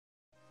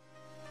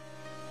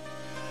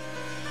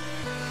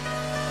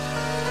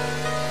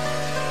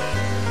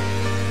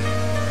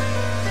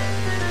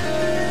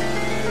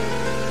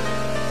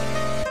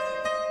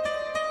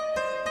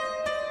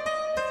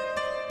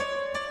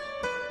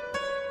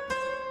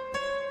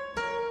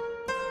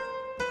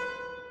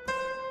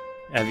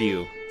Have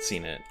you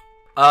seen it?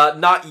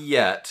 Not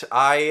yet.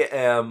 I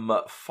am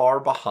far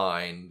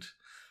behind.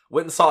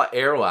 Went and saw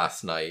Air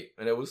last night,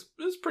 and it was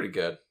pretty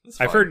good.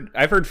 I've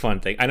heard fun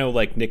things. I know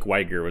like Nick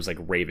Weiger was like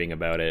raving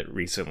about it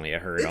recently. I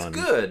heard it's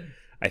good.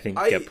 I think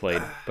Get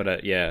Played,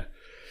 but yeah.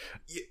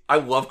 I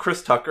love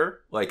Chris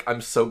Tucker. Like,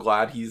 I'm so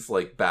glad he's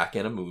like back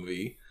in a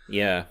movie.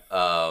 Yeah.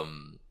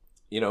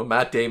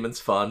 Matt Damon's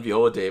fun.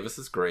 Viola Davis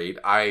is great.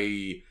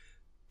 I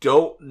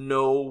don't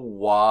know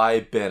why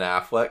Ben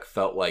Affleck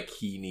felt like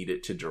he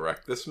needed to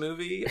direct this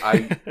movie.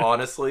 I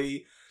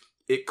honestly,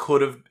 it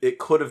could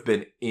have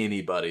been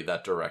anybody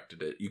that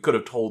directed it. You could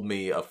have told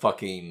me a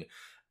fucking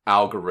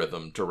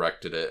algorithm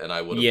directed it, and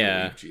I would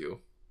have believed you.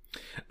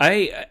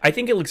 I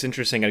think it looks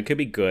interesting, and it could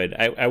be good.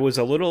 I was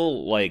a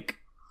little like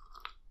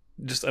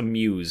just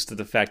amused at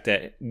the fact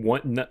that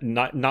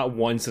not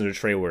once in a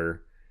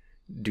trailer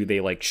do they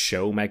like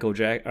show Michael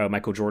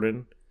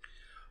Jordan.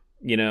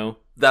 You know,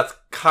 that's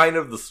kind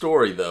of the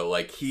story, though.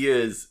 Like, he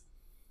is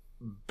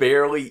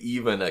barely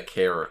even a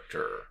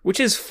character, which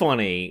is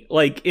funny.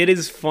 Like, it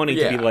is funny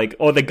to be like,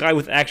 oh, the guy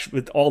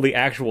with all the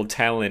actual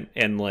talent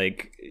and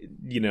like,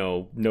 you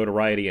know,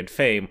 notoriety and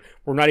fame,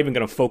 we're not even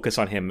going to focus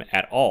on him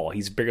at all.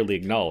 He's barely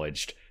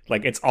acknowledged.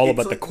 Like, it's all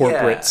about the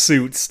corporate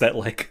suits that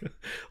like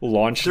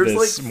launched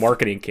this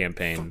marketing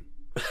campaign.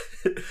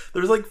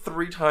 There's like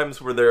 3 times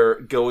where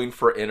they're going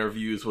for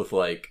interviews with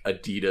like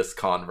Adidas,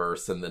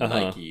 Converse, and then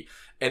Nike,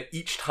 and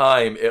each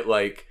time it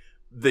like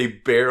they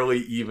barely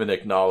even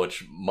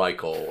acknowledge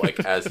Michael, like,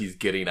 as he's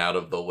getting out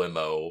of the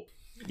limo.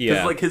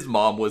 Because like his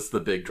mom was the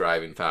big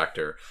driving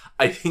factor.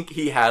 I think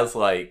he has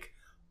like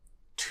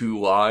 2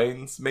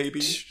 lines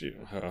maybe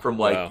from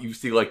like you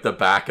see like the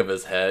back of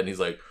his head, and he's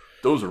like,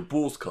 "Those are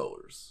Bulls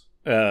colors."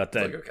 Like,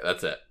 okay,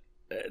 that's it.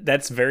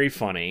 That's very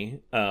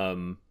funny.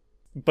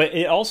 But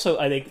it also,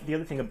 I think, the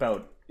other thing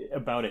about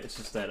it is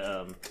just that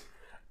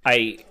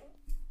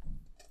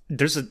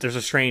there's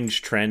a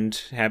strange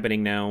trend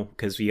happening now,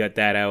 because you got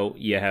that out.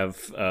 You have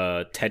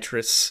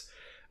Tetris,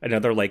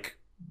 another like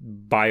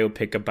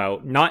biopic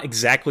about, not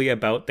exactly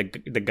about the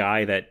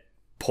guy that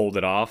pulled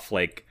it off.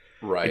 Like,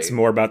 right. It's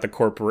more about the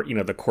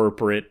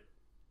corporate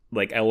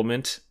like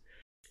element.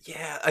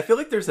 Yeah, I feel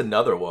like there's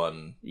another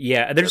one.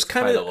 Yeah, there's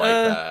kind of like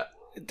that.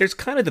 There's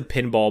kind of the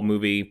pinball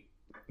movie,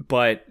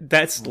 but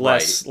that's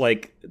less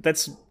like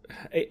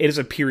it is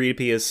a period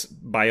piece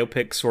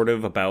biopic, sort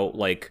of about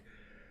like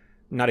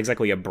not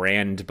exactly a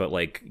brand, but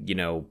like, you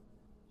know,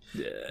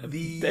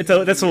 that's a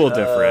little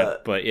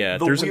different. But yeah,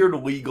 there's weird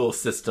legal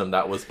system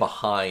that was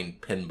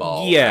behind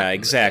pinball. Yeah,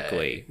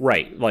 exactly.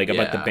 Right, like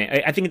about the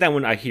band. I think that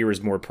one I hear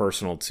is more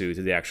personal to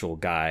the actual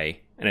guy,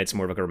 and it's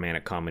more of like a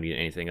romantic comedy than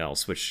anything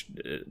else, which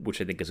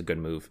I think is a good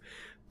move.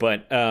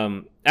 But I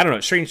don't know,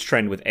 strange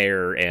trend with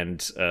Air and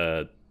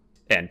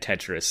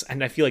Tetris,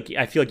 and I feel like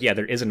yeah,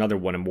 there is another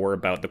one, and more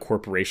about the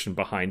corporation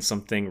behind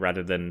something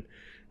rather than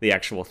the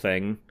actual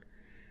thing.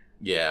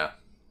 Yeah.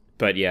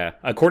 But yeah,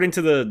 according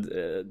to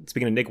the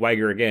speaking of Nick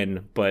Weiger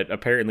again, but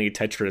apparently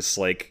Tetris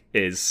like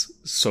is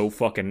so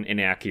fucking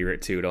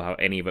inaccurate too to how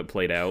any of it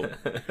played out,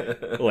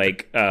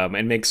 like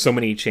and makes so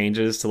many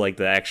changes to like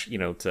the actual, you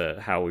know, to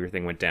how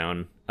everything went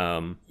down.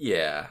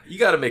 Yeah, you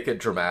got to make it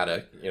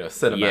dramatic, you know,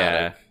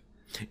 cinematic.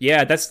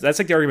 Yeah, that's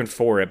like the argument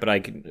for it. But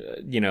I,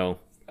 you know,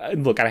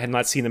 look, I have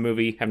not seen the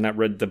movie, have not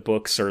read the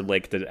books or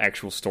like the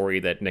actual story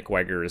that Nick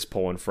Weiger is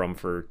pulling from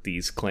for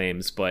these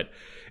claims, but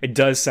it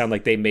does sound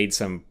like they made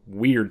some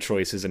weird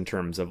choices in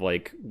terms of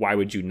like, why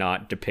would you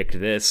not depict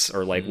this,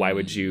 or like why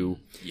would you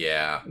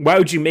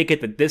make it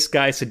that this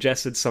guy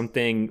suggested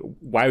something?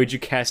 Why would you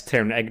cast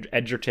Taron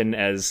Egerton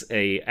as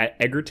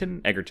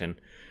Egerton?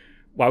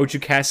 Why would you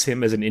cast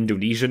him as an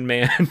Indonesian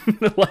man?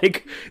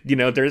 Like, you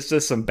know, there's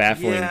just some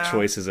baffling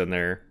choices in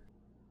there.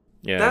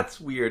 Yeah,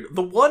 that's weird.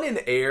 The one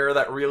in Air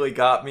that really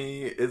got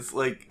me is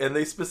like, and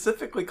they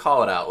specifically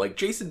call it out, like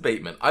Jason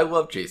Bateman. I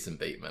love Jason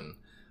Bateman.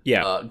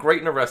 Yeah,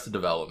 great in Arrested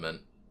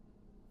Development.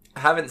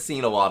 I haven't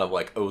seen a lot of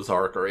like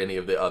Ozark or any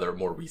of the other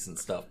more recent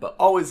stuff, but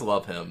always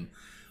love him.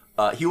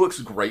 He looks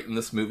great in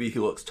this movie. He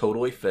looks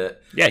totally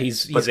fit. Yeah,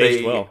 he's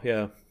aged well.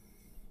 Yeah,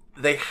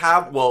 they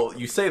have. Well,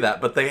 you say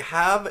that, but they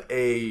have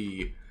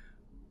a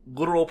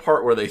literal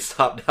part where they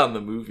stop down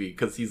the movie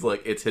because he's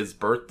like, it's his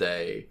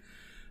birthday.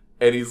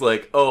 And he's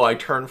like, "Oh, I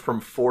turned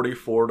from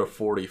 44 to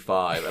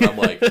 45." And I'm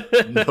like,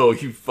 "No,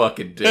 you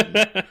fucking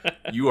didn't.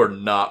 You are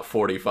not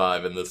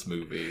 45 in this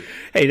movie."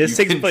 Hey, this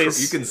takes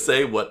place... You can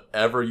say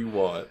whatever you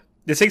want.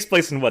 This takes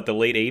place in, what, the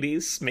late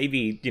 80s?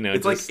 Maybe, you know...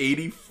 It's just... like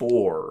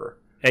 84.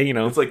 And, you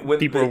know, it's like when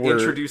people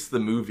introduced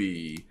the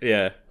movie.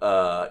 Yeah.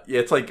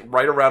 It's like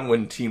right around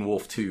when Teen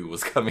Wolf 2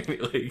 was coming.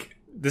 Like,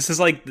 this is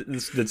like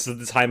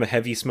the time of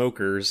heavy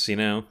smokers, you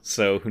know?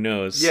 So, who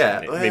knows?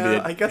 Yeah,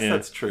 I guess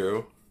that's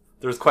true.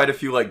 There's quite a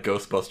few, like,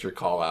 Ghostbuster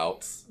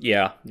call-outs.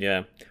 Yeah.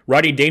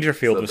 Rodney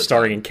Dangerfield was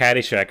starring in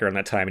Caddyshack around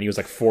that time, and he was,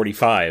 like,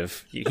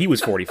 45. He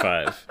was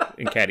 45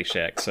 in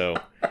Caddyshack, so...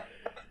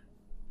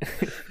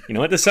 You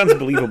know what? This sounds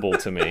believable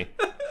to me.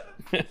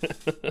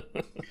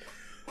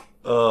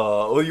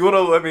 Well, you want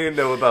to let me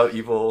know about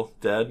Evil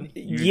Dead?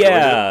 You yeah.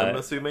 enjoyed it, I'm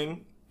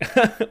assuming?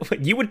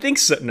 You would think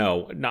so.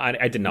 No,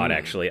 I did not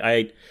actually.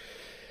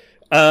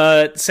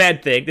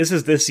 Sad thing. This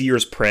is this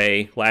year's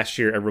Prey. Last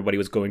year, everybody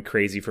was going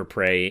crazy for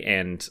Prey,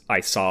 and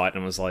I saw it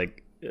and was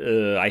like,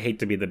 I hate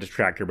to be the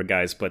detractor,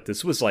 but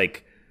this was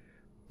like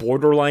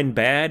borderline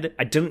bad.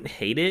 I didn't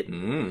hate it,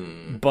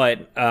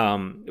 but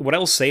what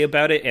I'll say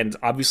about it, and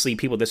obviously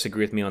people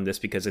disagree with me on this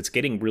because it's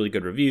getting really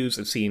good reviews.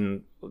 I've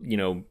seen,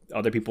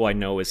 other people I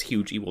know as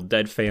huge Evil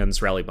Dead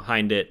fans rally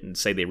behind it and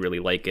say they really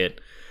like it,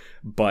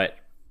 but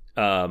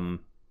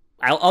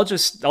I'll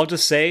just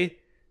say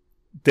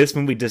this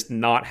movie does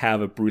not have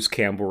a Bruce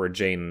Campbell or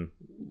Jane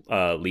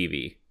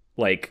Levy,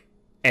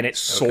 and it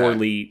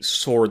sorely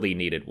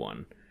needed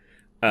one.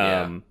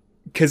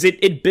 Because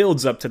it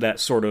builds up to that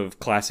sort of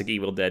classic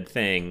Evil Dead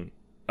thing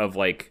of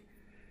okay,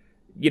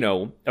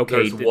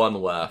 there's one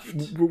left.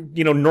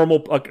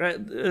 Normal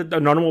a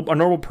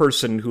normal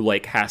person who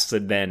has to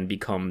then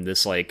become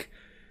this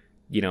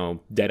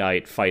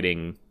Deadite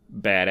fighting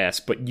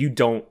badass, but you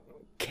don't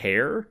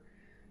care.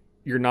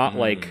 You're not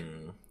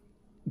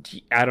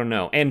I don't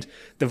know. And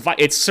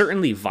it's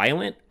certainly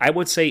violent. I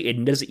would say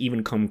it doesn't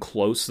even come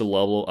close to the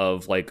level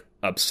of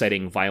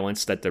upsetting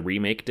violence that the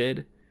remake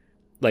did.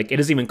 It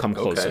doesn't even come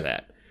close to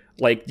that.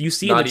 You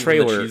see not in the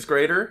trailer. Even the cheese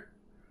grater?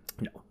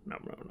 No.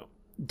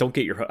 Don't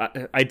get your.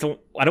 I don't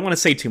want to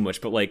say too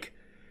much, but okay.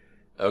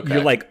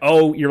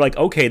 You're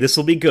okay, this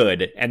will be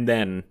good, and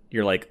then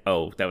you're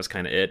oh, that was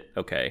kind of it.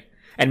 Okay,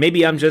 and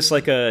maybe I'm just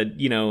what do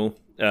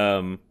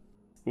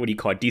you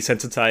call it?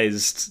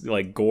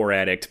 Desensitized gore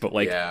addict, but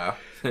yeah.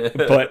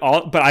 but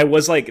I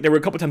was there were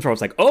a couple times where I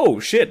was oh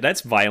shit,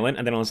 that's violent,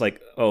 and then I was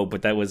oh,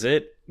 but that was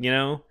it,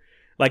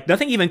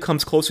 nothing even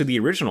comes close to the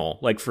original,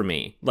 for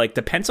me.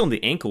 The pencil on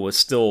the ankle is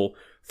still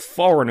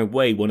far and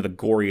away one of the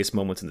goriest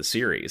moments in the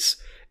series.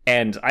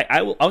 And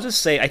I'll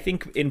just say, I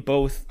think in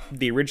both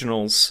the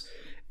originals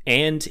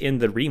and in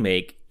the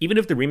remake, even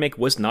if the remake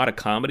was not a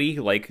comedy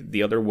like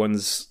the other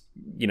ones,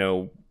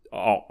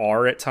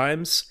 are at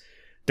times,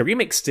 the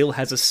remake still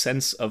has a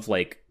sense of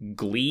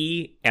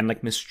glee and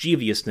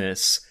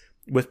mischievousness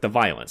with the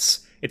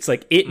violence. It's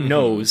it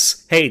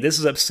knows, hey, this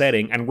is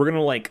upsetting, and we're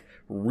gonna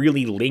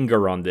really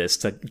linger on this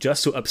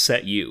just to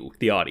upset you,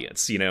 the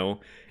audience, and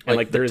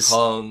there's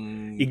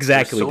tongue,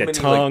 exactly there's so the many,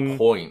 tongue,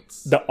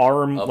 points, the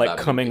arm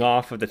coming movie.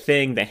 off of the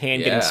thing, the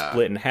hand getting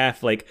split in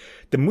half.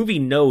 The movie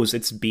knows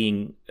it's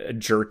being a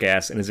jerk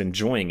ass and is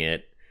enjoying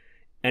it.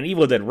 And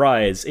Evil Dead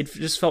Rise, it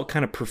just felt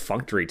kind of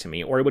perfunctory to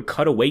me, or it would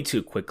cut away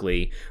too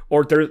quickly,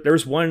 or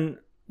there's one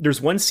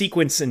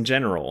sequence in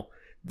general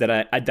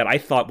that I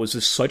thought was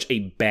just such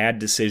a bad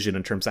decision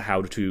in terms of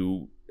how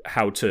to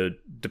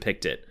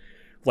depict it.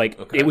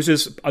 It was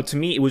just to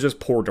me, it was just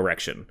poor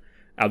direction.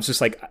 I was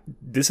just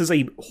this is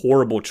a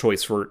horrible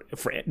choice for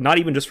not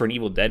even just for an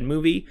Evil Dead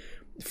movie,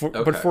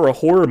 but for a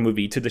horror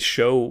movie to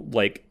show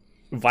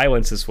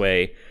violence this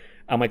way.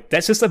 I'm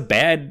that's just a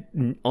bad,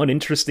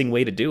 uninteresting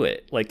way to do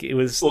it. It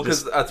was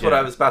because that's what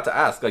I was about to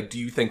ask. Do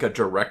you think a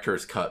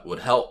director's cut would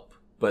help?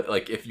 But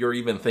if you're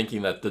even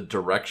thinking that the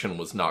direction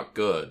was not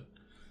good,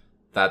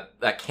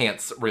 that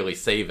can't really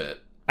save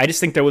it. I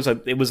just think it was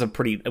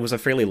a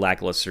fairly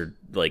lackluster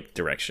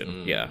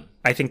direction. Yeah,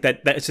 I think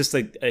that's just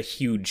a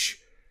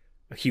huge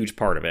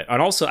part of it.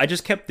 And also, I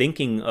just kept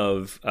thinking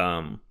of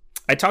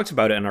I talked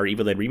about it in our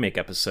Evil Dead remake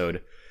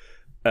episode.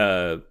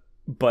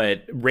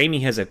 But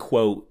Raimi has a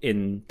quote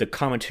in the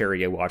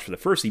commentary I watched for the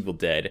first Evil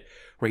Dead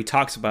where he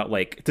talks about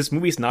this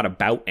movie's not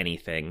about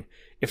anything.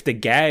 If the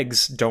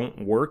gags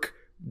don't work,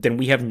 then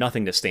we have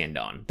nothing to stand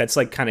on. That's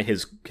kind of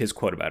his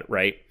quote about it,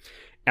 right?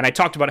 And I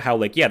talked about how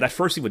that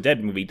first Evil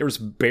Dead movie, there's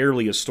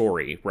barely a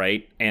story,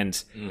 right?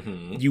 And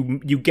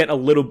you get a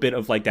little bit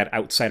of that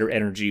outsider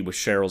energy with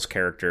Cheryl's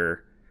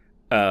character,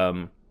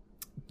 in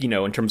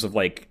terms of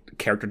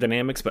character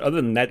dynamics. But other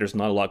than that, there's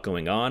not a lot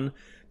going on.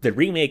 The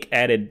remake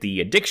added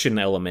the addiction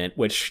element,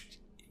 which,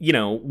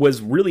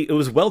 was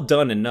well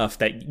done enough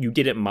that you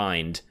didn't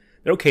mind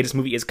that, okay, this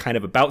movie is kind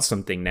of about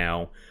something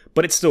now,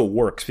 but it still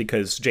works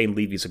because Jane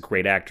Levy's a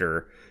great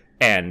actor,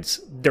 and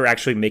they're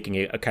actually making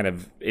a kind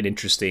of an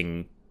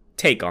interesting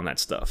take on that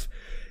stuff.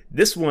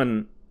 This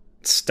one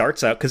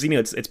starts out, because,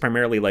 it's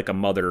primarily a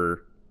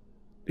mother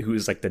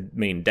who's the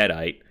main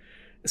Deadite.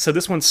 So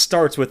this one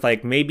starts with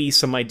maybe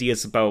some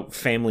ideas about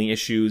family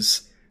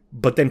issues,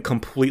 but then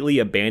completely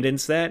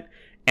abandons that.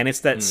 And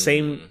it's that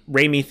same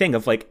Raimi thing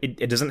of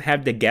it doesn't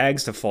have the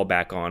gags to fall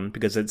back on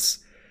because it's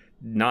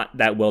not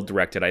that well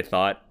directed, I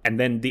thought. And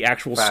then the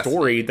actual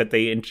story that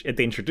they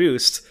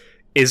introduced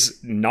is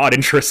not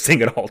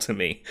interesting at all to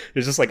me.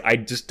 It's just I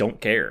just don't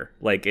care.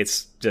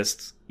 It's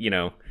just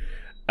Well,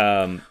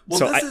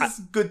 so this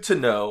is good to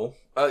know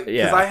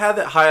because I had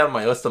it high on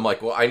my list. I'm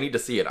well, I need to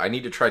see it. I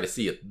need to try to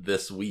see it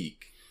this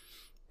week.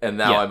 And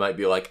now I might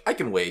be I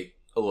can wait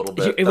a little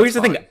bit. Here's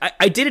the thing.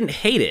 I didn't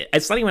hate it.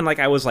 It's not even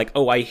I was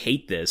oh, I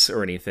hate this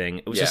or anything.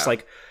 It was just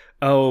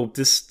oh,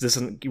 this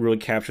doesn't really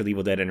capture the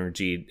Evil Dead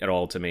energy at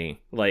all to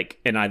me.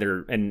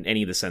 In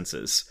any of the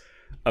senses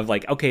of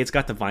okay, it's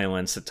got the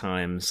violence at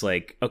times.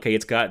 Okay,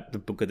 it's got the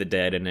Book of the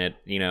Dead in it.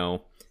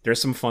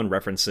 There's some fun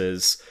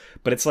references,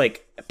 but it's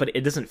like, but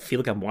it doesn't feel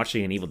like I'm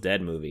watching an Evil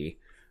Dead movie.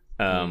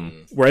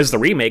 Whereas the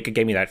remake, it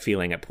gave me that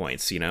feeling at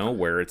points,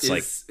 where it's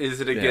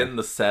is it again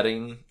the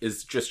setting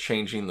is just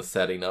changing the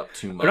setting up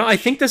too much? No, I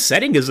think the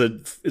setting is a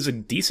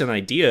decent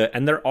idea,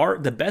 and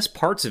the best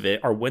parts of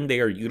it are when they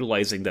are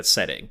utilizing that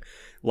setting,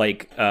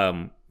 like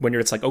when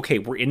it's like, okay,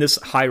 we're in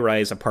this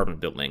high-rise apartment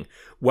building,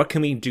 what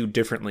can we do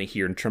differently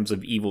here in terms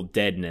of Evil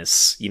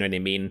Deadness? You know what I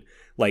mean?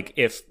 Like,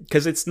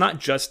 because it's not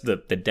just the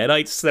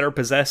Deadites that are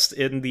possessed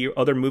in the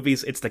other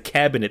movies, it's the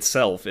cabin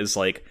itself is,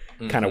 like,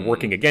 kind of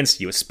working against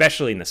you,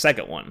 especially in the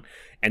second one.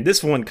 And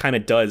this one kind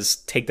of does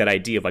take that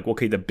idea of, like,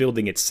 okay, the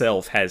building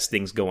itself has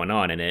things going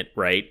on in it,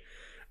 right?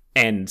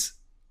 And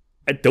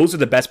those are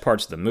the best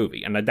parts of the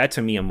movie. And that,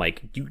 to me, I'm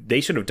like, they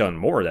should have done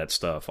more of that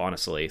stuff,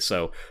 honestly.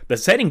 So the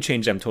setting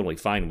change I'm totally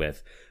fine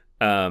with.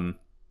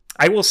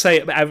 I will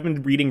say, I've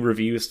been reading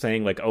reviews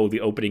saying, like, oh,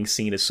 the opening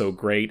scene is so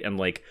great, and,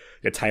 like,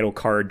 the title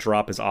card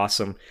drop is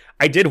awesome.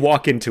 I did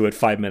walk into it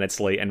 5 minutes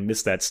late and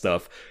missed that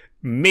stuff.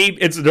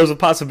 Maybe there's a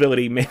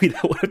possibility maybe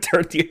that would have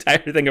turned the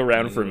entire thing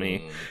around for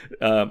me.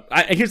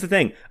 Here's the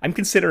thing. I'm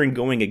considering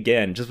going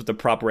again, just with the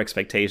proper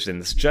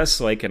expectations, just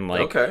so I can,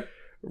 like,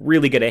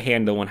 really get a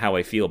handle on how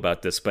I feel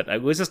about this. But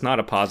it was just not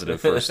a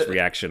positive first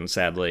reaction,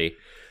 sadly.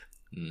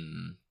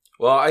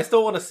 Well, I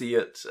still want to see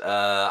it.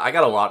 I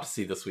got a lot to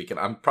see this weekend.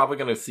 I'm probably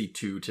going to see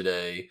 2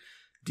 today,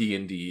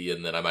 D&D,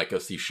 and then I might go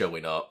see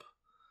Showing Up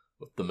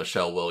with the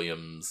Michelle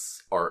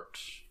Williams art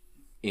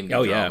indie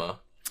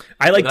drama. Yeah.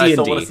 I like D&D. I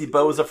still want to see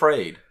Beau is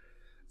Afraid.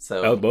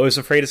 So, Beau is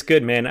Afraid is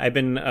good, man. I've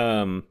been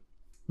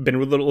was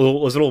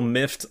a little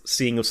miffed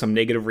seeing some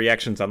negative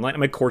reactions online.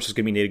 My course is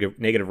giving me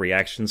negative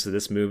reactions to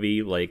this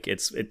movie. Like,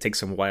 it takes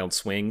some wild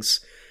swings.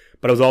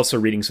 But I was also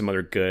reading some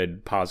other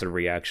good, positive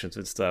reactions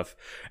and stuff.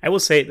 I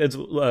will say,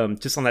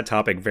 just on that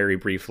topic, very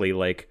briefly,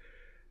 like,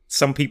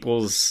 some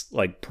people's,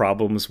 like,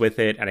 problems with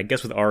it, and I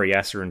guess with Ari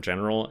Aster in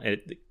general,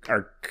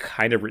 are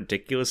kind of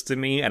ridiculous to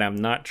me, and I'm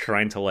not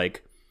trying to,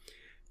 like,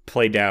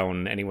 play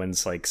down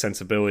anyone's, like,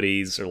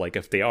 sensibilities, or, like,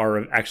 if they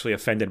are actually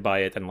offended by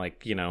it, then,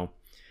 like,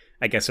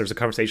 I guess there's a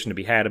conversation to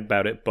be had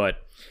about it. But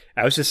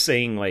I was just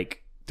saying,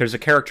 like, there's a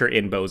character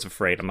in Beau is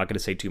Afraid, I'm not going to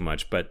say too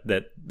much, but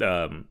that,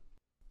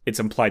 it's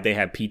implied they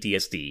have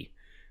PTSD,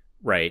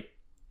 right?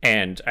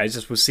 And I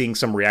just was seeing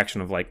some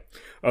reaction of, like,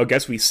 oh, I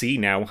guess we see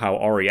now how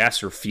Ari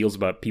Aster feels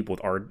about people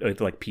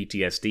with like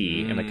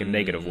PTSD in, like, a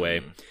negative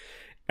way.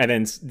 And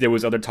then there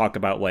was other talk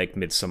about, like,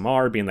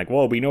 Midsommar being like,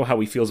 well, we know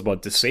how he feels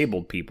about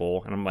disabled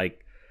people. And I'm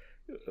like,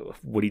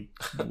 what do you,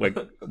 like,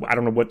 I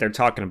don't know what they're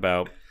talking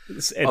about.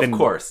 And of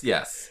course,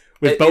 yes.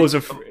 With Beau is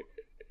Afraid.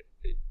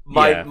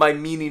 My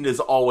meaning is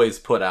always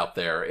put out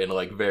there in,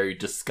 like, very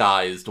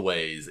disguised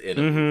ways in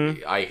a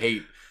movie. I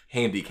hate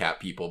handicapped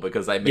people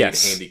because I made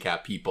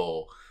handicapped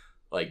people,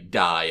 like,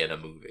 die in a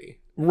movie.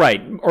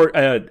 Right. Or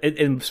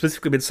and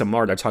specifically with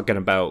Samar, they're talking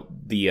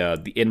about the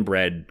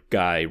inbred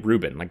guy,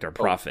 Reuben, like their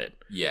prophet.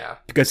 Yeah.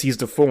 Because he's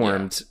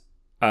deformed,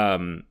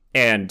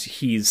 and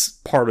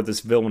he's part of this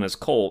villainous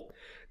cult.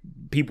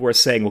 People are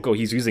saying, well,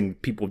 he's using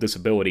people with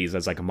disabilities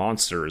as, like,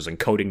 monsters and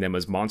coding them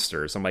as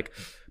monsters. I'm like,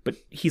 but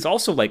he's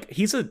also, like,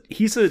 he's a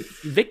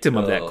victim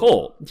of that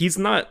cult. He's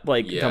not,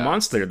 like, the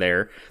monster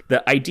there.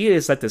 The idea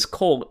is that this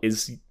cult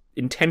is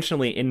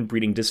intentionally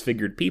inbreeding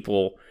disfigured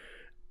people,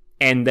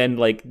 and then,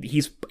 like,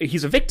 he's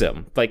a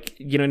victim. Like,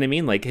 you know what I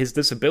mean? Like, his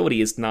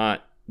disability is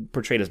not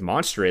portrayed as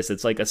monstrous.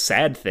 It's, like, a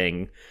sad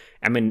thing.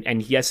 I mean,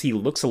 and yes, he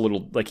looks a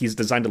little, like, he's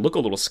designed to look a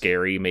little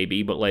scary,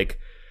 maybe, but, like,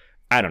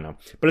 I don't know.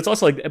 But it's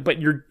also like, but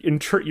you're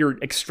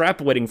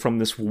extrapolating from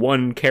this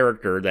one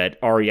character that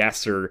Ari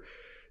Aster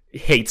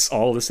hates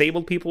all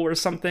disabled people or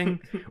something,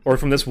 or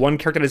from this one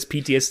character that has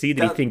PTSD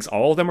that he thinks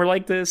all of them are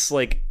like this.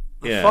 Like,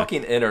 the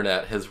fucking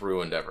internet has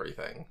ruined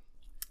everything.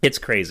 It's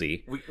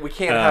crazy. We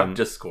can't have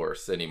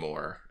discourse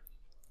anymore.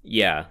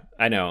 Yeah,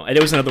 I know. And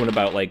there was another one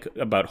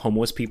about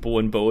homeless people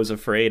in Beau is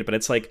Afraid, but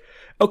it's like,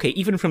 okay,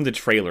 even from the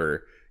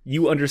trailer,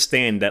 you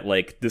understand that,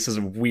 like, this is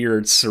a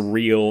weird,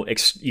 surreal,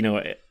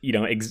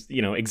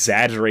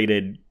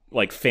 exaggerated,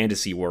 like,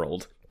 fantasy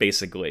world,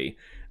 basically.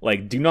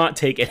 Like, do not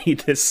take any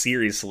of this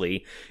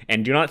seriously,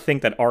 and do not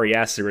think that Ari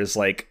Aster is,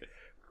 like,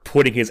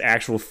 putting his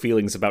actual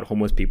feelings about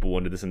homeless people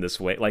into this in this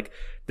way. Like,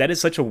 that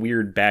is such a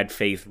weird, bad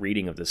faith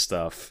reading of this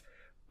stuff.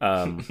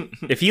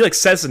 If he, like,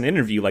 says in an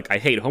interview, like, I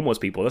hate homeless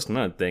people, that's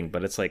another thing,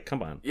 but it's like,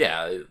 come on.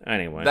 Yeah.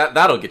 Anyway.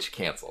 That'll get you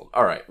canceled.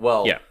 All right,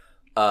 well, yeah.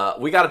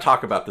 We got to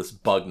talk about this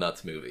Bug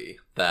Nuts movie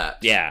that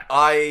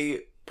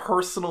I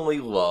personally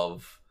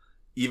love,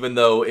 even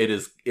though it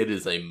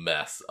is a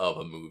mess of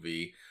a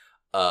movie.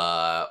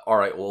 All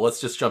right, well,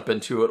 let's just jump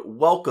into it.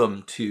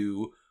 Welcome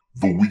to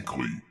The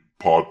Weekly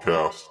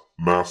Podcast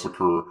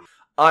Massacre.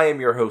 I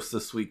am your host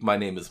this week. My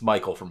name is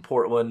Michael from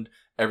Portland.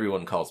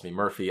 Everyone calls me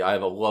Murphy. I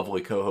have a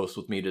lovely co-host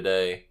with me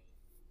today.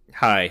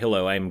 Hi,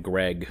 hello, I'm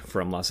Greg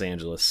from Los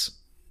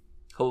Angeles.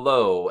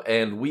 Hello,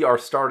 and we are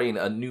starting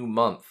a new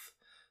month.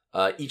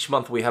 Each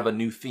month we have a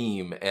new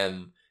theme,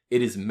 and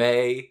it is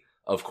May.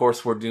 Of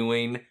course, we're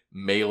doing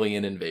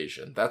Alien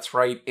Invasion. That's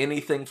right,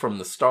 anything from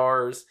the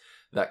stars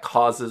that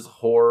causes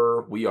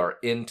horror. We are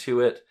into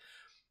it.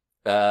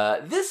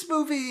 This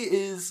movie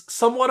is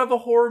somewhat of a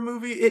horror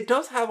movie. It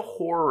does have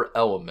horror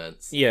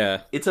elements.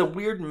 Yeah. It's a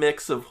weird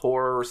mix of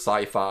horror,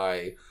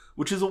 sci-fi,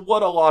 which is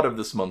what a lot of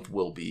this month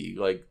will be.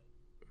 Like,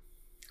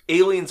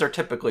 aliens are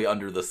typically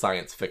under the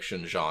science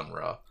fiction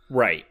genre.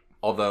 Right.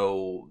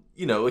 Although,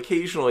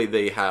 occasionally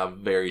they have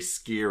very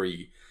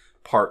scary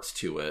parts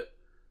to it.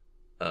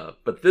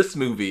 But this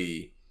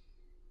movie,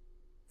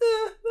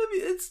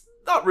 it's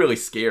not really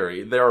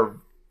scary. There are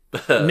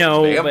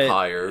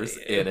vampires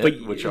in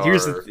it, which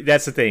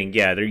that's the thing.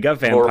 Yeah, you got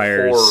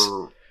vampires,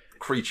 horror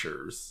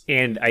creatures,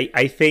 and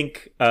I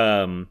think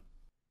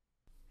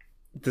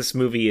this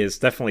movie is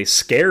definitely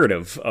scared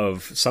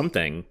of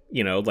something.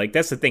 Like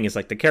that's the thing is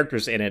like the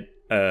characters in it.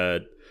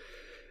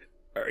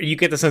 You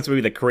get the sense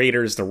maybe the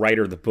creators, the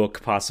writer of the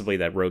book, possibly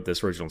that wrote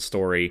this original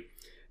story,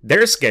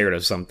 they're scared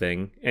of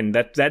something, and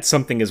that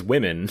something is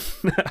women.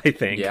 I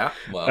think. Yeah.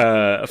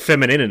 Well.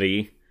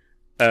 Femininity.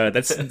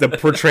 That's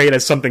portrayed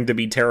as something to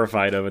be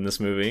terrified of in this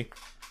movie.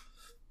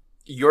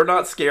 You're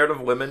not scared of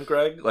women,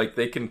 Greg? Like,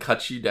 they can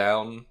cut you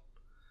down,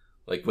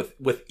 like,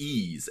 with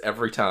ease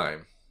every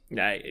time.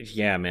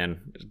 Yeah,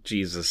 man.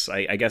 Jesus.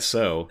 I guess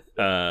so.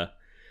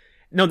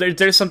 No,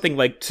 there's something,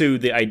 like, to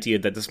the idea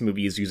that this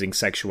movie is using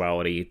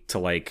sexuality to,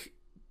 like,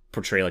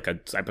 portray, like, a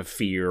type of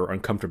fear or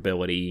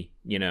uncomfortability,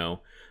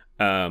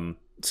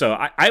 So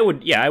I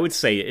would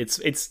say it's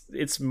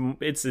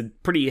a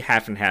pretty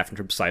half and half in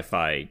terms of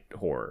sci-fi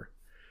horror.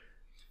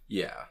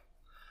 Yeah.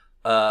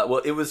 Well,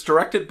 it was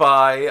directed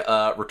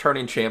by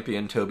returning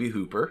champion Tobe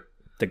Hooper.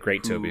 The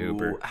great Tobe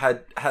Hooper.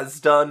 Has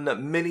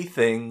done many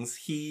things.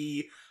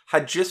 He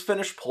had just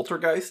finished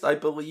Poltergeist, I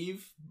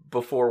believe,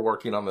 before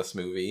working on this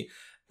movie.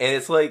 And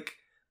it's like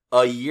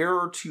a year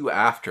or two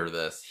after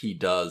this, he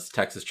does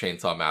Texas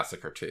Chainsaw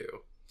Massacre 2.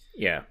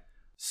 Yeah.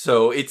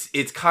 So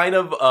it's kind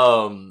of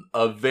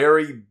a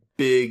very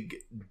big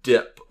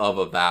dip of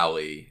a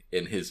valley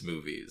in his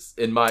movies,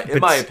 in my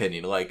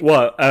opinion. Like,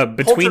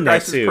 between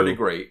that two, is pretty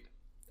great.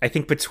 I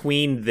think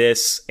between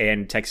this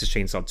and Texas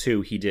Chainsaw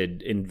 2, he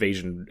did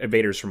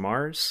Invaders from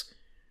Mars.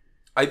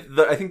 I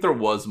think there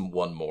was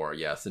one more,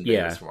 yes,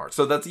 Invaders from Mars.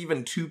 So that's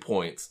even 2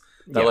 points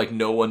that like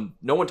no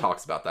one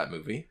talks about that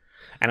movie.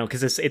 I don't,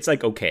 because it's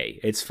like okay,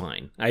 it's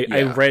fine.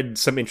 I read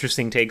some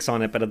interesting takes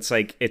on it, but it's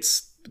like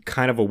it's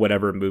kind of a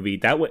whatever movie.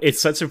 It's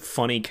such a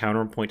funny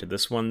counterpoint to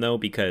this one though,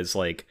 because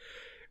like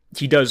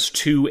he does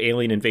 2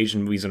 alien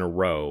invasion movies in a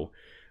row,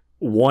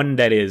 one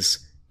that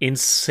is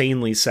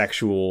insanely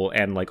sexual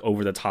and like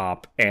over the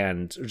top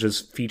and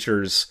just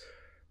features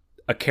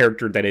a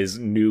character that is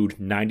nude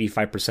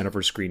 95% of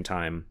her screen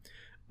time,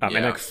 and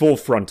like full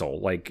frontal,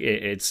 like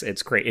it's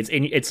great.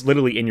 It's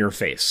literally in your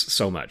face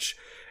so much.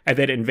 And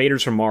then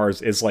Invaders from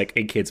Mars is like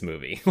a kid's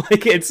movie.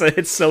 Like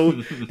it's so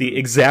the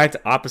exact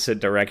opposite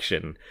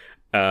direction.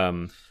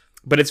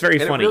 But it's very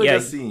funny. It really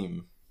does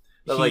seem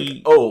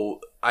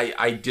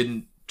I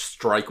didn't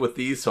strike with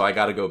these, so I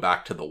got to go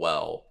back to the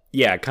well.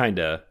 Yeah,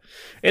 kinda.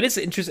 It is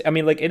interesting. I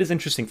mean, like it is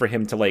interesting for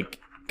him to like,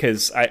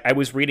 because I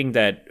was reading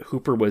that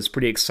Hooper was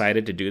pretty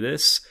excited to do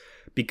this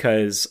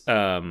because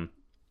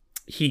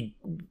he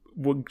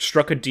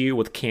struck a deal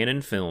with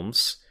Canon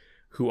Films,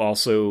 who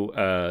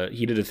also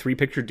he did a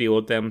 3-picture deal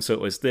with them. So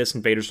it was this,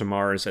 Invaders from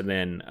Mars, and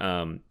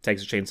then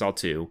Texas Chainsaw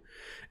 2.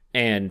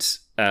 And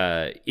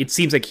it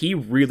seems like he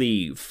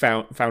really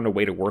found a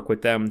way to work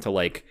with them to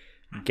like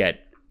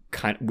get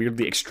kind of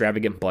weirdly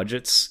extravagant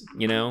budgets,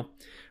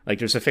 Like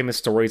there's some famous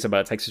stories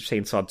about Texas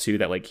Chainsaw 2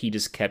 that like he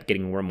just kept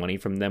getting more money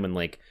from them and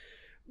like,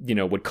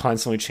 would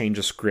constantly change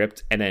the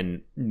script and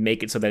then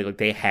make it so that like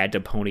they had to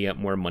pony up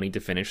more money to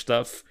finish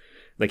stuff.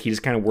 Like he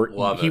just kind of worked.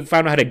 He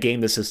found out how to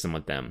game the system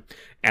with them.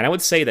 And I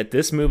would say that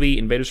this movie,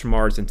 Invaders from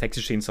Mars and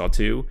Texas Chainsaw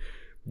 2,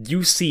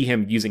 you see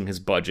him using his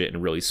budget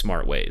in really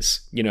smart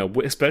ways.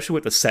 Especially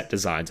with the set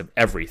designs of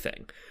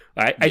everything.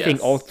 I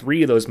think all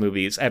 3 of those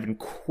movies have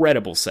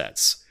incredible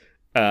sets.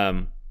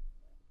 And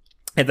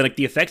then like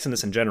the effects in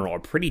this in general are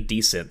pretty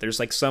decent. There's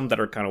like some that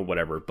are kind of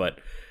whatever, but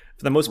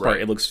for the most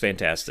part, it looks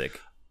fantastic.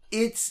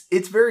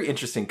 It's very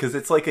interesting because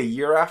it's like a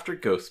year after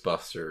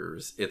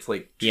Ghostbusters. It's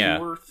like 2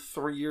 or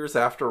 3 years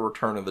after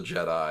Return of the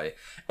Jedi.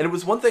 And it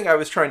was one thing I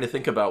was trying to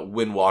think about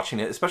when watching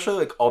it, especially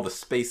like all the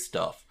space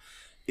stuff,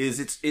 is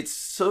it's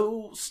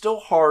so still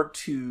hard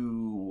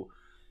to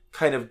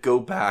kind of go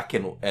back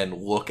and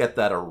look at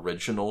that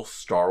original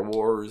Star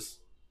Wars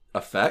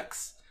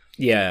effects.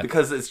 Yeah.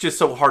 Because it's just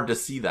so hard to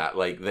see that.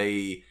 Like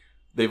they've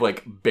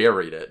like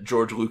buried it.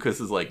 George Lucas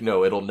is like,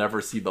 no, it'll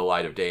never see the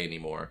light of day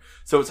anymore.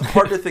 So it's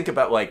hard to think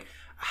about like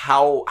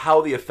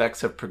how the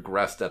effects have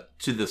progressed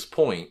to this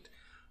point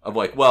of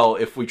like, well,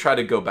 if we try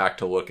to go back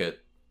to look at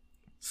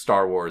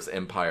Star Wars,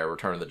 Empire,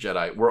 Return of the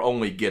Jedi, we're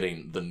only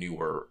getting the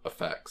newer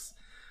effects.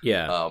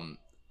 Yeah.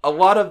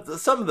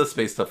 Some of the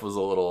space stuff was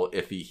a little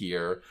iffy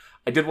here.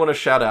 I did want to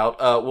shout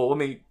out, let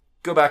me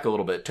go back a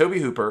little bit. Tobe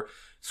Hooper.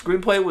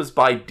 Screenplay was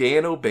by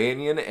Dan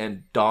O'Bannon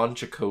and Don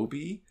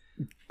Jacoby.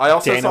 I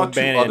also saw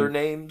 2 other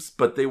names,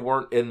 but they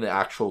weren't in the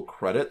actual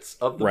credits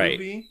of the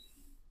movie.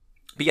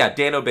 But yeah,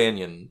 Dan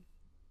O'Bannon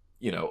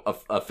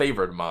a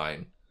favorite of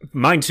mine.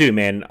 Mine too,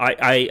 man.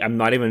 I'm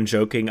not even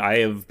joking. I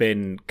have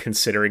been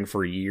considering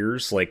for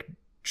years, like,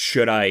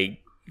 should I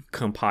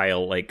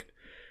compile, like,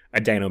 a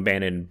Dan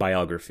O'Bannon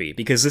biography?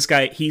 Because this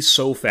guy, he's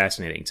so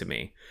fascinating to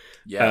me.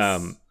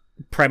 Yes.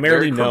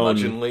 Primarily Very known...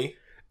 curmudgeonly.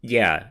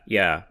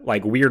 Yeah.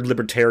 Like, weird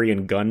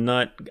libertarian gun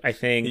nut, I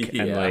think.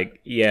 Yeah. And,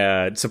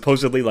 like,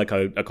 supposedly, like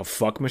a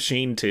fuck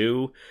machine,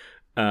 too.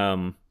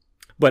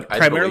 But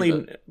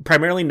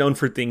primarily known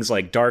for things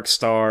like Dark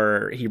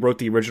Star. He wrote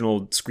the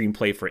original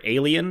screenplay for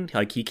Alien.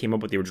 Like, he came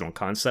up with the original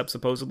concept,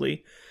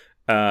 supposedly.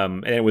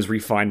 And it was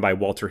refined by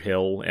Walter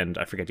Hill, and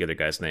I forget the other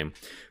guy's name.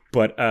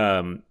 But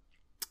a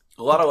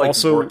lot of, like,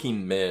 also,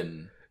 working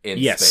men in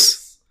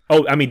space.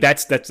 Oh, I mean,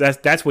 that's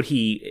what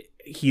he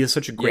has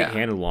such a great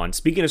handle on.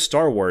 Speaking of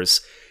Star Wars,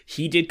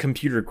 he did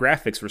computer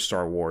graphics for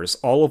Star Wars.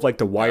 All of, like,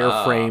 the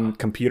wireframe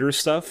computer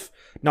stuff.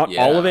 Not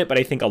all of it, but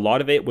I think a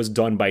lot of it was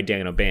done by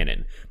Dan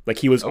O'Bannon. Like,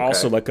 he was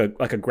also like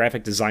a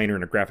graphic designer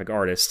and a graphic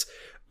artist.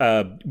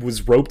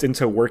 Was roped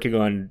into working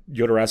on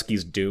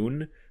Jodorowsky's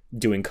Dune,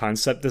 doing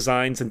concept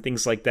designs and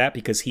things like that,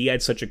 because he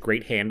had such a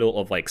great handle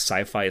of, like,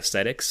 sci-fi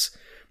aesthetics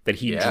that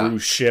he drew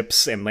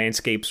ships and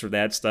landscapes for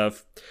that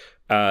stuff.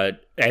 And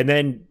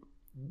then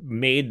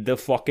made the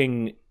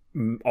fucking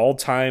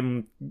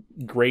all-time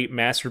great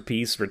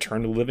masterpiece,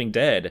 Return of the Living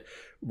Dead,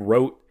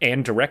 wrote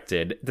and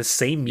directed the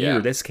same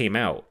year this came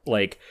out.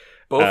 Like,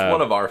 both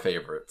one of our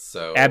favorites.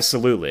 So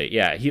absolutely,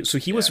 yeah.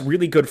 He was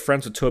really good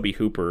friends with Tobe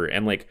Hooper,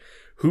 and, like,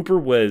 Hooper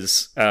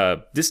was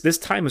this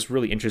time was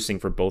really interesting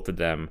for both of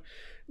them.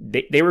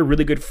 They were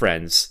really good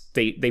friends.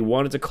 They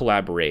wanted to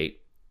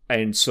collaborate,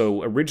 and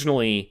so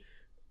originally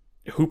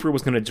Hooper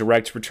was going to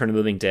direct Return of the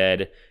Living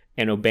Dead,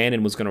 and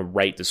O'Bannon was going to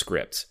write the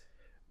script.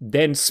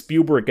 Then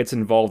Spielberg gets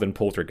involved in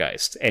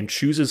Poltergeist and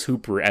chooses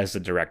Hooper as the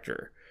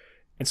director.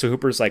 And so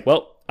Hooper's like,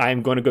 well,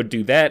 I'm going to go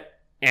do that,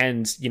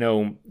 and,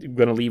 I'm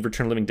going to leave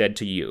Return of the Living Dead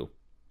to you.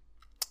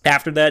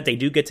 After that, they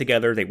do get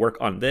together, they work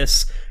on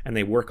this, and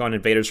they work on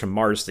Invaders from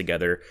Mars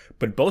together,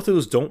 but both of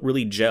those don't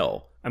really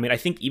gel. I mean, I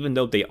think even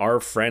though they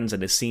are friends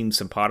and they seem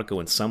simpatico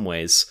in some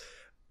ways,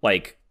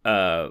 like,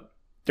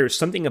 there's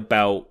something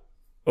about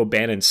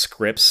O'Bannon's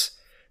scripts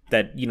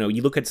that, you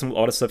look at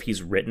all the stuff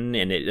he's written,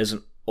 and it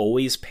doesn't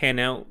always pan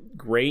out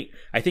great.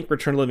 I think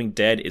Return of the Living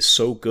Dead is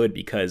so good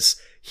because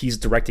he's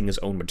directing his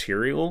own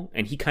material,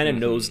 and he kind of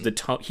knows the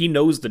tone. He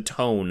knows the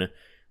tone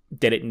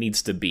that it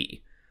needs to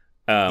be.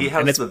 He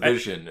has the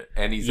vision,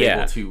 and he's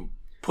able to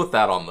put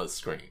that on the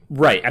screen.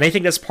 Right, and I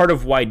think that's part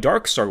of why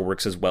Dark Star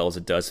works as well as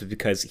it does, is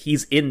because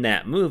he's in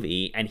that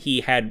movie, and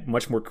he had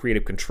much more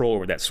creative control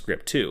over that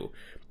script too.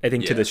 I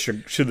think to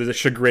the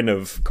chagrin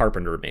of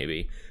Carpenter,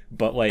 maybe.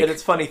 But, like, and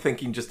it's funny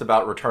thinking just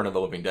about Return of the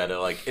Living Dead.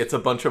 Like, it's a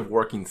bunch of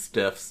working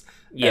stiffs,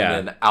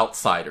 and then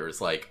outsiders,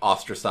 like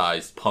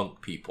ostracized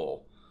punk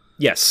people.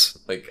 Yes,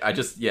 like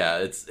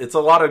it's a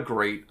lot of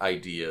great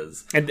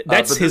ideas, and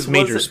that's his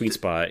major sweet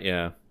spot.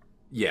 Yeah,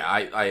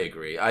 I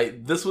agree.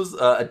 This was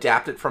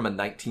adapted from a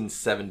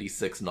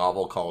 1976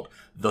 novel called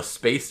The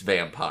Space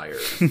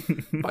Vampires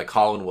by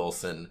Colin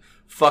Wilson.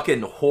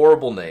 Fucking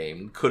horrible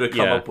name. Could have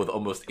come up with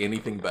almost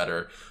anything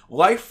better.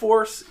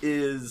 Lifeforce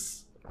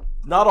is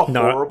not a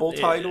horrible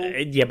title.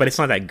 Yeah, but it's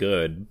not that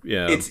good.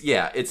 Yeah.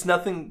 It's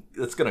nothing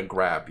that's gonna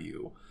grab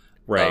you.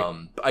 Right.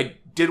 I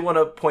did want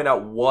to point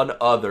out one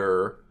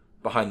other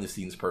behind the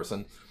scenes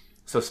person.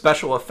 So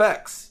special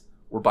effects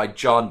were by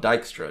John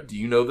Dykstra. Do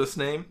you know this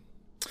name?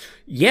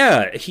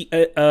 Yeah, he He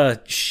did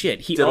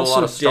also a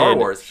lot of Star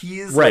Wars. He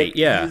is right.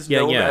 He is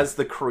known as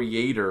the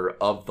creator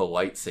of the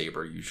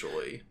lightsaber.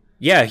 Usually.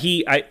 Yeah,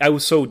 I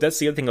was, so that's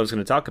the other thing I was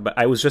going to talk about.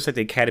 I was just at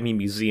the Academy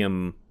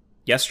Museum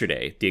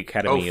yesterday, the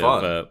Academy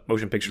of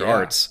Motion Picture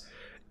Arts,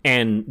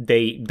 and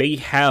they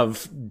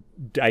have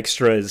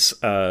Dykstra's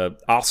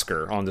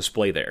Oscar on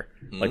display there,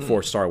 like,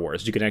 for Star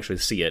Wars. You can actually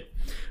see it.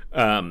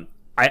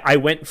 I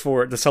went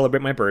to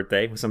celebrate my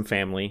birthday with some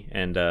family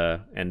and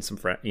some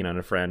friend, and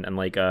a friend, and,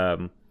 like,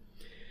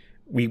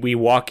 we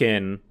walk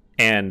in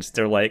and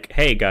they're like,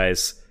 "Hey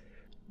guys,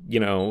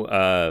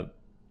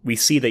 we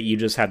see that you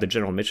just have the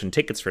general admission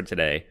tickets for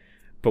today,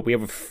 but we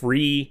have a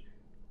free,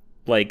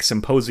 like,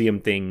 symposium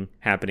thing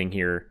happening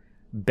here.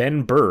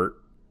 Ben Burt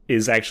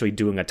is actually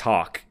doing a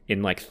talk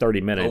in, like,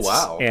 30 minutes. Oh,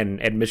 wow. And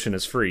admission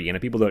is free. And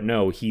if people don't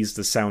know, he's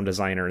the sound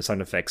designer and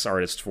sound effects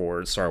artist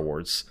for Star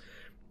Wars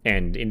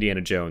and Indiana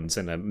Jones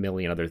and a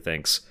million other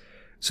things.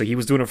 So he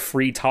was doing a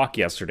free talk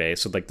yesterday.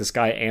 So, like, this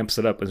guy amps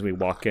it up as we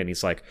walk in.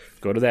 He's like,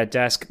 go to that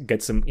desk,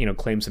 get some,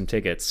 claim some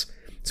tickets.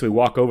 So we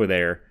walk over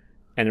there,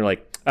 and they're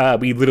like,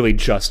 we literally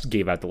just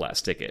gave out the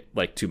last ticket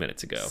like 2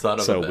 minutes ago.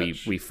 So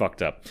we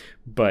fucked up.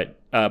 But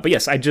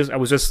yes, I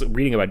was just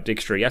reading about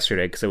Dykstra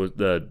yesterday because it was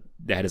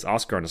they had his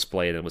Oscar on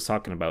display and it was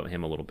talking about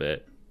him a little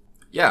bit.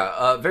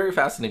 Yeah, very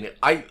fascinating.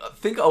 I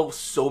think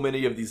so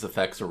many of these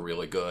effects are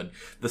really good.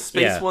 The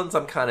space ones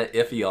I'm kind of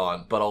iffy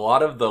on, but a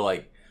lot of the,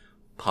 like,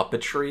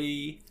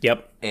 puppetry,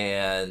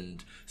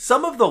 and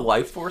some of the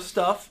Lifeforce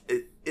stuff,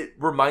 it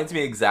reminds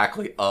me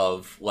exactly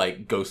of,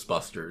 like,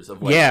 Ghostbusters,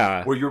 of,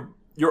 like, where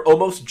you're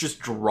almost just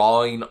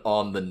drawing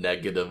on the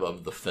negative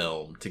of the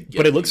film to get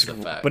but it looks these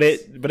effects.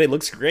 but it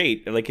looks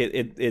great. Like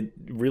it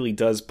really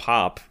does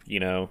pop,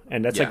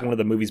 and that's like one of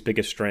the movie's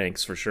biggest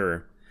strengths for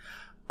sure.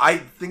 I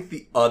think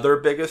the other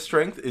biggest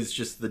strength is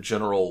just the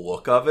general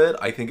look of it.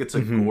 I think it's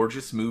a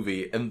gorgeous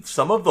movie, and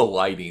some of the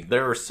lighting.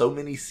 There are so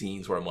many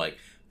scenes where I'm like,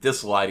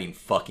 this lighting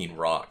fucking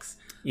rocks.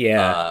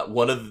 Yeah.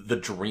 One of the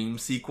dream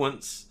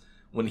sequence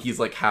when he's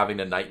like having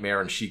a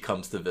nightmare and she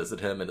comes to visit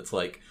him, and it's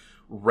like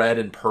red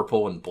and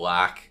purple and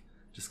black,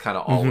 just kind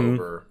of all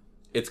over.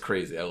 It's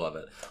crazy. I love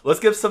it. Let's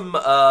give some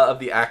of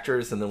the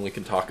actors, and then we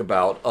can talk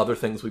about other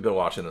things we've been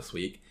watching this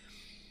week.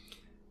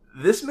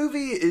 This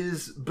movie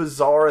is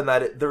bizarre in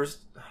that there's,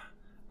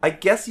 I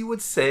guess you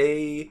would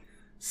say,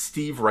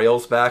 Steve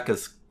Railsback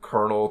as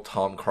Colonel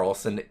Tom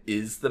Carlson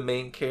is the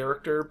main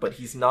character, but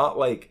he's not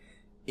like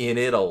in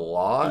it a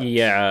lot.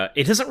 Yeah,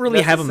 it doesn't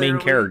really have a main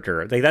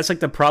character. Like, that's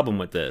like the problem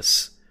with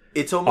this.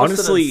 It's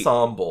almost an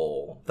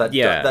ensemble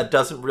that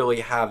doesn't really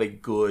have a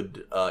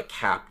good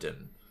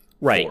captain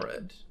for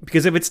it.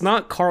 Because if it's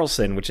not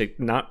Carlson, which it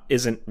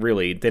isn't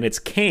really, then it's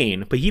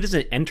Kane, but he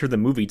doesn't enter the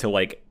movie till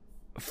like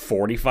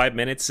 45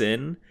 minutes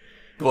in.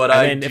 But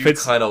I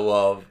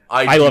love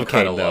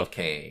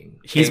Kane.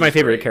 He's my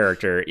favorite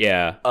character.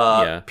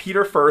 Yeah.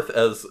 Peter Firth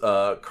as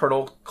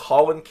Colonel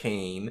Colin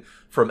Kane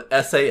from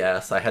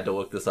SAS. I had to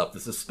look this up.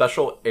 This is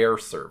Special Air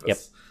Service. Yep.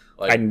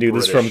 Like I knew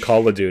British. this from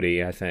Call of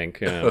Duty, I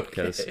think. Yeah,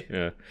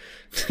 okay.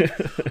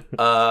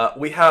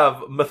 We have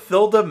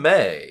Mathilda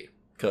May,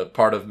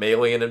 part of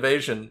Malian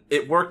Invasion.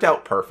 It worked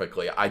out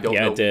perfectly. I don't know.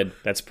 Yeah, it did.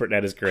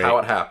 That is great. How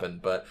it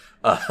happened, but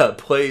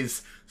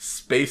plays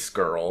Space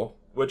Girl,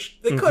 which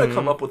they could have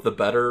come up with a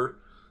better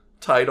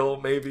title,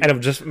 maybe.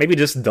 And maybe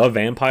just the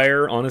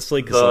vampire,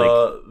 honestly,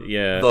 because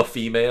the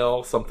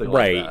female, something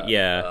like that. Right?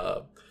 Yeah.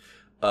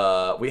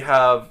 We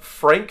have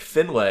Frank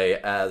Finlay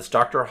as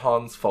Dr.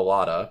 Hans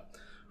Fallada,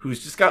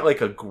 who's just got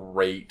like a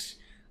great,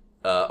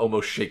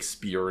 almost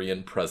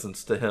Shakespearean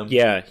presence to him.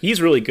 Yeah,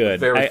 he's really good.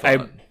 Very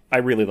fun. I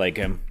really like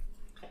him.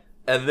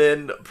 And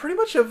then pretty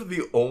much of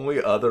the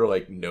only other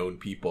like known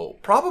people,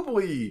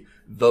 probably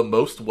the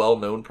most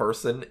well-known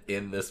person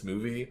in this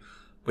movie,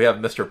 we have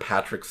Mr.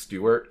 Patrick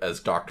Stewart as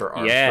Dr.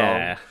 Armstrong.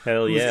 Yeah,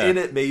 hell yeah. Who's in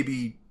it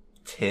maybe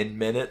 10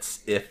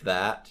 minutes, if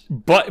that.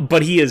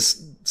 But he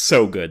is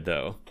so good,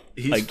 though.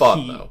 He's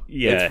fun, though.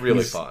 Yeah, it's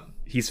really fun.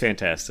 He's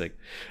fantastic.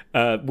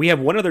 We have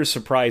one other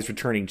surprise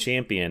returning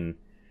champion.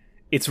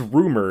 It's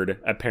rumored,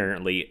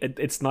 apparently.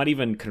 It's not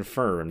even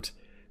confirmed.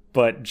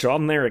 But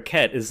John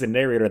Larroquette is the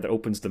narrator that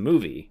opens the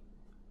movie.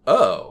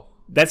 Oh.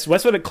 That's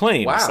what it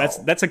claims. Wow.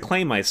 That's a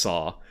claim I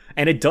saw.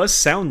 And it does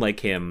sound like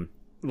him.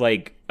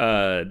 Like,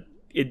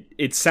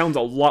 it sounds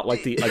a lot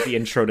like the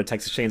intro to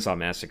Texas Chainsaw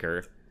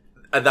Massacre.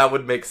 And that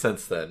would make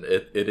sense then.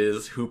 It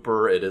is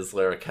Hooper, it is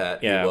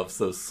Larroquette. Yeah. He loves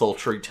those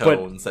sultry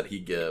tones that he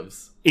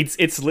gives.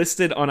 It's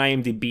listed on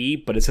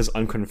IMDb, but it says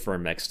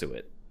unconfirmed next to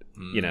it.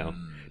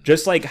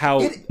 Just like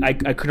how I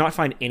could not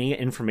find any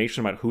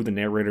information about who the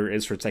narrator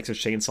is for Texas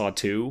Chainsaw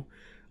 2.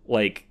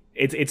 Like,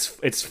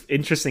 it's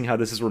interesting how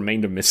this has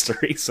remained a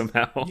mystery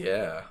somehow.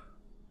 Yeah.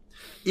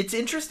 It's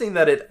interesting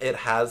that it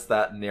has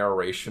that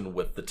narration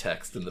with the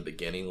text in the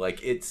beginning.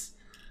 Like, it's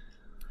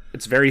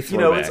very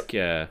throwback,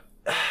 yeah.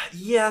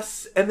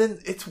 Yes, and then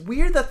it's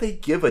weird that they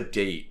give a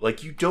date.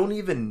 Like, you don't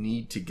even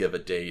need to give a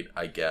date,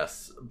 I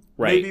guess.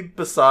 Right. Maybe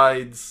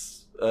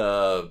besides,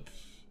 what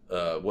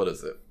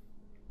is it?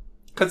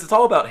 Because it's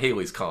all about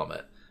Halley's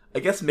Comet. I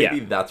guess maybe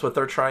that's what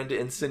they're trying to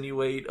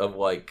insinuate of,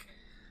 like...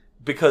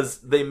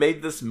 Because they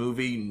made this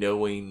movie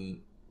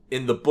knowing...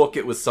 In the book,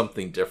 it was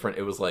something different.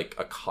 It was like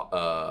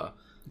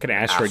an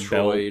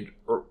asteroid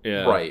belt.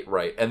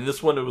 Right. And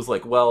this one, it was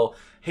like, well,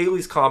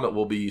 Halley's Comet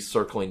will be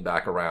circling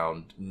back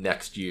around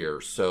next year,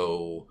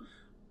 so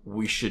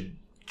we should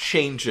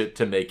change it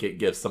to make it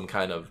give some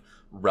kind of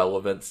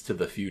relevance to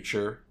the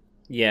future.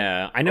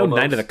 Yeah, I know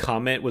Night of the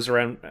Comet was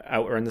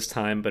out around this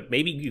time, but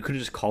maybe you could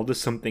have just called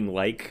this something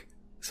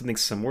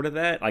similar to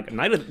that. Like,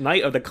 Night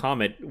of the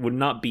Comet would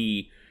not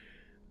be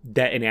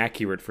that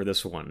inaccurate for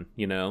this one,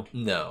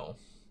 No.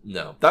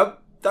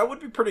 That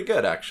would be pretty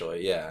good,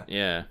 actually, yeah.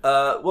 Yeah.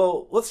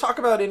 Well, let's talk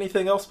about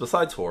anything else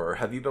besides horror.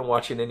 Have you been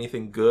watching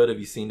anything good? Have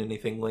you seen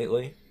anything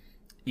lately?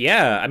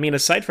 Yeah, I mean,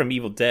 aside from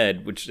Evil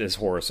Dead, which is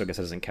horror, so I guess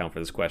that doesn't count for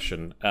this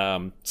question,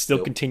 still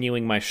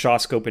continuing my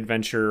Shawscope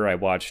adventure. I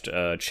watched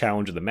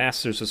Challenge of the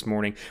Masters this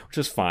morning, which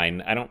is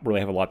fine. I don't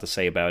really have a lot to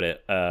say about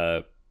it.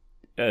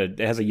 It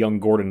has a young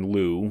Gordon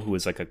Liu, who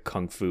is like a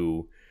kung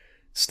fu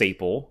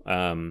staple,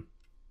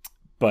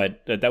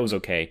 but that was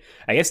okay.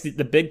 I guess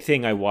the big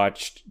thing I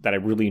watched that I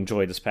really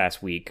enjoyed this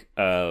past week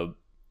that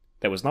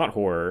was not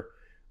horror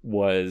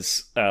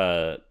was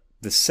the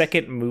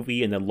second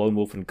movie in the Lone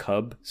Wolf and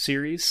Cub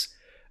series.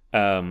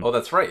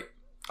 That's right.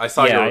 I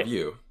saw your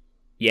review.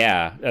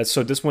 Yeah.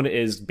 So this one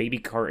is Baby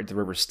Cart at the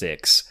River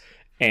Styx.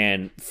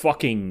 and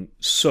fucking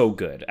so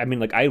good. I mean,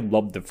 like, I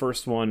loved the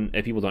first one.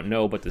 If people don't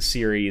know, but the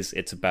series,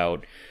 it's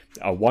about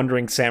a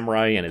wandering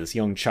samurai and his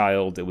young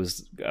child. It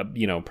was,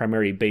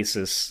 primary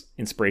basis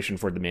inspiration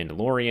for The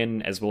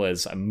Mandalorian, as well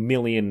as a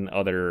million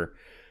other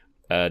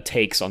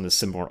takes on the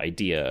similar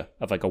idea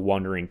of like a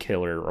wandering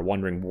killer or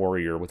wandering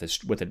warrior with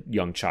a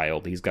young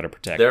child he's got to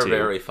protect. They're too.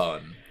 very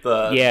fun.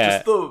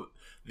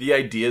 The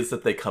ideas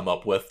that they come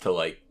up with to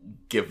like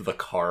give the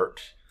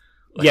cart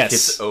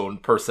its own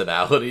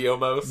personality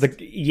almost. That's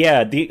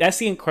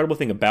the incredible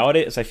thing about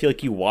it is I feel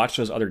like you watch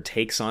those other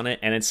takes on it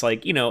and it's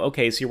like,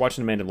 okay, so you're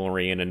watching The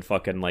Mandalorian and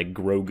fucking like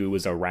Grogu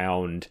is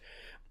around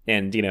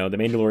and, the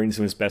Mandalorian's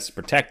doing his best to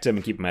protect him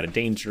and keep him out of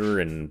danger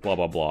and blah,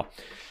 blah, blah.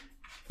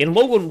 In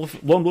Lone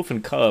Wolf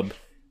and Cub,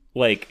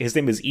 like, his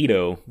name is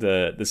Ito,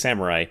 the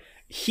samurai,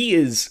 he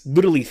is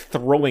literally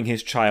throwing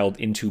his child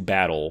into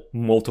battle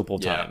multiple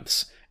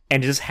times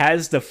and just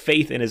has the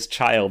faith in his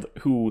child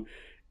who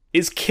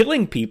is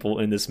killing people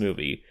in this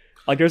movie.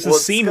 Like, there's a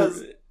scene.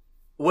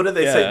 What do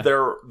they say?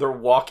 They're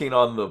walking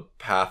on the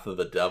path of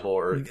the devil,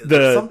 or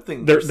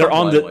something. They're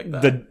on like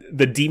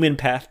the demon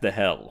path to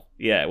hell.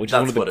 Yeah, which is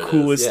one of the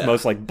coolest,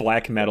 most like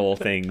black metal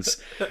things.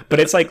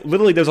 But it's like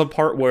literally, there's a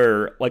part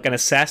where like an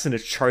assassin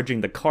is charging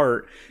the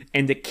cart,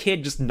 and the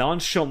kid just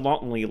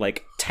nonchalantly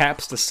like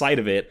taps the side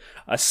of it.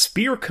 A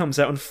spear comes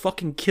out and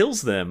fucking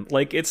kills them.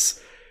 Like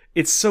it's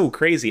so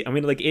crazy. I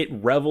mean, like, it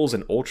revels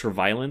in ultra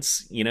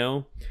violence,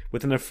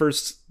 Within the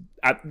first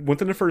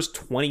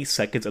 20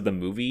 seconds of the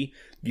movie,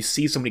 you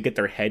see somebody get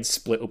their head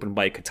split open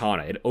by a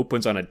katana. It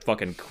opens on a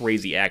fucking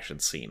crazy action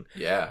scene.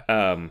 Yeah.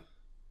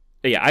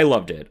 I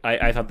loved it.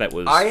 I thought that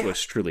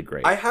was truly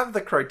great. I have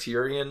the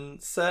Criterion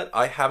set.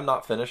 I have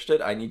not finished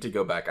it. I need to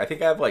go back. I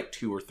think I have like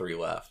 2 or 3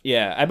 left.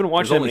 Yeah, I've been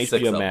watching them on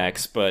HBO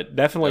Max, but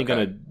definitely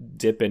going to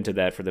dip into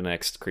that for the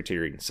next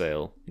Criterion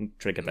sale and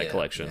try to get that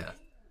collection.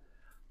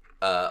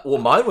 Yeah. Well,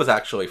 mine was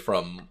actually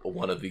from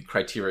one of the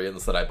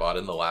Criterions that I bought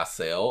in the last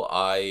sale.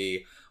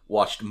 I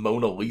watched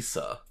Mona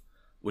Lisa,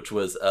 which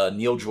was a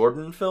Neil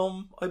Jordan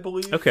film, I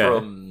believe,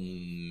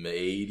 from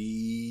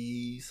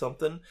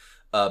 80-something.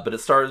 But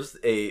it stars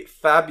a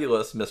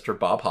fabulous Mr.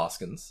 Bob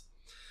Hoskins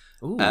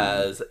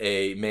as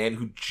a man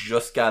who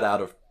just got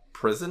out of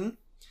prison.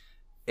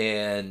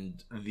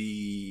 And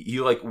he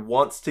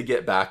wants to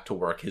get back to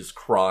work his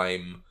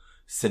crime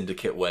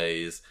syndicate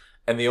ways.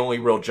 And the only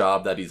real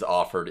job that he's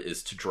offered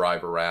is to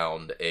drive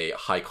around a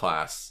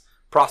high-class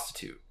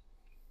prostitute,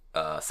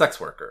 sex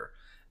worker.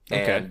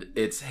 And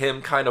it's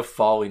him kind of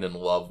falling in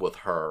love with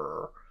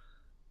her.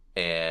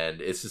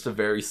 And it's just a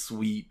very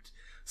sweet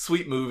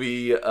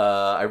movie.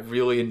 I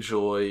really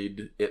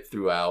enjoyed it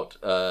throughout.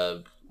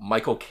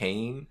 Michael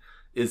Caine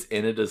is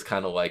in it as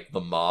kind of like the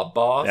mob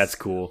boss. That's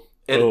cool.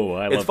 And I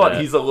love it's fun.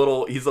 that. He's a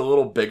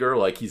little bigger.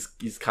 Like he's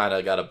kind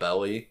of got a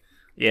belly.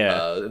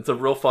 Yeah. It's a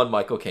real fun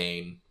Michael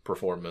Caine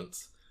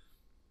performance.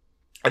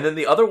 And then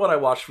the other one I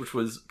watched, which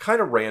was kind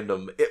of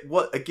random,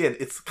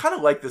 it's kind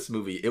of like this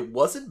movie. It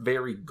wasn't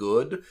very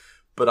good,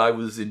 but I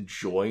was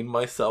enjoying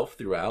myself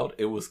throughout.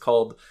 It was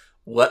called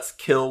Let's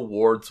Kill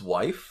Ward's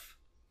Wife.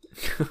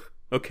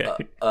 Okay.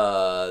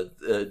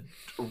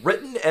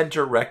 Written and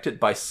directed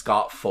by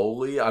Scott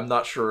Foley. I'm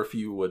not sure if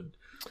you would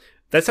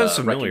that sounds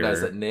familiar.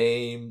 Recognize that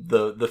name.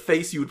 The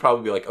face, you would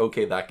probably be like,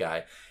 okay, that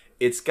guy.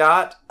 It's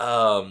got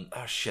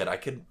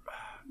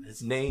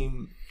his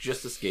name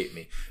just escaped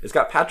me. It's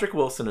got Patrick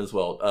Wilson as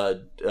well.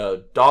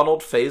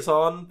 Donald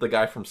Faison, the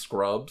guy from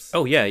Scrubs.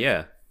 Oh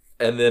yeah.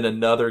 And then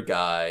another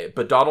guy,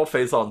 but Donald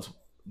Faison's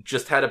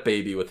just had a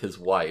baby with his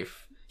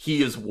wife.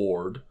 He is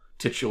Ward,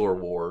 titular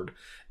Ward,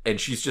 and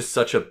she's just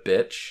such a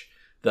bitch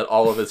that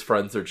all of his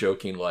friends are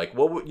joking like,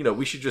 well,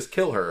 we should just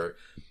kill her.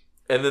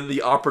 And then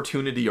the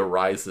opportunity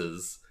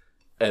arises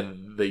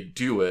and they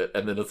do it,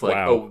 and then it's like,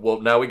 oh,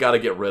 well, now we got to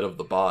get rid of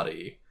the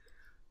body.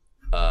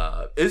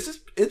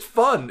 It's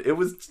fun. It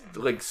was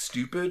like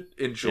stupid,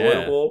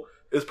 enjoyable.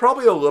 Yeah. It's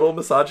probably a little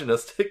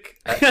misogynistic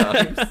at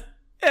times.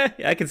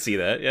 Yeah, I can see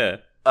that. Yeah.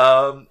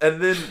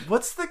 And then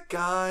what's the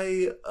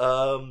guy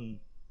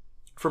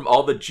from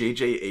all the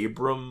J.J.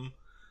 Abrams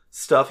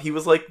stuff? He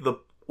was like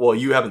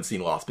you haven't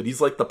seen Lost, but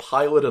he's like the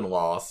pilot in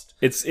Lost.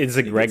 It's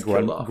a Greg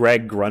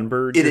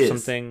Grunberg or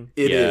something.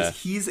 It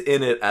is. He's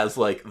in it as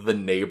like the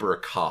neighbor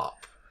cop.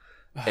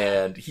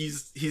 And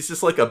he's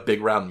just like a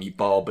big round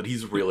meatball, but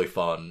he's really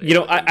fun.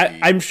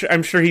 I'm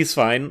sure he's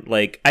fine.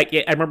 Like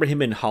I remember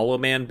him in Hollow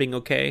Man being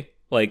okay.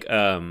 Like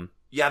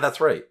yeah,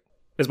 that's right.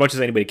 As much as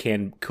anybody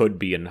could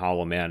be in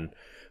Hollow Man,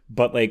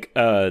 but like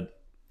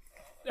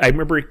I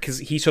remember because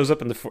he shows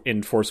up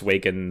in Force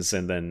Awakens,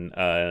 and then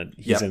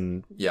he's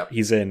in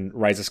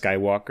Rise of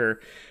Skywalker.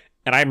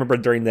 And I remember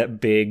during that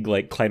big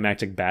like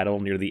climactic battle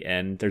near the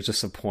end, there's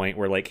just a point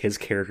where like his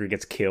character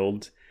gets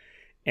killed,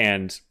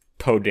 and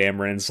Poe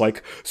Dameron's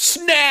like,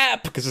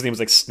 Snap! Because his name is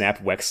like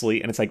Snap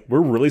Wexley. And it's like,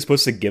 we're really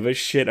supposed to give a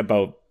shit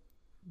about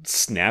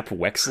Snap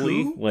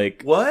Wexley? Who?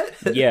 Like, what?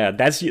 Yeah,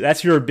 that's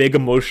your big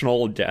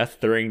emotional death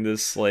during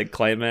this like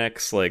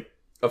climax. Like,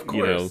 of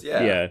course,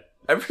 yeah.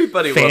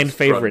 Everybody fan loves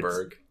favorite,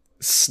 Grunberg.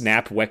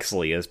 Snap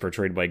Wexley, as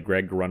portrayed by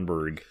Greg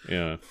Grunberg.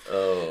 Yeah.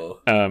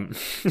 Oh. Um,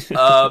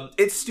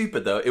 It's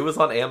stupid though. It was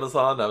on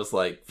Amazon. I was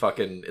like,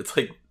 fucking. It's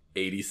like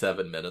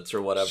 87 minutes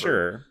or whatever.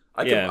 sure.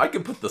 I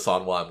can put this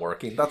on while I'm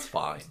working. That's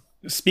fine.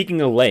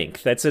 Speaking of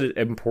length, that's an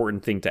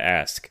important thing to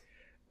ask.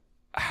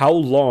 How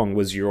long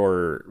was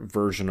your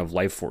version of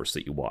Lifeforce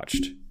that you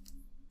watched?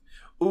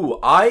 Ooh,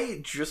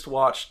 I just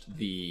watched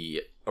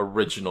the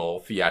original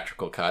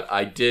theatrical cut.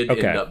 I did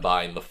end up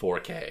buying the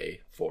 4K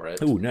for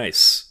it. Ooh,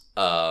 nice.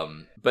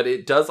 But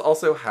it does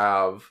also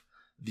have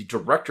the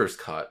director's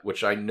cut,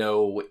 which I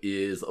know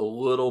is a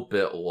little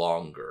bit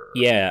longer.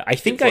 Yeah, I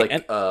think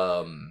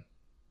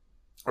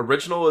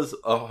original is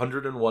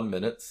 101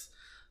 minutes.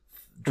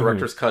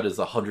 Director's cut is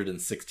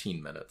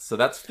 116 minutes. So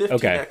that's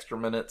 15 extra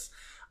minutes.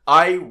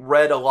 I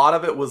read a lot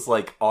of it was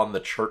like on the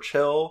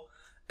Churchill,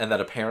 and that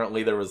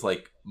apparently there was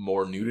like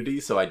more nudity,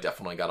 so I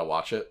definitely got to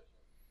watch it.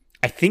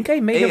 I think I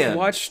may have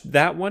watched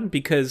that one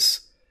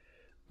because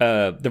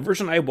the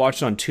version I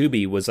watched on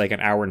Tubi was like an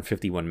hour and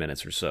 51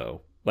 minutes or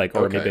so. Maybe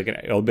like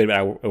a little bit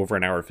over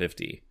an hour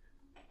 50.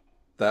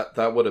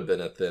 That would have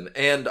been it then.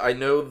 And I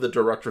know the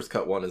director's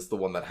cut one is the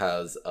one that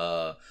has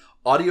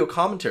audio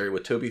commentary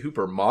with Toby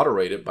Hooper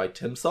moderated by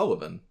Tim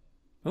Sullivan.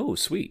 Oh,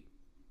 sweet.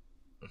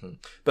 Mm-hmm.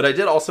 But I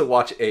did also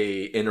watch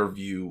a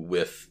interview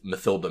with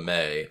Mathilda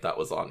May that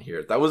was on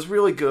here. That was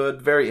really good,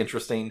 very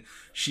interesting.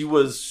 She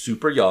was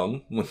super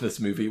young when this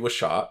movie was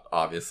shot,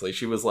 obviously.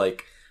 She was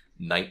like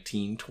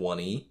 19,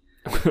 20.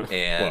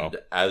 And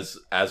wow.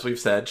 as we've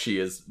said, she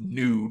is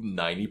nude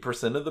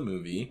 90% of the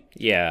movie.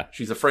 Yeah.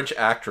 She's a French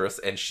actress,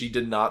 and she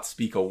did not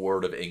speak a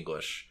word of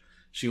English.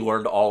 She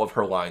learned all of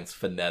her lines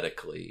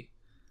phonetically.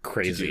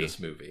 Crazy. To do this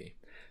movie.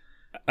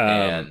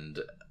 And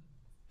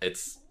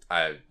it's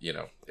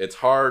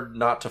hard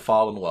not to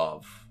fall in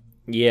love.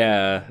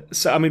 Yeah.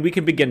 So, I mean, we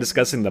can begin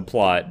discussing the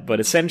plot, but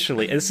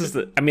essentially, I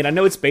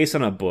know it's based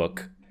on a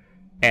book,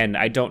 and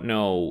I don't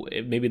know,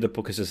 maybe the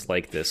book is just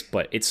like this,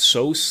 but it's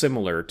so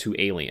similar to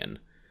Alien.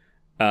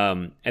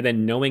 And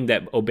then knowing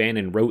that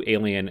O'Bannon wrote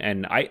Alien,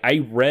 and I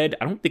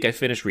don't think I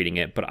finished reading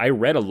it, but I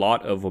read a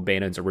lot of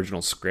O'Bannon's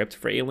original script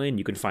for Alien.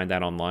 You can find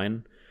that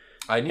online.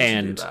 I need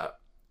to do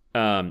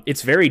that.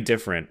 It's very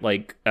different.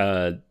 Like,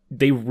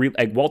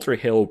 Walter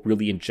Hill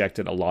really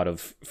injected a lot of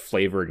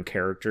flavor and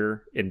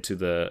character into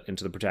the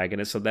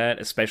protagonists of that,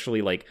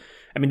 especially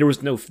there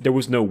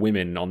was no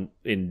women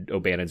in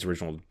O'Bannon's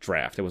original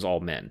draft. It was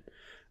all men.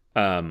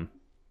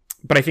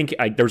 But I think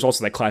there was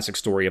also that classic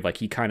story of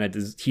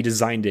he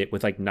designed it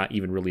with not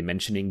even really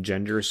mentioning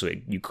gender, so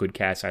you could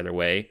cast either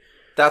way.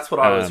 That's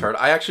what I always heard.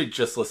 I actually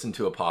just listened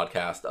to a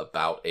podcast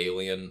about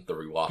Alien, the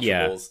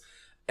rewatchables,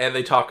 and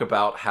they talk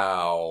about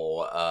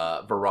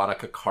how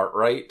Veronica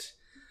Cartwright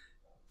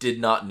did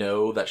not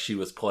know that she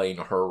was playing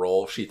her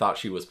role. She thought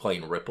she was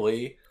playing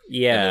Ripley.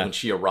 Yeah. And then when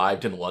she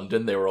arrived in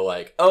London, they were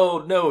like,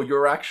 "Oh no,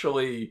 you're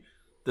actually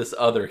this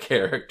other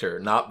character,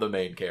 not the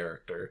main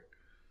character."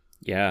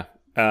 Yeah.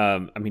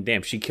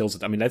 Damn, she kills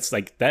it. I mean, that's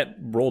that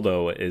role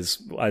though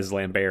is as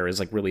Lambert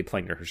is really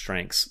playing to her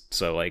strengths.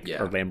 So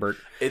or Lambert.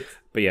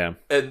 But yeah.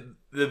 And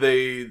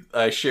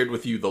I shared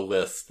with you the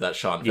list that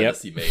Sean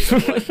Fennessy made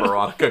of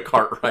Veronica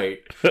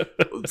Cartwright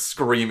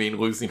screaming,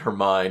 losing her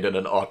mind in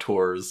an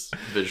auteur's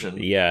vision.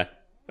 Yeah.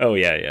 Oh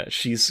yeah.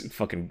 She's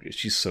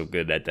so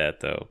good at that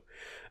though.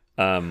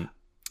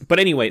 But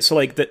anyway, so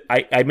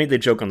I made the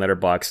joke on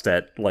Letterboxd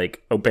that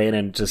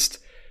O'Bannon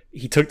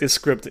he took this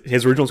script,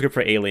 his original script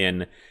for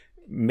Alien,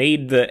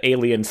 made the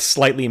alien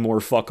slightly more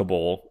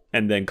fuckable,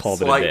 and then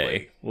called it a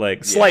day.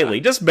 Slightly,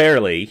 just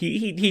barely.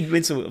 He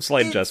made some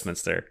slight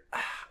adjustments there.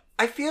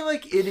 I feel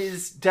like it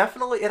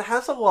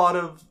has a lot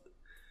of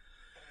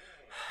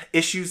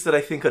issues that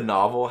I think a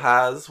novel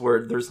has,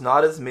 where there's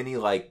not as many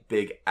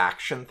big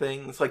action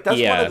things. That's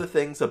one of the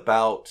things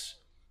about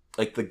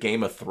the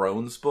Game of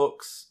Thrones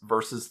books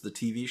versus the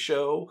TV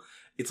show.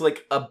 It's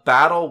a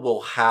battle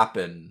will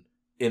happen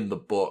in the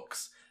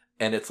books,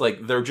 and it's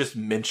they're just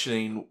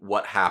mentioning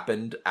what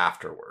happened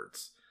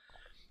afterwards.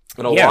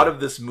 And a lot of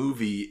this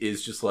movie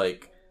is just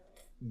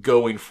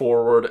going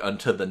forward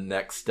unto the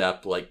next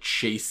step,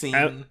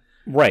 chasing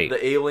the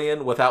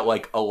alien without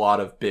a lot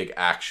of big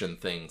action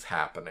things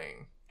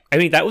happening. I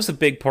mean, that was a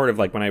big part of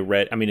when I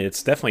read. I mean,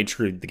 it's definitely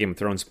true the Game of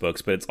Thrones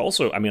books, but it's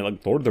also,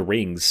 Lord of the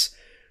Rings,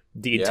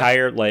 the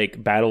entire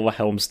Battle of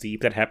Helm's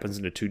Deep that happens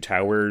in the Two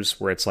Towers,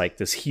 where it's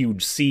this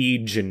huge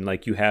siege, and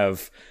you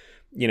have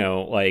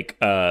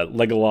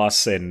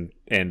Legolas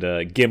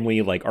and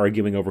Gimli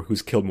arguing over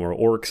who's killed more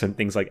orcs and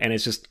things and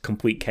it's just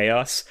complete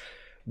chaos.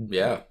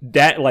 Yeah,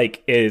 that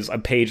is a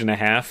page and a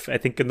half, I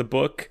think, in the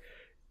book.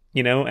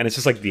 And it's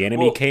just the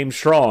enemy came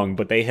strong,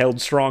 but they held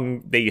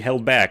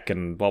back,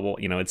 and blah blah.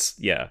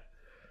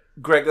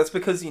 Greg, that's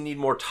because you need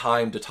more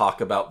time to talk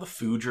about the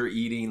food you're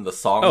eating, the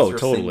songs you're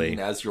singing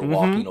as you're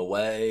walking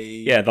away.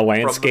 Yeah, the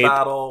landscape, from the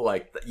battle.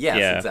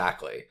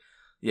 Exactly.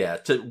 Yeah,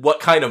 to what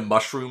kind of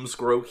mushrooms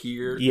grow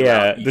here.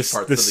 Yeah, the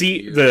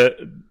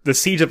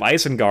siege of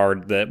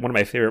Isengard. One of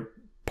my favorite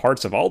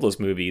parts of all those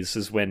movies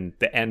is when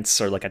the Ents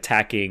are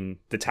attacking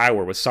the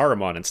tower with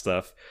Saruman and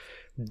stuff.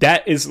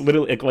 that is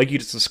literally like you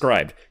just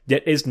described.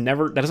 That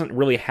doesn't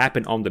really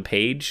happen on the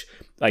page.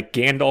 Like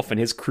Gandalf and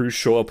his crew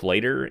show up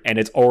later, and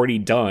it's already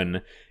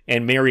done.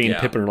 And Merry and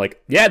Pippin are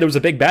like, "Yeah, there was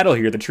a big battle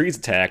here. The trees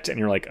attacked." And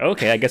you're like,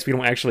 "Okay, I guess we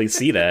don't actually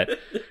see that."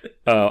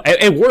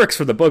 It works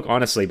for the book,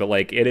 honestly, but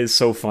like it is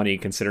so funny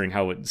considering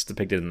how it's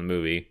depicted in the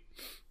movie.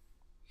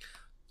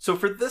 So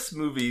for this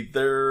movie,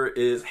 there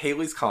is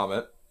Halley's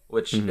Comet,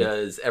 which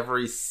is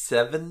every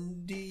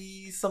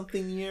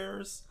 70-something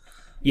years.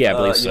 Yeah, I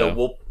believe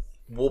so.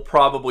 We'll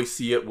probably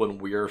see it when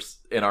we're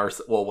in our...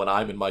 Well, when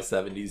I'm in my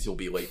 70s, you'll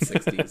be late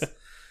 60s,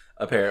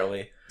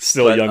 apparently.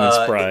 Still young and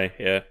spry,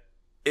 yeah.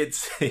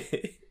 It's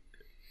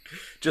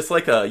just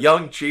like a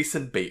young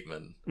Jason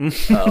Bateman.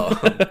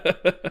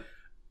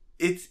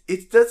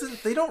 It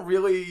doesn't... They don't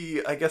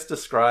really, I guess,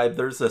 describe...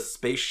 There's a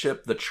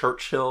spaceship, the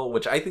Churchill,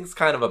 which I think is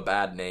kind of a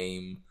bad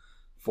name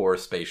for a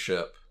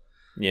spaceship.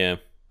 Yeah.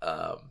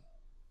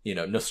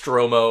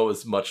 Nostromo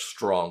is much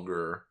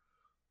stronger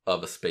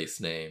of a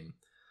space name.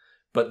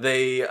 But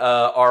they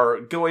are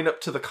going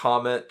up to the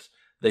comet.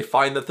 They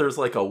find that there's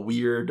like a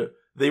weird...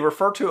 They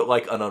refer to it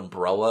like an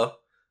umbrella,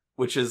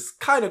 which is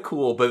kind of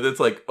cool, but it's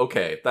like,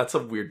 okay, that's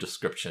a weird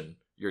description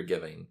you're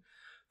giving.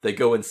 They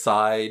go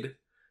inside,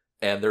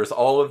 and there's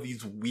all of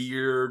these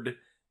weird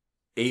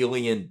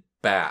alien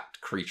bat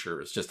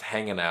creatures just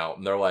hanging out,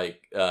 and they're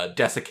like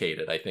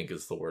desiccated, I think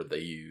is the word they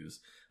use.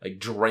 Like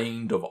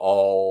drained of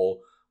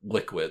all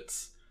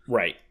liquids.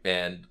 Right.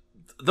 And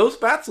those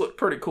bats look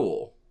pretty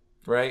cool,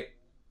 right?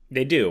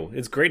 They do.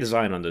 It's great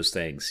design on those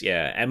things.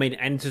 Yeah. I mean,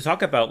 and to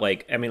talk about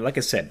like I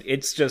said,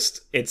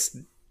 it's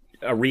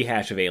a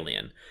rehash of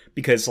Alien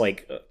because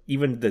like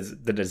even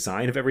the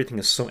design of everything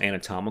is so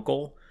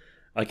anatomical.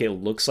 Like it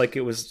looks like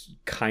it was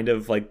kind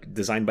of like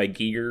designed by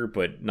Giger,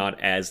 but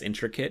not as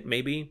intricate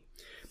maybe.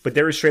 But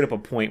there is straight up a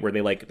point where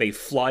they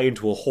fly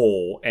into a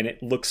hole and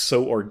it looks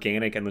so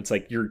organic and it's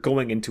like you're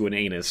going into an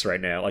anus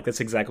right now. Like that's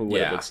exactly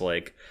what it looks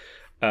like.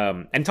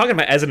 And talking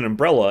about as an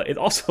umbrella, it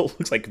also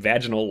looks like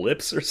vaginal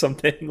lips or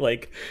something.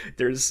 Like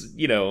there's,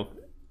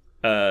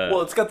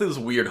 well, it's got those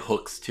weird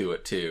hooks to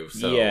it too.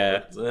 So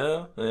yeah.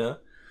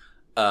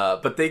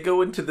 But they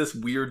go into this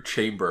weird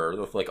chamber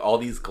with like all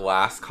these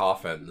glass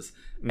coffins,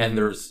 and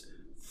there's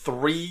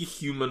 3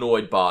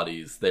 humanoid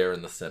bodies there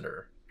in the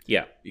center.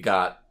 Yeah, you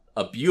got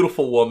a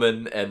beautiful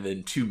woman and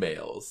then 2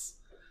 males.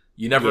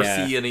 You never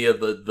see any of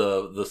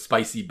the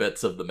spicy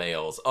bits of the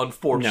males,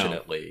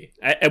 unfortunately.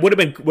 No. It would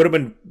have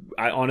been.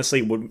 I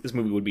honestly this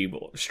movie would be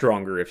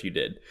stronger if you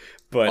did,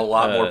 but a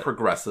lot more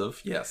progressive.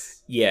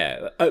 Yes.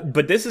 Yeah,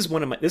 but this is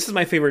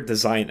my favorite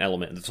design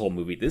element in this whole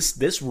movie.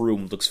 This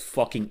room looks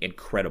fucking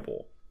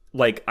incredible.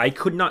 Like I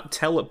could not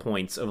tell at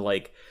points of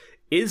like,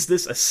 is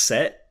this a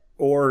set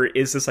or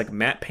is this like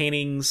matte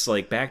paintings,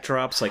 like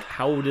backdrops? Like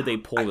how did they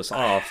pull this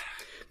off?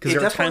 Because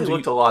there definitely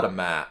looked a lot of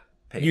matte.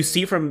 You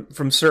see from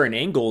certain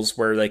angles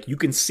where like you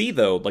can see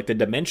though like the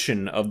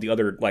dimension of the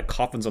other like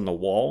coffins on the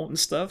wall and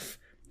stuff.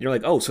 You're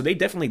like, oh, so they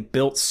definitely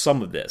built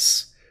some of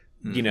this,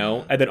 and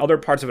then other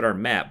parts of it are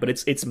matte, but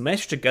it's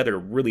meshed together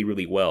really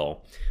really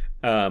well.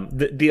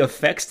 The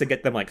effects to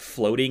get them like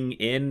floating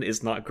in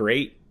is not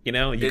great. You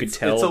could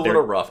tell it's a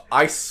little rough.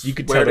 I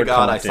swear to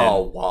God, I saw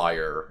a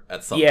wire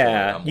at some point.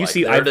 Yeah, you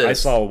see, I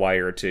saw a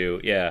wire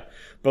too. Yeah.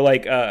 But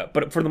like,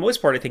 but for the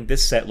most part, I think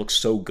this set looks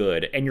so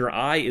good, and your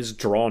eye is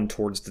drawn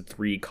towards the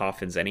 3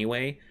 coffins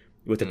anyway,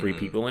 with the 3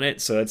 people in it.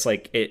 So it's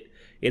like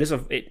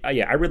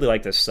I really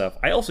like this stuff.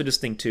 I also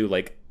just think too,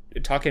 like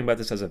talking about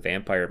this as a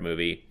vampire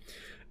movie,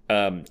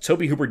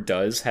 Tobe Hooper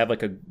does have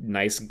like a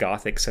nice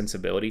gothic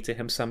sensibility to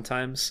him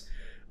sometimes.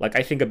 Like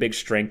I think a big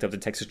strength of the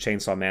Texas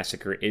Chainsaw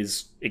Massacre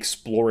is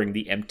exploring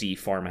the empty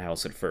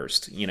farmhouse at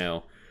first.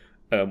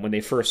 When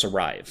they first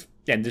arrive,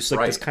 and just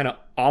like this kind of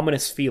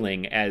ominous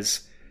feeling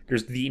as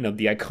there's the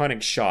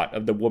iconic shot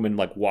of the woman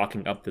like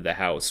walking up to the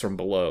house from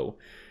below,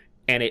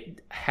 and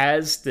it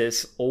has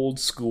this old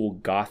school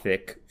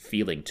gothic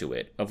feeling to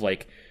it of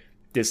like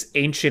this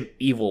ancient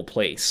evil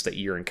place that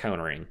you're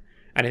encountering.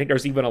 And I think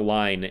there's even a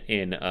line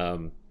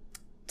in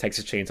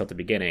Texas Chainsaw at the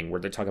beginning where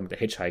they're talking about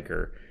the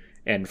hitchhiker,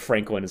 and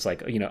Franklin is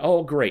like,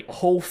 oh great, a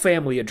whole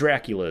family of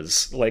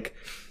Draculas. Like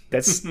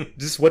that's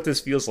just what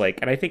this feels like.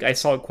 And I think I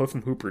saw a quote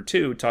from Hooper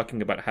too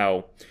talking about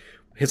how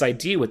his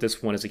idea with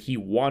this one is that he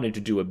wanted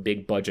to do a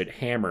big budget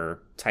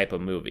Hammer type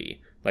of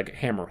movie, like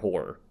Hammer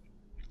horror.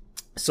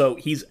 So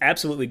he's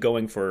absolutely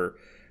going for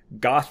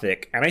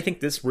gothic, and I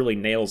think this really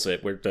nails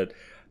it, where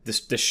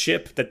the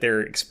ship that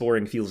they're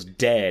exploring feels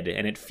dead,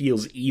 and it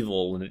feels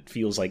evil, and it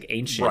feels like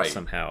ancient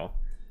somehow.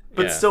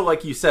 But still,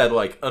 like you said,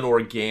 like an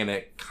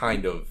organic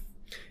kind of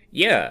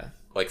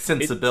like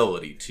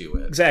sensibility to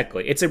it.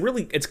 Exactly.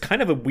 It's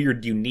kind of a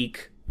weird,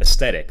 unique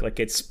aesthetic. Like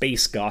it's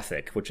space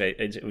gothic, which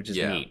is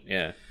neat.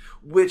 Yeah.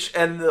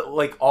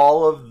 Like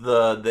all of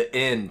the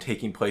inn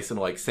taking place in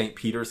like St.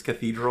 Peter's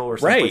Cathedral or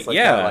something like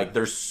that. Like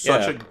there's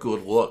such a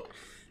good look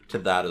to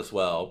that as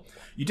well.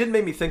 You did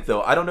make me think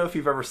though, I don't know if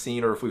you've ever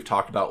seen or if we've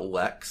talked about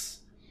Lex,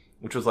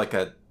 which was like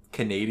a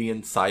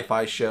Canadian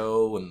sci-fi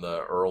show in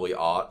the early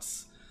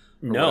aughts.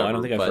 No, I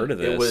don't think I've heard of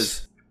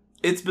this.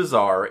 It's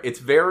bizarre. It's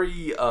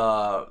very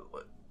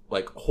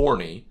like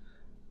horny,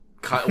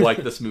 kind of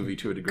like this movie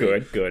to a degree.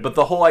 Good. But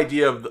the whole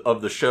idea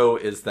of the show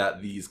is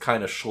that these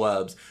kind of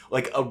schlubs,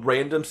 like a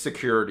random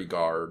security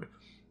guard,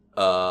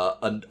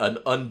 an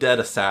undead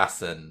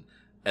assassin,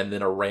 and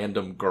then a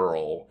random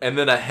girl, and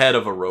then a head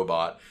of a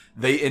robot,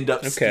 they end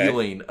up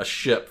stealing a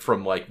ship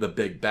from like the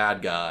big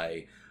bad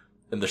guy,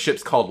 and the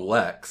ship's called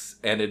Lex,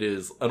 and it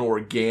is an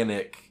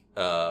organic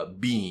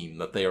being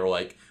that they are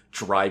like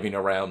driving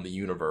around the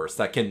universe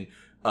that can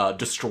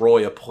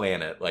destroy a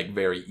planet like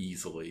very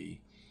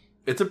easily.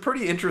 It's a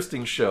pretty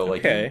interesting show.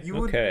 Like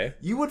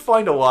you would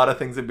find a lot of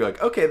things and be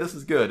like, okay, this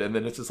is good, and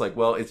then it's just like,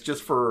 well, it's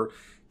just for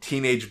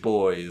teenage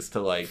boys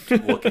to like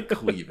look at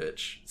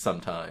cleavage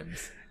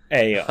sometimes.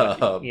 Hey,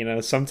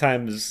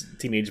 sometimes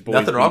teenage boys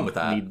nothing wrong with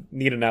that.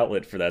 Need an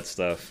outlet for that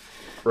stuff.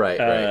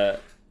 Right.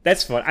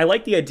 That's fun. I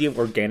like the idea of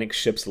organic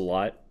ships a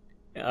lot.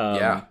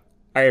 I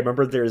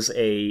remember there's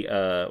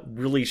a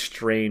really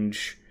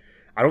strange.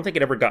 I don't think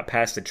it ever got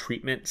past the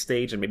treatment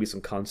stage and maybe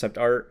some concept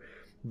art,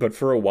 but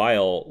for a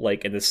while,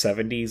 like in the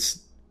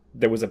 70s,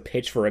 there was a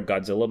pitch for a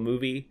Godzilla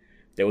movie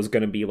that was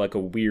going to be like a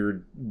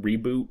weird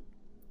reboot,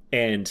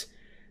 and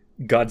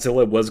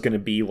Godzilla was going to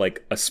be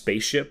like a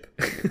spaceship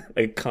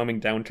like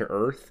coming down to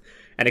Earth,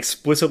 and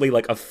explicitly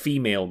like a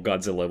female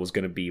Godzilla was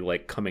going to be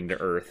like coming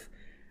to Earth.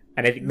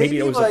 And I think maybe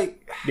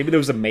there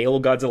was a male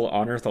Godzilla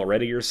on Earth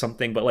already or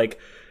something, but like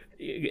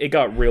it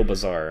got real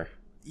bizarre.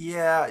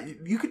 Yeah,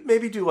 you could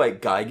maybe do like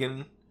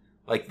Gigan,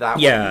 like that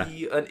would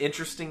be an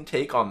interesting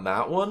take on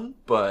that one.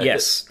 But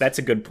yes, that's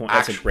a good point.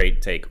 That's a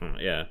great take on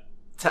it. Yeah,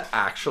 to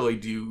actually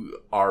do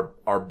our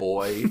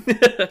boy,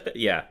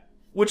 yeah,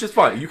 which is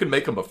fine. You can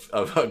make him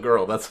a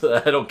girl. That's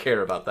I don't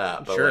care about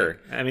that. But sure,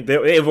 like, I mean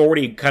they've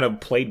already kind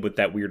of played with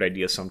that weird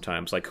idea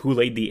sometimes, like who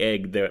laid the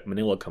egg that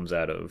Manila comes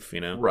out of,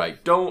 you know?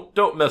 Right.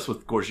 Don't mess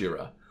with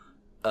Gojira.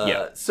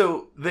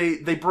 So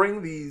they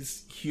bring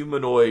these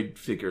humanoid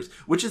figures,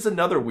 which is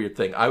another weird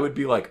thing. I would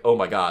be like, oh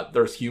my god,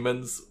 there's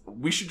humans.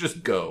 We should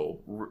just go,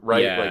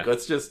 right? Yeah. Like,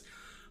 let's just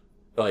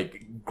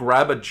like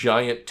grab a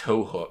giant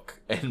tow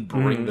hook and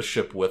bring the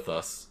ship with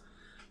us.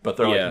 But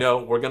they're like, no,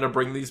 we're gonna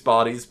bring these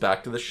bodies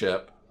back to the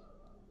ship.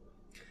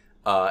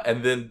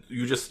 And then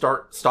you just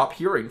stop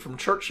hearing from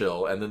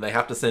Churchill, and then they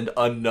have to send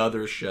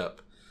another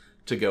ship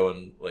to go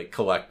and like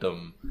collect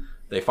them.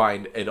 They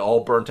find it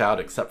all burnt out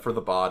except for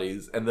the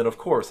bodies. And then, of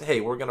course, hey,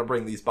 we're going to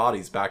bring these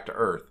bodies back to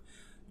Earth.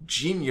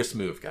 Genius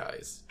move,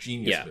 guys.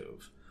 Genius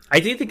move. I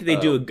do think they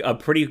do a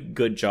pretty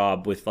good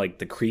job with, like,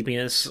 the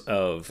creepiness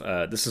of...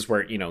 this is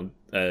where,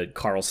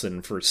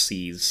 Carlson first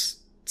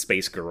sees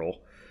Space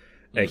Girl.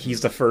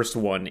 He's the first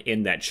one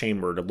in that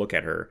chamber to look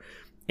at her.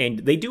 And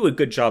they do a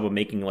good job of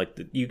making, like,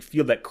 you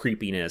feel that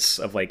creepiness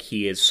of, like,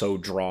 he is so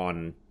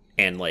drawn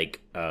and,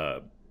 like,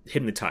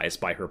 hypnotized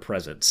by her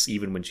presence,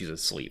 even when she's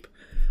asleep.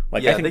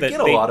 Like, I think they get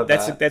a lot of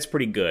that. That's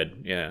pretty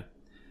good. Yeah,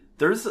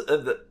 there's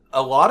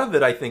a lot of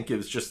it. I think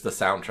is just the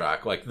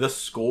soundtrack. Like the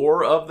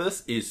score of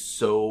this is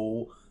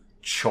so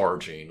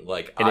charging.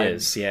 Like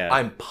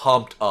I'm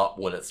pumped up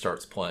when it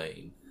starts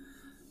playing.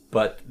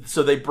 But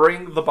so they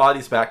bring the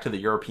bodies back to the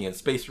European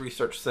Space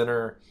Research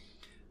Center.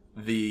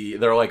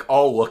 They're like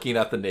all looking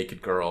at the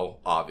naked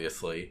girl,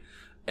 obviously,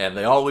 and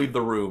they all leave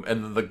the room.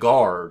 And then the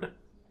guard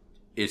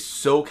is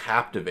so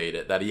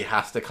captivated that he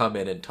has to come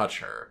in and touch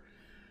her.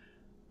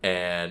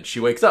 And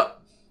she wakes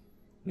up,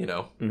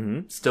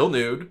 still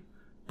nude,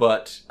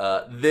 but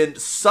then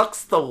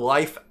sucks the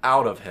life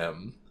out of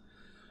him.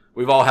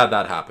 We've all had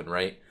that happen,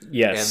 right?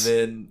 Yes. And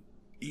then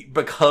he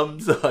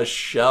becomes a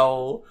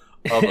shell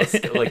of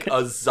like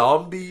a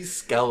zombie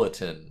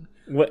skeleton.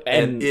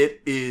 And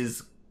it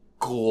is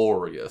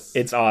glorious.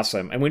 It's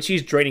awesome. And when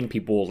she's draining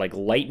people, like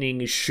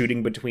lightning is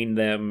shooting between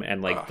them,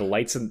 and like the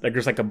lights, and like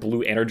there's like a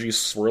blue energy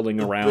swirling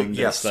around.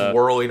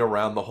 Swirling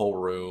around the whole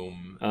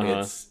room.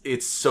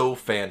 It's so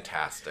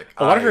fantastic.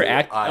 A lot of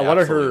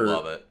her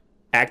love it.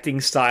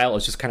 Acting style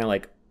is just kind of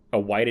like a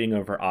widening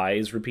of her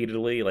eyes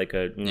repeatedly, like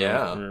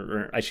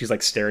she's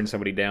like staring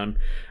somebody down.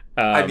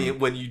 I mean,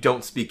 when you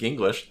don't speak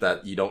English,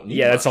 that you don't need.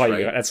 Yeah, that's much, all right?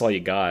 you got. That's all you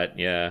got.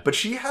 Yeah. But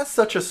she has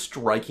such a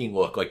striking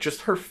look, like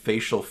just her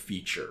facial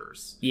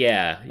features.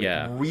 Yeah,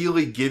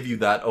 really give you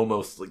that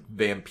almost like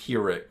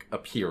vampiric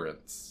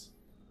appearance.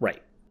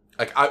 Right.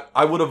 Like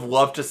I would have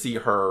loved to see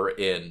her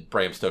in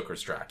Bram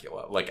Stoker's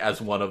Dracula, like as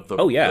one of the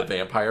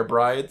vampire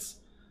brides.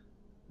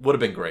 Would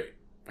have been great.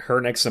 Her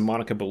next to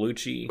Monica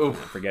Bellucci. Oof,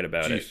 forget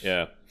about it.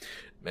 Yeah.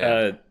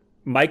 Man.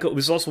 Michael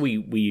was also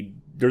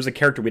there's a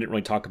character we didn't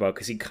really talk about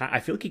because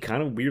I feel like he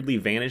kind of weirdly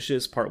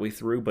vanishes partway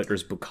through, but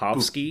there's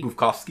Bukowski.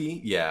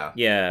 Bukowski,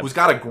 yeah, who's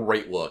got a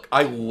great look.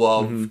 I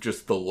love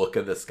just the look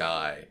of this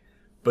guy,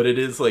 but it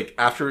is like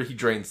after she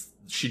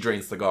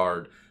drains the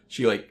guard,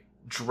 she like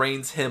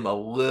drains him a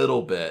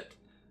little bit,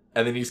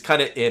 and then he's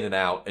kind of in and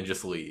out and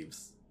just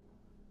leaves.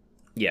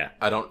 Yeah,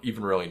 I don't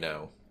even really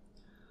know.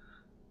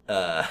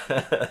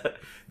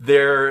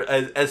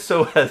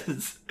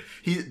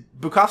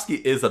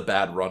 Bukowski is a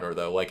bad runner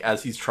though. Like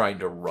as he's trying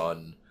to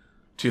run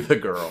to the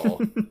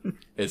girl.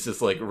 It's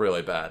just like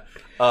really bad.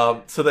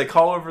 So they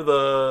call over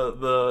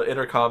the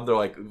intercom. They're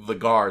like, the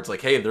guards,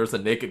 like, hey, there's a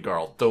naked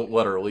girl. Don't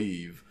let her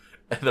leave.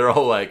 And they're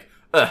all like,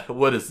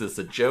 what is this,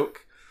 a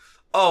joke?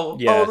 Oh,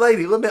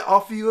 lady, let me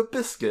offer you a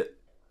biscuit.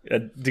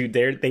 Dude,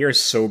 they are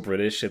so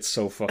British. It's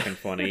so fucking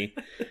funny.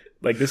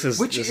 Like, this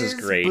is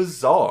great.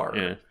 Bizarre.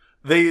 Yeah.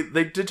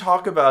 They did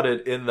talk about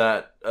it in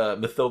that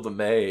Mathilda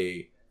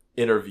May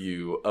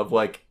interview of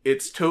like,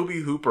 it's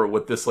Toby Hooper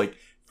with this like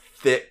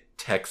thick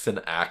Texan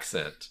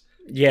accent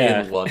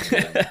in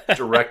London,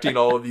 directing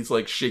all of these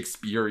like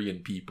Shakespearean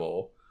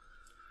people.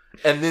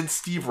 And then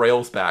Steve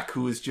Railsback,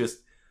 who is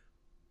just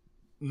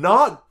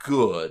not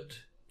good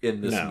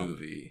in this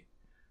movie.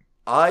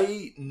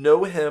 I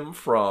know him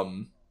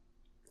from,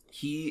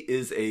 he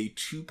is a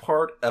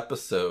 2-part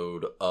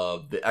episode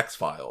of The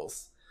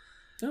X-Files.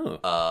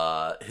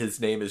 Oh. His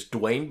name is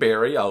Dwayne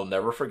Barry. I'll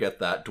never forget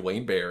that,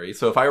 Dwayne Barry.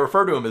 So if I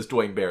refer to him as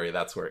Dwayne Barry,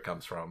 that's where it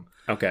comes from.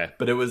 Okay.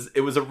 But it was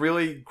a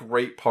really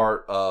great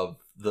part of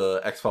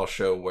the X-Files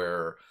show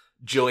where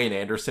Gillian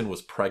Anderson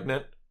was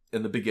pregnant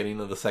in the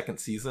beginning of the 2nd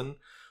season.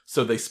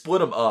 So they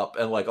split them up,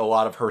 and like a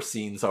lot of her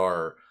scenes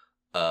are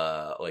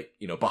like,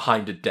 you know,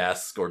 behind a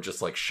desk or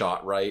just like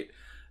shot right.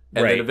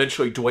 And then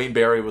eventually Dwayne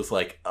Barry was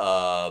like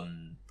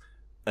an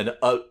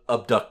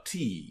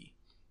abductee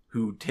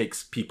who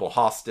takes people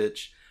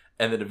hostage,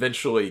 and then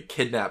eventually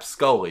kidnaps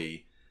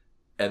Scully,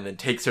 and then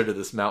takes her to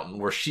this mountain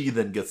where she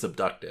then gets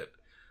abducted.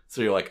 So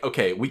you're like,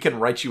 okay, we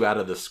can write you out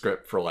of this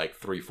script for like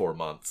 3-4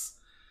 months,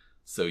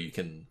 so you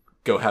can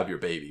go have your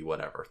baby,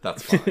 whatever.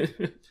 That's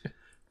fine.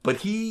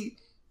 But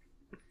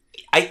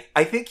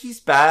I think he's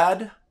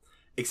bad,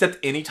 except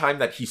anytime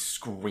that he's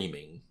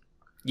screaming.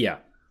 Yeah.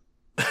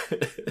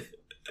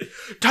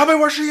 Tell me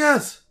where she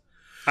is!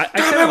 I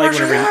kind of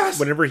like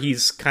whenever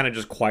he's kind of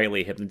just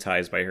quietly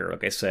hypnotized by her,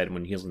 like I said,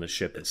 when he's on the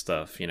ship and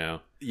stuff, you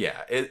know?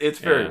 Yeah, it's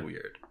very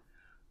weird.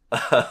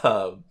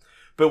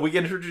 But we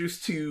get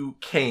introduced to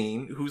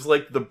Kane, who's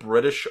like the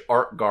British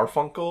Art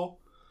Garfunkel,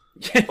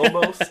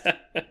 almost.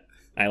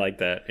 I like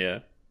that, yeah.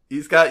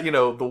 He's got, you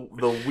know,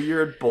 the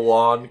weird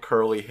blonde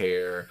curly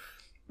hair.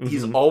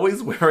 He's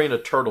always wearing a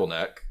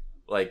turtleneck.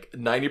 Like,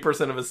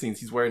 90% of his scenes,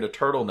 he's wearing a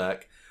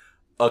turtleneck,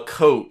 a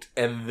coat,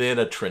 and then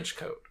a trench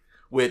coat.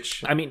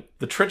 Which, I mean,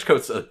 the trench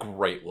coat's a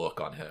great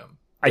look on him.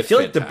 I feel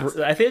like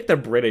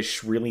the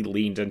British really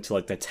leaned into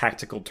like the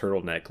tactical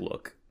turtleneck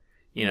look,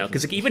 you know,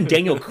 because like, even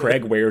Daniel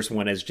Craig wears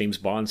one as James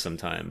Bond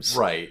sometimes.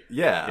 Right?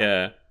 Yeah.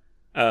 Yeah.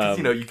 Because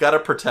you know, you got to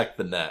protect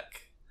the neck.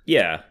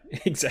 Yeah,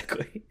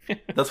 exactly.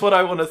 That's what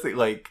I want to say.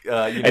 Like, you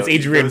know, as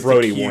Adrian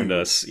Brody warned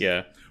us.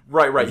 Yeah.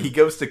 Right. He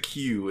goes to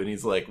Q and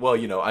he's like, well,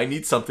 you know, I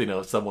need something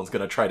if someone's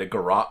going to try to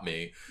garrote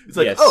me. He's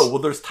like, oh,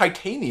 well, there's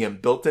titanium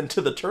built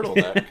into the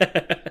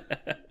turtleneck.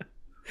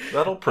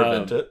 That'll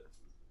prevent it.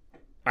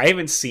 I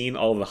haven't seen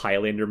all the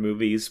Highlander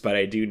movies, but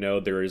I do know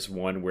there is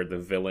one where the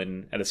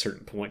villain at a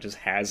certain point just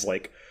has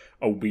like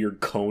a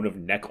weird cone of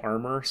neck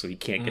armor so he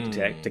can't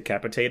get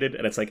decapitated.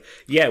 And it's like,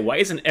 yeah, why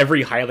isn't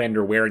every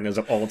Highlander wearing those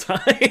at all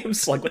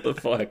times? Like, what the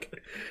fuck?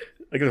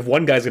 Like, if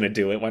one guy's gonna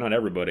do it, why not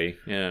everybody?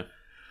 Yeah.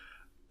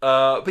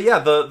 But yeah,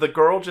 the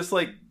girl just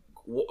like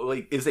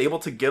is able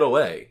to get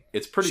away.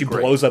 It's pretty She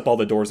great. blows up all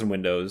the doors and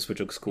windows, which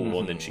looks cool,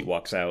 and then she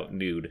walks out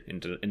nude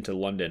into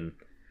London.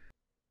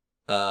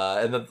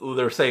 And then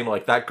they're saying,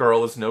 like, that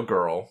girl is no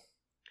girl.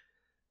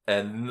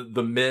 And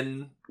the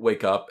men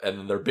wake up, and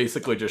then they're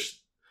basically just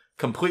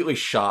completely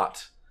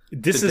shot.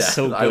 This is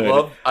so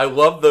good. I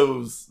love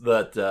those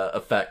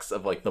effects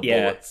of, like, the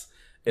bullets.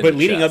 But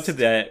leading up to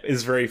that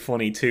is very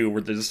funny, too,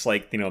 where they're just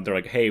like, you know, they're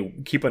like, hey,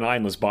 keep an eye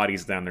on those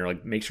bodies down there.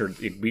 Like, make sure,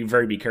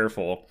 be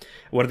careful.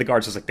 One of the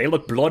guards is like, they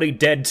look bloody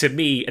dead to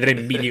me. And then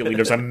immediately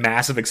there's a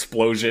massive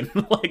explosion.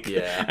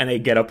 And they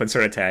get up and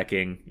start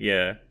attacking.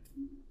 Yeah.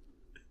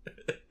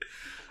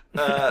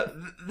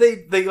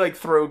 They like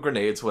throw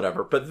grenades,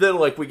 whatever, but then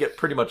like we get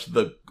pretty much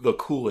the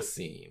coolest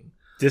scene.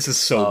 This is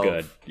so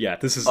good. Yeah,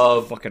 this is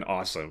fucking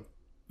awesome.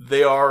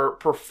 They are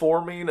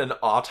performing an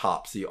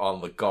autopsy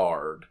on the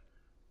guard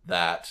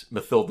that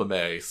Mathilda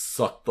May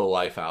sucked the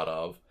life out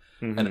of,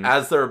 and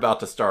as they're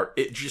about to start,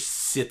 it just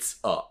sits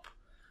up,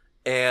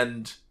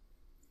 and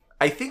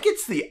I think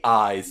it's the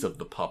eyes of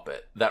the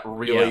puppet that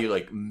really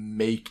like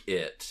make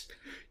it,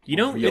 you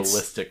know,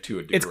 realistic to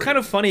a degree. It's kind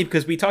of funny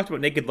because we talked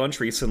about Naked Lunch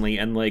recently,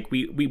 and like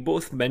we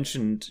both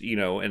mentioned, you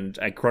know, and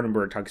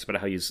Cronenberg talks about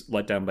how he's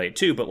let down by it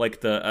too, but like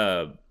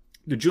the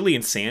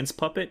Julian Sands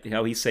puppet,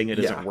 how he's saying it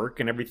doesn't work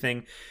and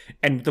everything,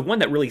 and the one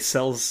that really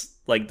sells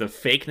like the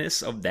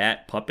fakeness of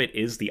that puppet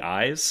is the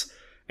eyes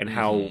and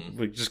how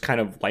like, just kind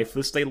of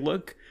lifeless they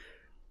look.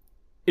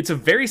 It's a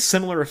very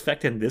similar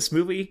effect in this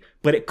movie,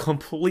 but it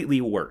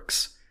completely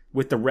works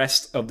with the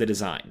rest of the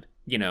design.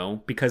 You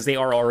know, because they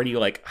are already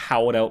like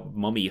hollowed out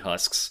mummy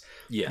husks.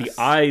 Yes.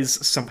 The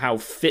eyes somehow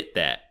fit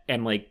that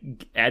and like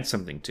add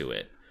something to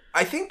it.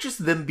 I think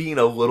just them being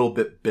a little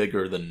bit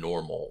bigger than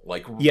normal,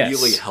 like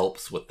really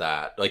helps with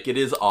that. Like it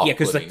is off-putting.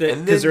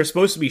 Yeah, because they're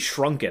supposed to be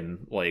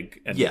shrunken,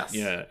 like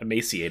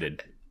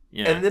emaciated.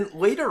 Yeah. And then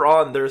later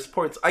on, there's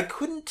points I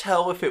couldn't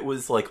tell if it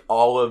was like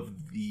all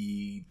of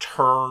the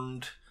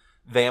turned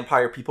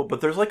vampire people, but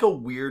there's like a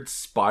weird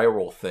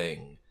spiral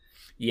thing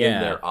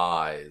in their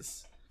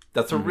eyes.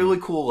 That's a really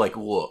cool like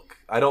look.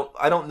 I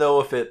don't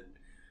know if it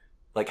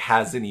like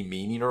has any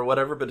meaning or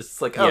whatever, but it's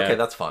just like, okay,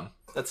 that's fun.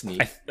 That's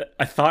neat.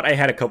 I thought I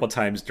had a couple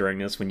times during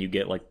this when you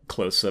get like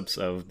close-ups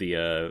of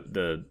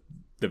the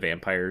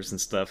vampires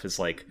and stuff. Is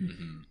like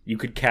you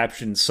could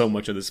caption so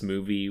much of this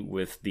movie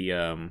with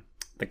the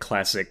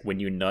classic "when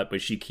you nut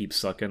but she keeps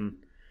sucking."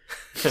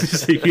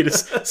 So you could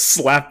just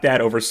slap that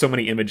over so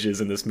many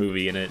images in this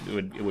movie, and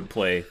it would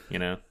play. You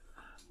know.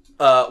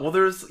 Well,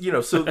 there's,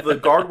 so the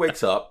guard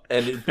wakes up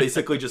and it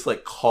basically just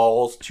like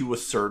calls to a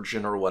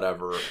surgeon or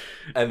whatever,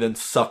 and then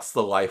sucks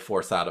the life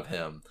force out of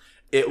him.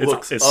 It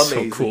looks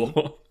amazing. So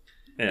cool.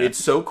 Yeah. It's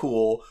so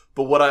cool.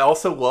 But what I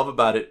also love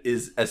about it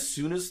is as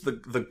soon as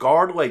the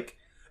guard, like,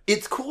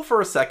 it's cool for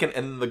a second,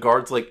 and then the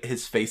guard's like,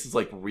 his face is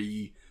like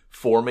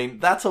reforming.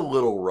 That's a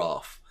little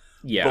rough.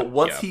 Yeah. But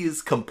once he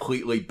is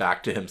completely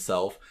back to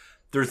himself,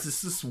 there's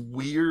this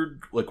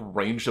weird like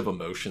range of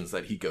emotions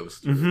that he goes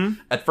through.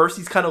 At first,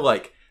 he's kind of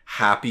like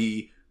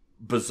happy,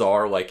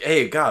 bizarre, like,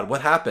 hey, God,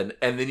 what happened?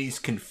 And then he's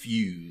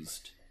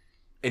confused.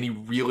 And he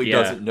really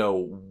doesn't know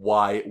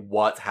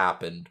what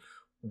happened,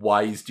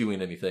 why he's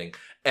doing anything.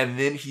 And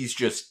then he's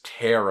just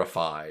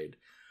terrified.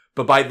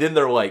 But by then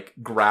they're like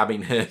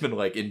grabbing him and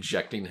like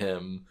injecting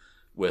him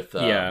with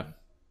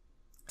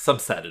some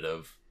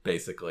sedative,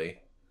 basically.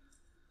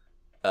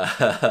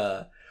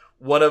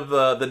 One of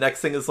the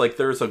next thing is like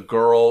there's a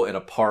girl in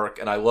a park,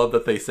 and I love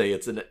that they say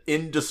it's an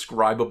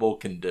indescribable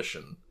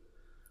condition.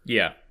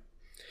 Yeah.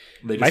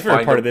 My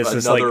favorite part of this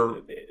is like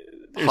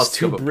there's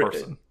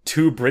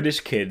two British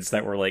kids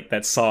that were like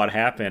that saw it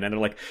happen, and they're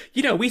like,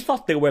 we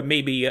thought they were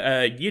maybe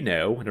and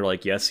they're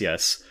like, yes,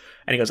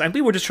 and he goes, and we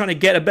were just trying to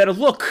get a better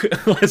look.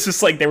 It's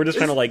just like they were just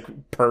trying to like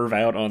perv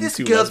out on this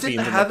two girl lesbians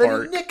didn't in have the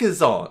park. any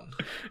knickers on.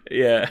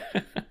 Yeah.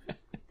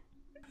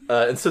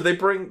 And so they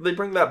bring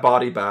that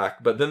body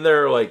back, but then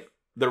they're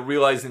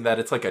realizing that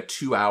it's like a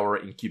 2-hour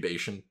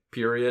incubation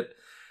period,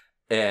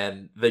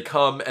 and they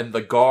come, and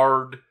the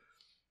guard,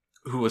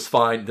 who was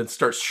fine, then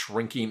starts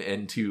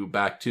shrinking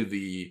back to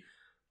the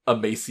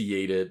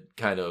emaciated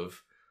kind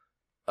of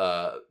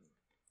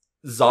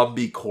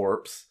zombie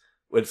corpse.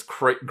 It's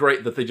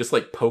great that they just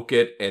like poke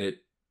it and it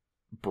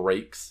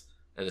breaks,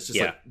 and it's just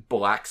like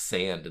black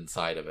sand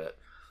inside of it.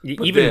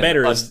 Even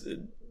better is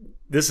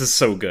this is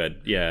so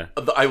good. Yeah,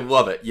 I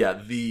love it. Yeah,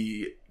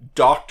 the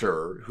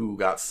doctor who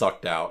got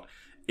sucked out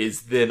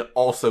is then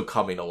also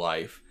coming to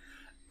life.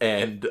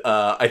 And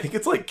I think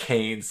it's like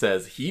Kane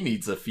says he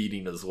needs a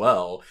feeding as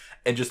well.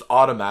 And just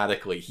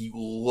automatically he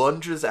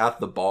lunges at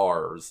the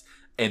bars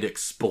and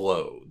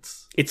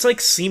explodes. It's like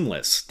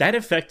seamless. That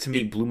effect to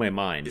me blew my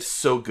mind. It's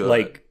so good.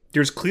 Like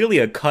there's clearly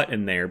a cut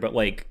in there, but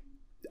like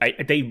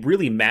they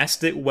really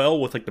masked it well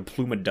with like the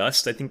plume of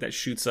dust I think that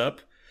shoots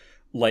up.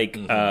 Like,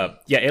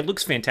 it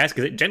looks fantastic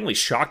because it genuinely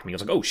shocked me. I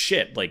was like, oh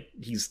shit, like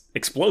he's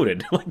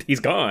exploded. Like he's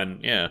gone.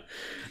 Yeah.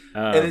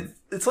 And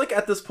it's like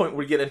at this point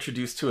we get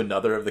introduced to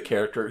another of the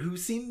character who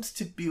seems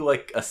to be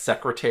like a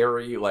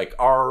secretary, like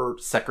our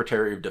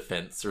Secretary of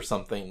Defense or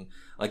something,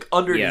 like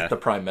underneath the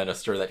Prime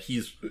Minister that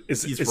he's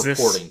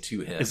reporting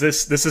to him.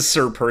 This is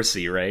Sir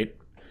Percy, right?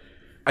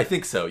 I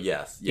think so.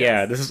 Yes.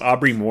 Yeah, this is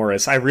Aubrey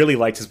Morris. I really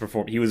liked his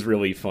performance. He was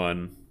really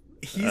fun.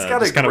 He's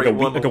got a kind great of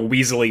one, like a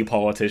Weasley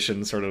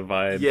politician sort of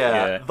vibe.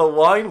 Yeah, the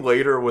line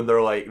later when they're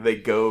like they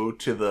go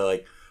to the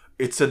like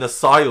it's an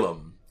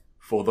asylum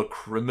for the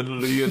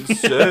criminally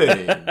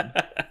insane.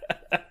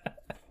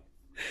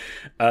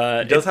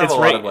 It does have a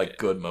lot of like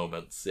good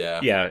moments.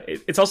 Yeah.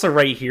 It's also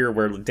right here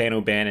where Dan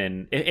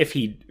O'Bannon, if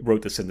he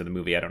wrote this into the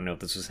movie, I don't know if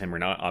this was him or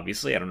not.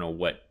 Obviously, I don't know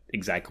what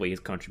exactly his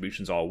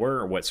contributions all were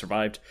or what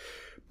survived,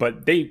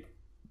 but they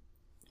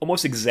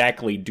almost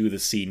exactly do the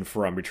scene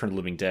from Return of the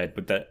Living Dead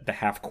with the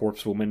half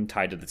corpse woman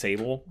tied to the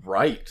table.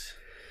 Right.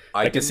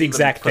 Like it's the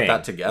exact thing. Put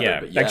that together. Yeah.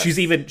 But yes.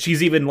 Like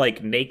she's even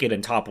like naked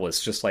and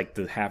topless, just like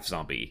the half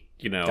zombie.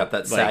 Got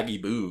that saggy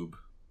boob.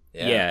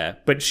 Yeah,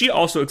 but she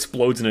also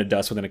explodes into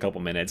dust within a couple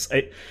minutes.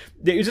 It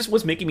just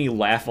was making me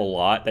laugh a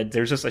lot that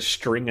there's just a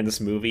string in this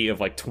movie of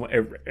like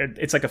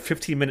it's like a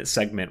 15-minute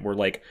segment where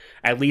like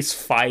at least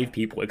 5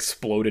 people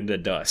explode into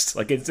dust.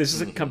 Like it's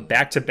just come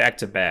back to back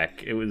to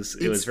back. It was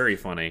very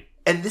funny.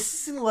 And this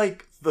is in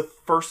like the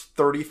first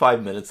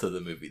 35 minutes of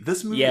the movie.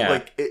 This movie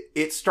like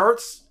it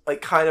starts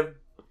like kind of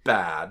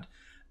bad,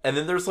 and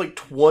then there's like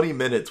 20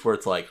 minutes where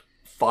it's like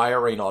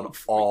firing on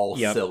all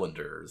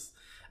cylinders.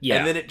 Yeah.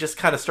 And then it just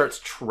kind of starts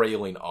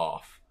trailing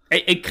off.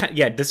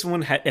 This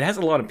one it has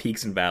a lot of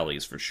peaks and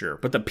valleys for sure,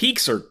 but the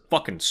peaks are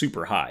fucking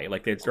super high.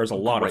 Like there's a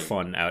lot of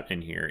fun out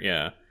in here.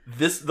 Yeah.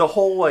 The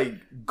whole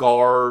like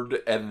guard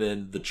and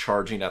then the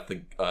charging at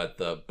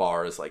the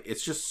bar is like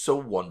it's just so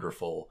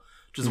wonderful.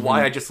 Which is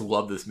why I just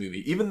love this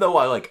movie, even though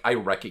I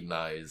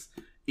recognize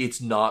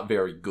it's not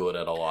very good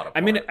at a lot of parts.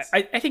 I mean,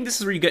 I think this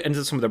is where you get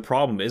into some of the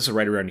problem is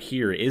right around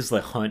here is the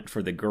hunt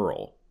for the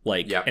girl.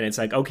 Like, and it's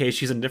like, okay,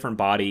 she's in different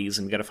bodies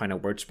and we got to find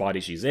out which body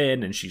she's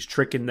in, and she's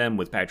tricking them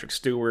with Patrick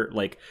Stewart.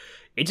 Like,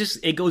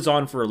 it goes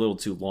on for a little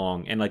too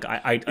long. And like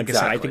like I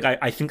said,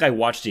 I think I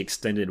watched the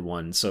extended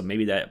one, so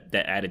maybe that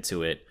added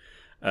to it.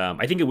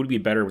 I think it would be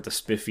better with a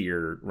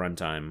spiffier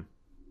runtime.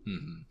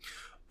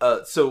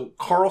 So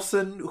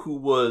Carlson, who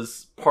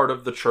was part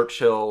of the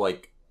Churchill,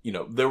 like, you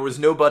know, there was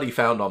nobody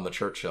found on the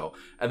Churchill,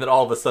 and then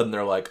all of a sudden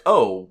they're like,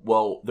 oh,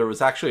 well, there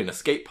was actually an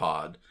escape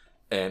pod,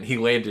 and he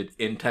landed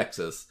in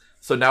Texas.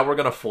 So now we're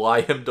gonna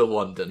fly him to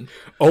London.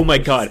 Oh my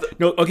god!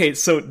 No, okay.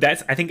 So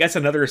I think that's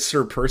another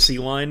Sir Percy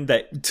line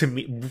that to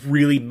me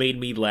really made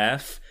me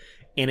laugh,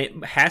 and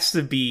it has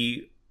to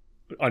be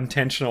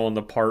intentional on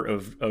the part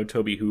of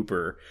Toby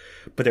Hooper.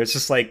 But there's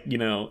just like, you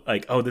know,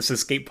 like, oh, this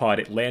escape pod,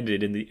 it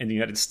landed in the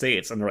United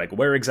States, and they're like,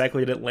 where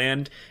exactly did it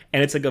land?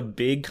 And it's like a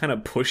big kind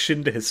of push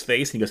into his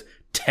face, and he goes,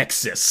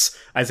 Texas,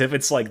 as if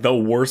it's like the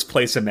worst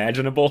place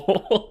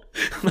imaginable.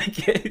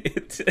 Like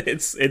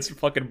it's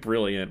fucking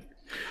brilliant.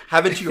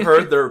 Haven't you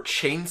heard there are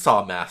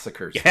chainsaw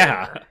massacres?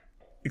 Yeah, there?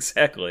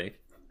 Exactly.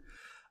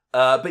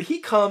 But he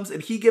comes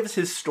and he gives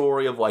his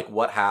story of like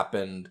what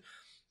happened.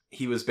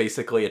 He was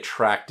basically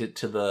attracted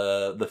to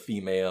the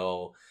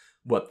female.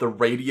 What, the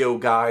radio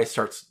guy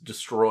starts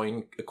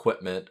destroying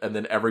equipment, and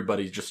then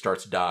everybody just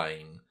starts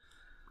dying.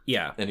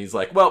 Yeah. And he's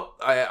like, well,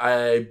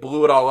 I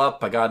blew it all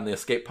up. I got in the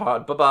escape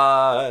pod.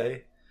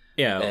 Bye-bye.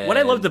 Yeah, and what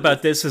I loved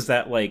about this is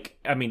that, like,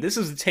 I mean, this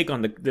is a take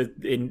on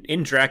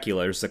in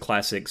Dracula, there's the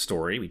classic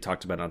story we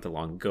talked about not that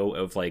long ago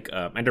of, like,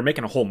 and they're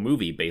making a whole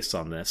movie based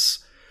on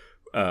this,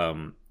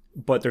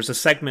 but there's a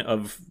segment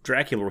of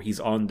Dracula where he's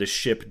on the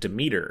ship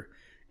Demeter,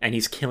 and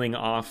he's killing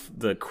off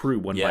the crew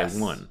one by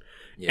one.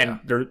 Yeah. And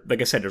there, like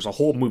I said, there's a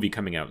whole movie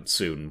coming out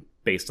soon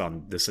based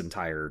on this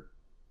entire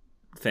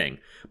thing.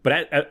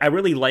 But I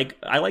really like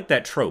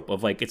that trope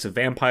of, like, it's a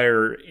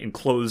vampire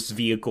enclosed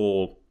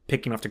vehicle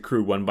picking off the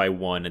crew one by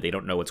one, and they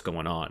don't know what's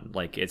going on.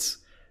 Like, it's,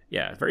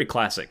 yeah, very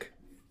classic.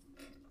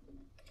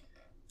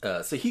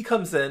 So he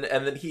comes in,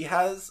 and then he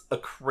has a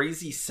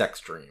crazy sex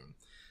dream.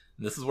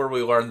 And this is where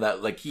we learn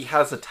that, like, he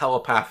has a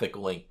telepathic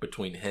link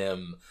between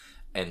him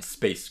and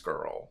Space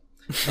Girl.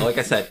 And like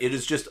I said, it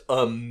is just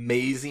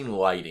amazing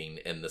lighting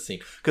in the scene.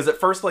 Because at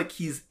first, like,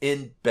 he's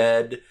in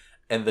bed,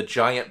 and the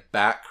giant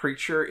bat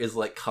creature is,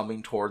 like,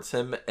 coming towards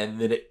him,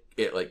 and then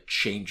it like,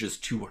 changes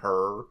to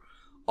her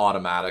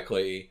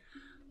automatically.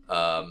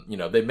 You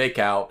know, they make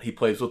out, he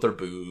plays with her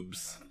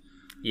boobs.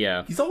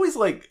 Yeah. He's always,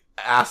 like,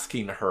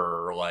 asking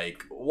her,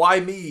 like, why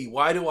me?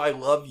 Why do I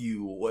love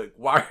you? Like,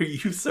 why are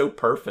you so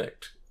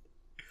perfect?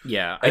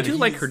 Yeah, I do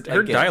like her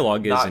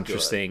dialogue is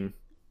interesting. Good.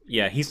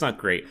 Yeah, he's not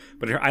great,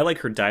 but I like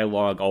her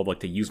dialogue, all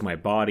like the use my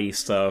body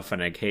stuff,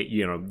 and like, hey,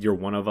 you know, you're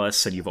one of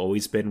us, and you've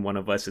always been one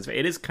of us.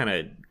 It is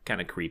kind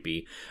of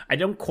creepy. I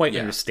don't quite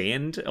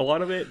understand a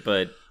lot of it,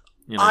 but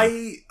you know.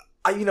 I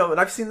you know, and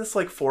I've seen this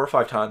like 4 or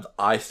 5 times.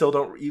 I still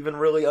don't even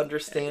really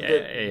understand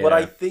it. Yeah. What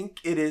I think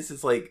it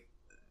is like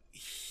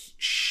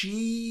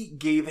she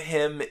gave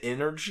him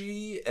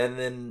energy, and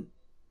then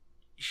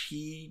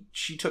she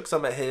took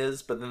some of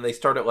his, but then they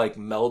started like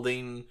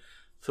melding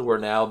to where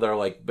now they're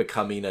like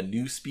becoming a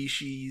new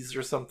species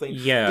or something.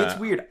 Yeah, it's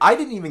weird. I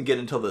didn't even get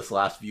until this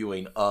last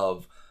viewing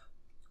of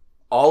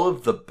all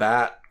of the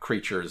bat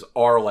creatures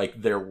are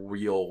like their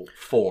real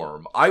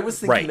form. I was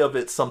thinking of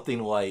it something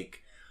like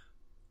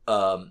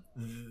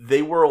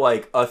they were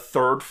like a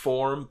third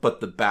form,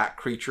 but the bat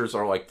creatures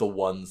are like the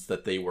ones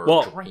that they were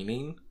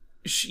draining.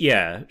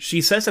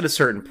 She says at a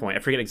certain point, I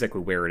forget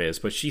exactly where it is,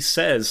 but she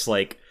says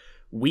like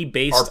we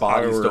based our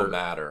bodies don't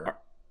matter.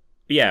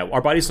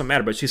 Our bodies don't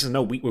matter, but she says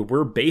no,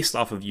 we're based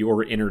off of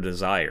your inner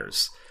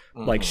desires.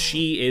 Mm-hmm. Like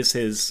she is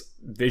his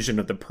vision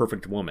of the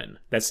perfect woman.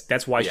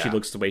 That's why she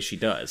looks the way she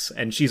does,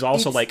 and she's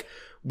also like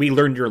we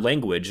learned your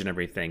language and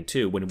everything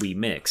too when we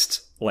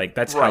mixed. Like,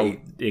 that's how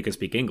they can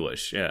speak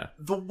English, yeah.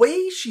 The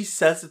way she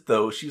says it,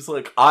 though, she's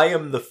like, I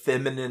am the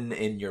feminine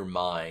in your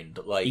mind.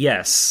 Like,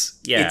 yes,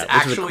 yeah, it's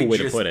actually a cool way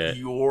to put it.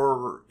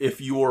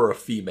 If you're a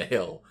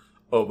female,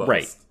 almost.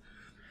 Right.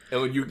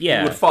 And when you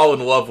would fall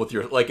in love with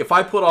your... Like, if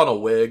I put on a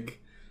wig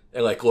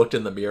and, like, looked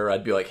in the mirror,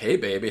 I'd be like, hey,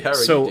 baby, how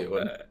are you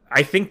doing?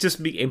 I think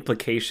just the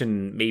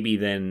implication maybe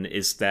then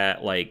is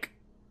that, like,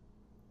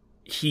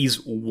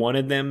 he's one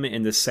of them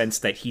in the sense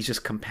that he's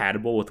just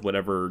compatible with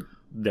whatever...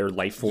 their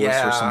life force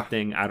or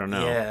something. I don't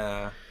know.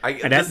 Yeah,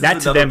 and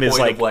that to them is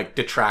like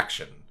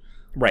detraction,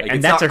 right? Like,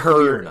 and that to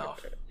her,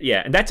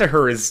 and that to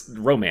her is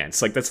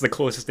romance. Like that's the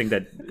closest thing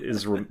that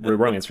is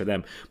romance for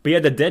them. But yeah,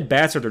 the dead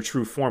bats are their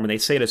true form, and they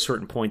say at a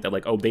certain point that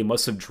like, oh, they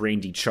must have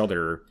drained each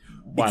other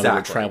while they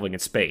were traveling in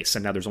space,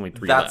 and now there's only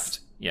 3 left.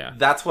 Yeah,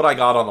 that's what I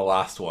got on the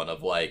last one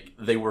of like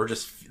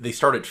they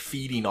started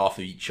feeding off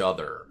of each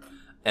other,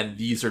 and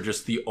these are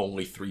just the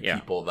only 3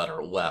 people that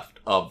are left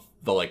of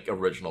the like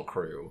original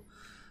crew.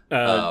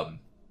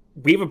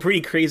 We have a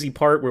pretty crazy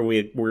part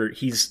where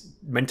he's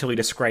mentally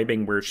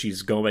describing where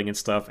she's going and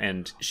stuff,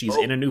 and she's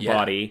in a new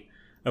body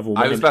of a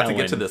woman. I was about to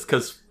get to this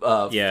because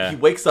he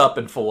wakes up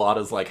and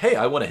Falada's like, "Hey,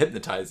 I want to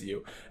hypnotize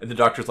you," and the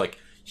doctor's like,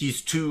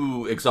 "He's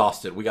too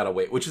exhausted. We gotta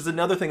wait." Which is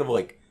another thing of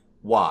like,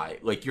 why?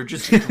 Like you're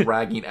just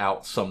dragging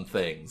out some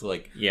things.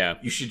 Like,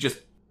 you should just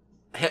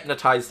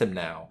hypnotize him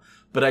now.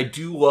 But I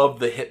do love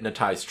the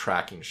hypnotized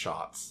tracking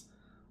shots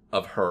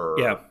of her.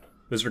 Yeah,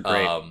 those are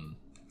great.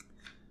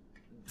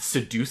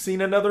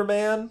 Seducing another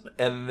man,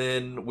 and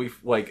then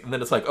and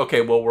then it's like,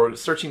 okay, well, we're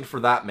searching for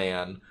that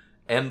man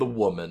and the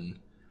woman.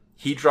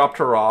 He dropped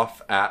her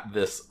off at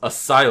this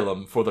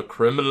asylum for the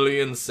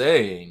criminally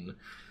insane.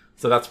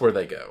 So that's where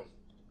they go.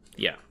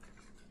 Yeah.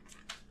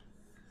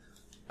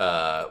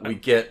 We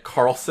get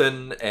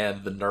Carlson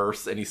and the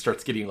nurse, and he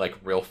starts getting like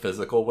real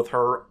physical with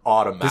her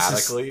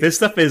automatically. This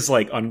stuff is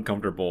like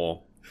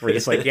uncomfortable. Where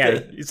he's like,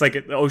 yeah, it's like,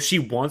 oh, she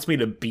wants me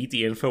to beat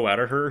the info out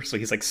of her, so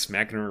he's like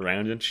smacking her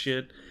around and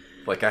shit.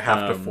 Like, I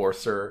have to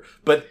force her.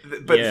 But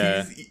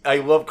yeah. I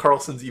love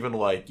Carlson's even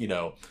like,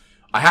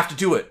 I have to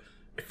do it.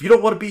 If you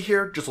don't want to be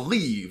here, just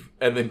leave.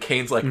 And then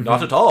Kane's like,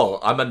 not at all.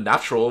 I'm a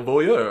natural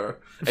voyeur.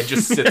 And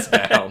just sits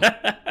down.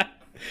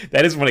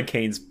 That is one of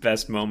Kane's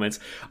best moments.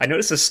 I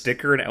noticed a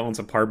sticker in Ellen's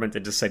apartment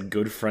that just said,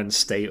 good friends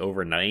stay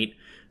overnight.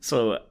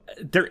 So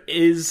there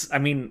is, I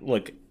mean,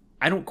 look,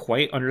 I don't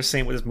quite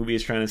understand what this movie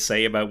is trying to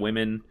say about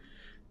women,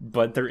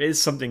 but there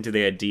is something to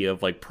the idea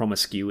of like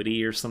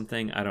promiscuity or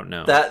something. I don't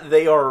know. That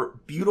they are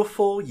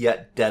beautiful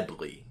yet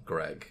deadly,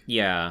 Greg.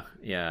 Yeah,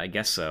 I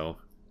guess so.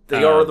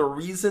 They are the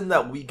reason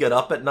that we get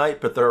up at night,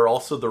 but they're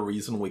also the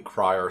reason we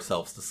cry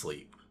ourselves to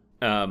sleep.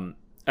 I'm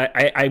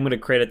going to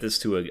credit this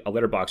to a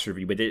Letterboxd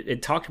review, but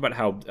it talked about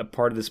how a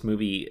part of this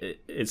movie,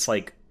 it's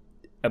like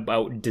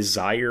about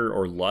desire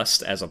or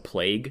lust as a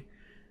plague,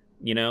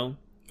 And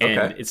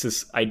it's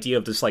this idea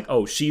of this like,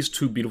 oh, she's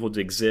too beautiful to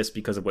exist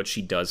because of what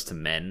she does to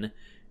men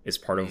is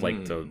part of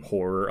like the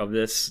horror of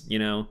this,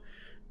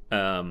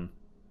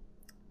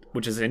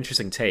 which is an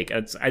interesting take.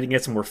 I think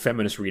it's a more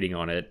feminist reading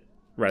on it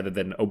rather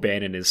than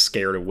O'Bannon is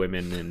scared of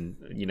women and,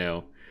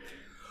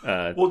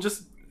 well,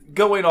 just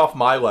going off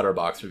my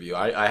Letterboxd review,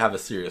 I have a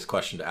serious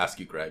question to ask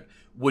you, Greg.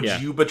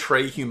 Would you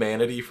betray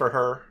humanity for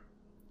her?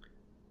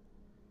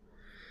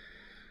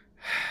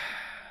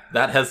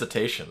 That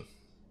hesitation.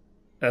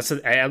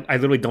 I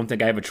literally don't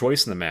think I have a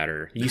choice in the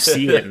matter. You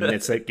see it, and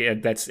it's like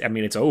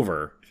it's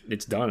over.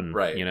 It's done.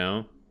 Right.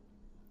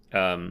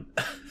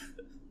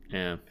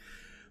 Yeah.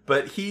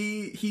 But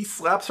he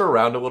slaps her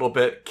around a little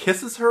bit,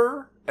 kisses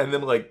her, and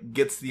then like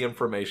gets the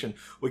information.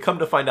 We come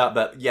to find out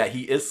that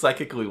he is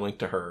psychically linked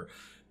to her.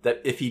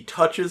 That if he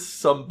touches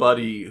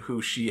somebody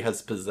who she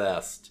has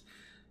possessed,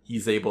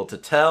 he's able to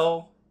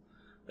tell.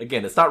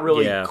 Again, it's not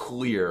really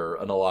clear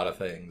on a lot of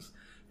things.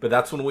 But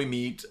that's when we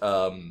meet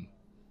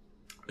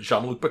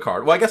Jean-Luc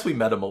Picard. Well, I guess we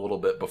met him a little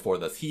bit before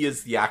this. He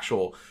is the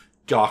actual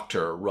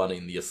doctor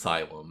running the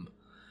asylum.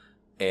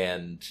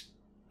 And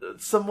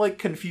some like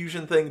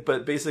confusion thing,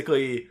 but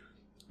basically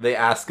they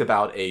ask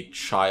about a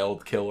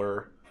child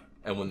killer.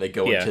 And when they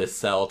go into his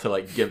cell to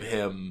like give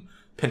him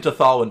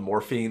pentothal and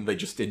morphine, they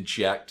just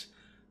inject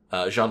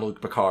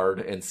Jean-Luc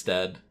Picard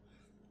instead,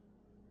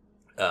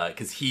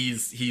 because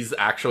he's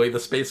actually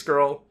the space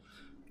girl.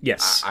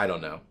 Yes, I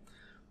don't know,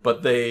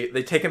 but they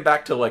take him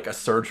back to like a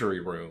surgery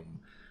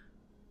room,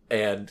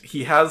 and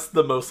he has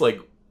the most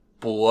like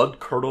blood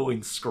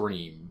curdling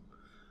scream,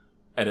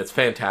 and it's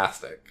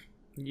fantastic.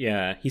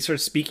 Yeah, he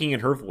starts speaking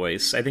in her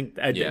voice. I think,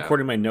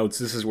 according to my notes,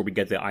 this is where we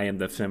get the "I am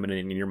the feminine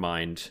in your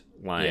mind"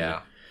 line.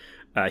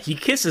 Yeah, he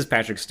kisses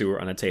Patrick Stewart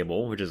on the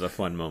table, which is a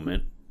fun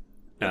moment.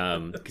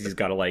 Because he's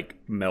got to like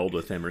meld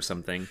with him or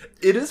something.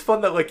 It is fun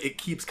that like it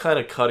keeps kind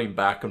of cutting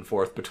back and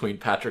forth between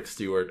Patrick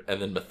Stewart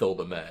and then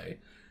Mathilda May.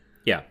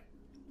 Yeah,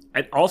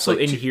 and also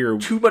like, in here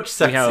too much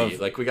sexy.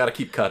 We got to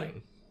keep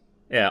cutting.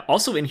 Yeah.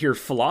 Also in here,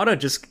 Falada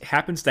just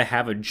happens to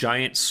have a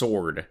giant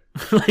sword,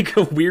 like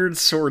a weird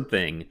sword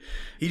thing.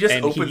 He just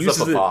opens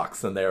up a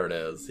box and there it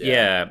is.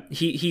 Yeah.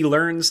 He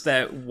learns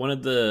that one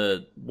of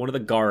the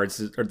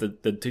guards, or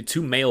the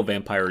two male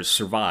vampires,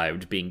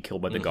 survived being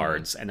killed by the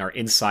guards and are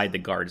inside the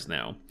guards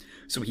now.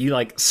 So he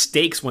like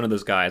stakes one of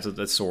those guys with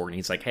the sword, and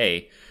he's like,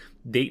 "Hey,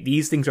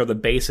 these things are the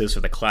basis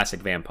of the classic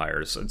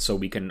vampires, and so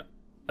we can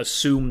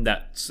assume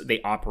that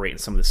they operate in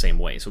some of the same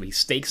way." So he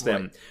stakes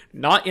them,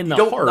 not in the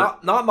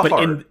heart, not in the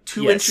heart,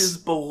 2 inches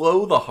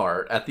below the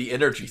heart at the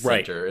energy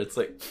center. Right. It's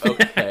like,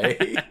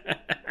 okay.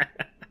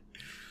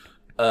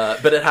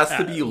 But it has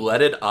to be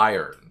leaded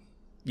iron.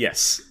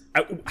 Yes.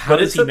 How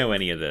does he know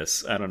any of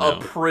this? I don't know.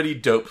 A pretty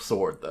dope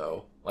sword,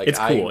 though. Like, it's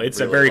cool. It's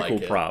really a very cool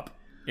prop.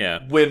 Yeah.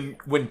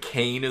 When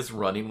Kane is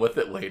running with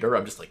it later,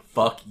 I'm just like,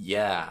 fuck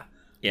yeah.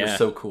 You're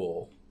so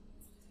cool.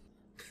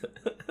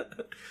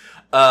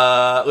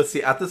 Let's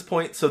see. At this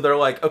point, so they're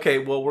like, okay,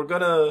 well, we're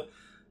gonna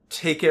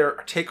take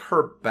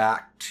her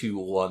back to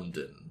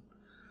London,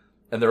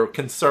 and they're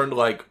concerned.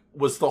 Like,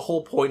 was the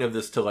whole point of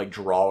this to like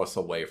draw us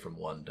away from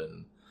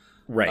London?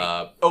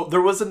 Right.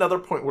 There was another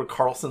point where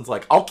Carlson's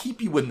like, "I'll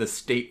keep you in this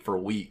state for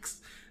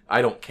weeks.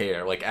 I don't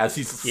care." Like as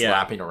he's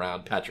slapping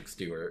around Patrick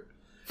Stewart.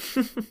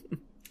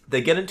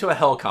 They get into a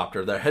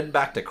helicopter. They're heading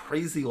back to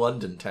crazy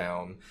London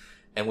town.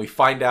 And we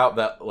find out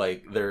that,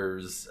 like,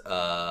 there's,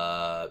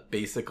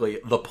 basically,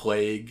 the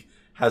plague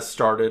has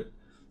started.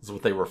 Is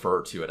what they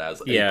refer to it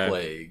as, a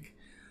plague.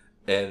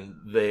 And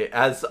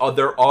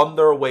they're on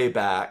their way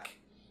back,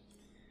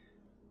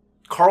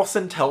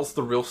 Carlson tells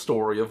the real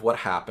story of what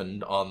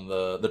happened on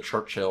the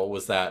Churchill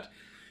was that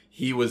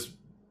he was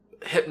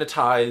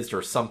hypnotized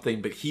or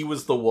something, but he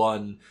was the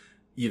one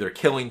either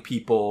killing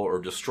people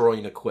or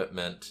destroying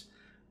equipment,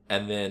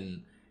 and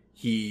then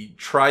he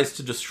tries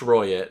to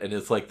destroy it, and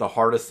it's like the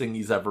hardest thing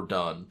he's ever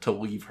done to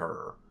leave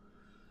her.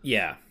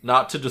 Yeah.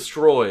 Not to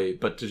destroy,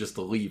 but to just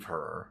leave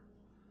her.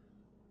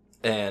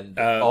 And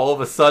all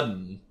of a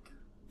sudden,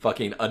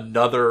 fucking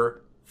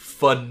another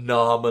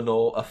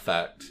phenomenal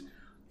effect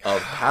of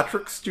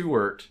Patrick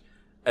Stewart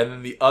and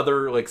then the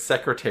other like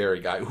secretary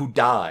guy who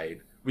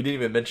died. We didn't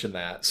even mention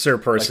that. Sir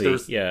Percy,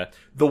 like, yeah.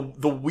 The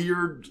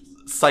weird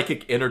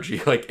psychic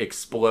energy like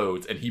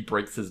explodes and he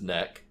breaks his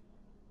neck.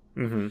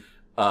 Mm-hmm.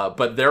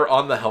 But they're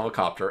on the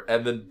helicopter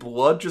and then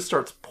blood just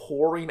starts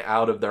pouring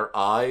out of their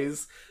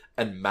eyes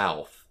and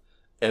mouth.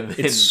 And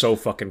then, it's so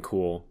fucking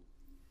cool.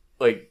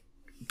 Like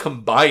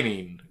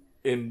combining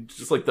in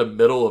just like the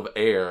middle of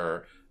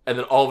air, and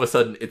then all of a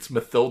sudden it's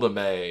Mathilda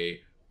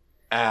May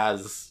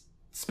as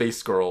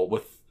Space Girl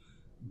with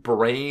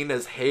brain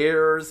as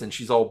hairs, and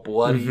she's all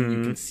bloody. Mm-hmm.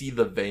 You can see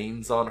the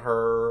veins on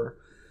her.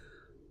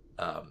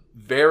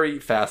 Very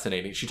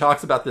fascinating. She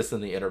talks about this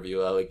in the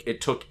interview. Like it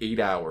took 8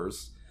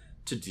 hours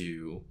to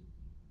do.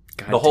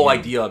 The whole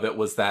idea of it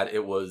was that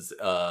it was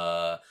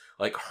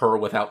like her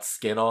without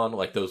skin on,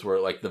 like those were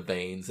like the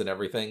veins and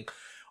everything.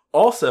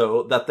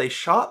 Also, that they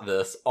shot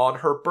this on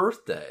her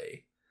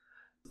birthday.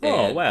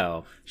 Oh,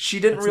 wow. She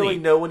didn't That's really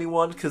neat. know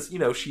anyone because, you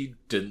know, she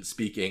didn't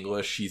speak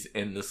English. She's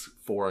in this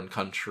foreign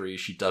country.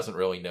 She doesn't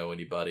really know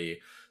anybody.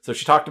 So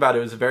she talked about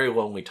it was a very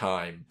lonely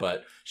time,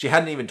 but she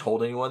hadn't even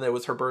told anyone that it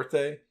was her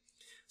birthday.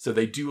 So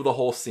they do the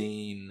whole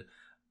scene.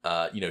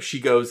 You know, she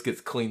goes, gets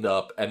cleaned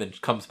up, and then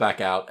comes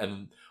back out,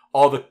 and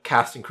all the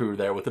cast and crew are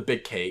there with a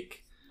big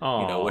cake.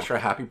 Aww. You know, wish her a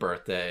happy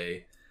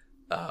birthday.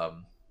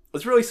 It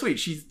was really sweet.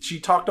 She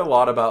talked a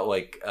lot about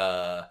like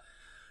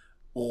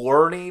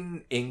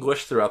learning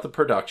English throughout the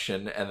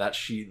production, and that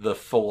the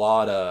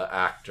Falada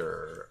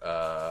actor,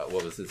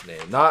 what was his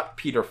name? Not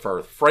Peter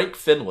Firth, Frank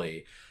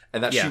Finley,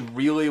 and that she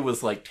really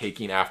was like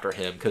taking after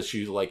him because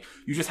she was like,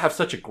 you just have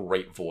such a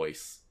great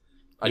voice.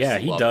 Yeah,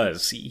 he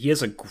does. He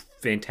has a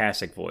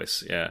fantastic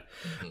voice. Yeah,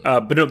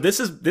 but no, this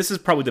is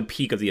probably the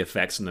peak of the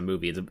effects in the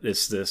movie.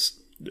 This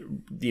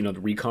you know, the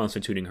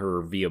reconstituting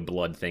her via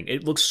blood thing.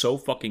 It looks so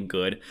fucking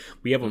good.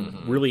 We have a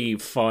really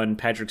fun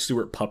Patrick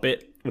Stewart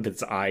puppet with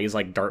its eyes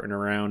like darting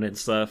around and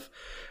stuff.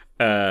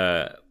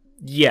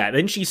 Yeah,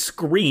 then she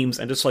screams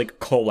and just like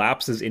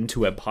collapses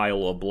into a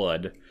pile of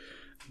blood.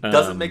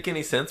 Doesn't make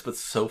any sense, but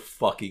so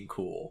fucking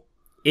cool.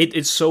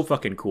 It's so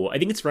fucking cool. I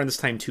think it's around this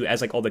time too,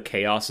 as like all the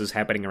chaos is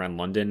happening around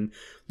London.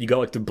 You got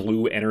like the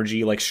blue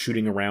energy like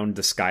shooting around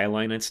the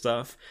skyline and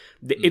stuff.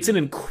 It's an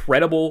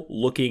incredible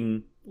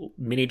looking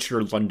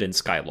miniature London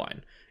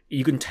skyline.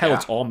 You can tell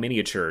it's all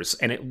miniatures,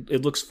 and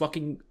it looks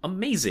fucking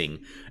amazing.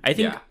 I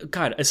think,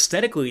 God,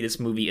 aesthetically, this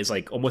movie is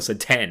like almost a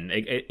 10.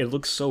 It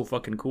looks so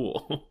fucking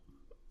cool.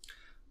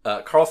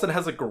 Carlson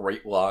has a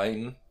great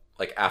line,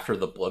 like after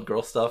the Blood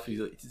Girl stuff.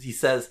 He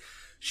says,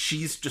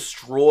 "She's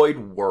destroyed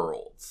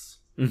worlds."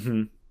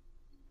 Mm-hmm.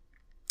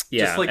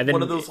 Yeah, just like and then,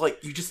 one of those,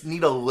 like, you just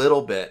need a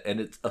little bit, and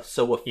it's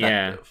so effective.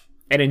 Yeah.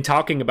 And in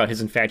talking about his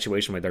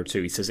infatuation with her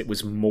too, he says it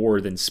was more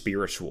than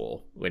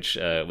spiritual, which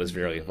was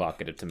very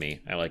evocative to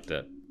me. I liked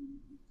it.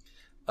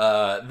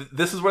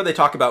 This is where they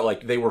talk about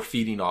like they were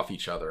feeding off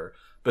each other,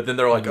 but then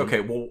they're like,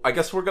 okay, well, I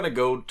guess we're gonna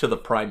go to the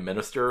Prime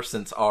Minister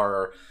since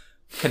our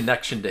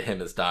connection to him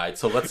has died.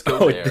 So let's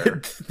go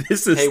there.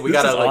 This is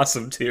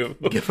awesome too.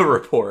 Give a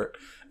report,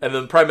 and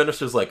then the Prime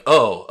Minister's like,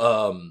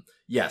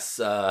 yes,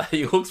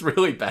 he looks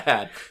really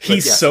bad.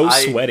 He's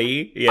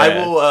sweaty. Yeah. I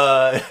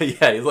will,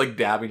 he's like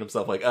dabbing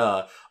himself like,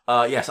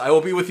 yes, I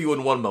will be with you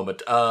in one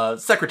moment.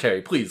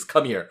 Secretary, please,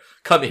 come here.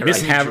 Come here, I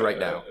need you right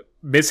now.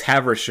 Miss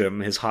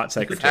Havisham, his hot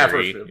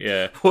secretary.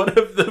 Yeah. One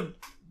of the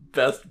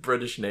best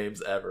British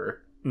names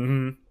ever.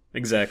 Mm-hmm.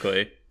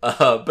 Exactly.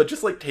 But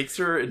just like takes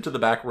her into the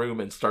back room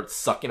and starts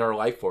sucking her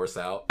life force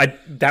out.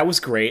 That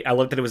was great. I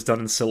loved that it was done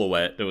in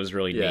silhouette. It was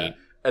really neat.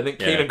 And then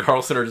Kane and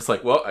Carlson are just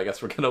like, well, I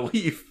guess we're gonna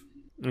leave.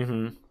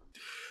 Mm-hmm.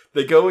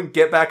 They go and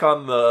get back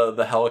on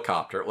the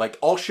helicopter. Like,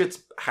 all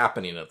shit's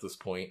happening at this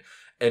point.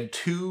 And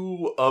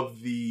two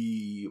of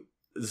the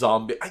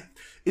zombie...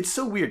 it's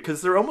so weird,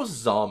 because they're almost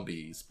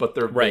zombies, but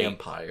they're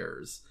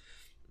vampires.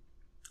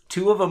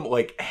 Two of them,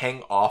 like,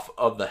 hang off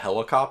of the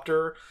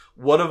helicopter.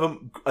 One of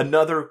them,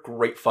 another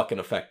great fucking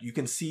effect. You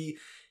can see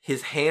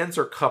his hands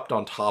are cupped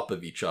on top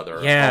of each other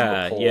on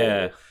the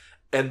pole.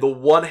 And the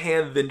one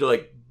hand then to,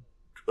 like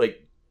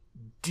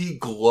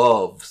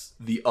degloves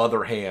the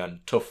other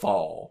hand to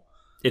fall.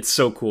 It's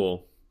so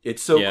cool.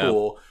 It's so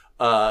cool.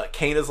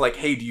 Kane is like,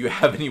 hey, do you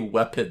have any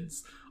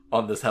weapons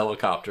on this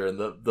helicopter? And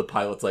the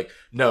pilot's like,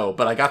 no,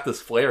 but I got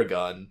this flare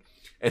gun.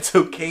 And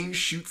so Kane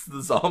shoots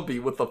the zombie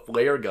with a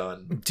flare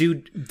gun.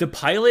 Dude, the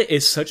pilot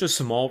is such a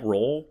small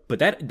role, but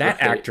that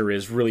actor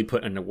is really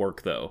putting into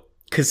work, though.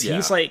 Because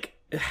he's like,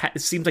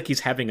 it seems like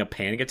he's having a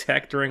panic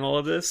attack during all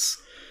of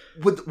this.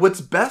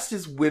 What's best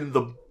is when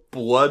the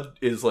blood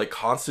is like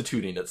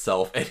constituting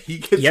itself, and he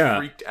gets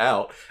freaked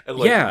out, and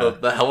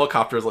like the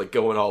helicopter is like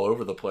going all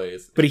over the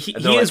place. But he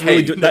is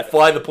really doing that.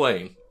 Fly the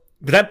plane.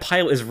 But that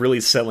pilot is really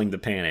selling the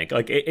panic.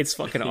 Like it's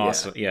fucking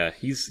awesome. Yeah,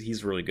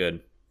 he's really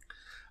good.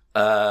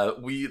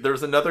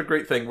 There's another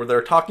great thing where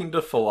they're talking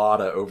to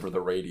Falada over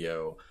the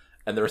radio,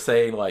 and they're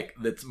saying like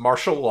it's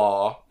martial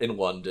law in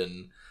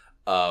London,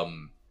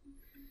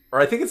 or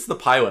I think it's the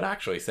pilot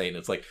actually saying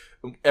it's like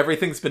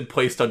everything's been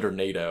placed under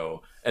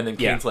NATO, and then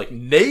Kane's like,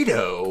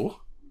 NATO?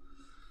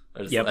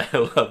 I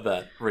love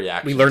that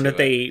reaction. We learned that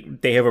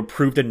they have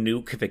approved a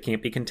nuke if it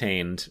can't be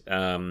contained.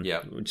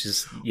 Which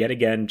is yet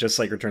again just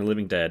like Return of the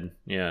Living Dead.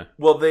 Yeah.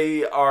 Well,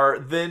 they are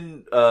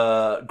then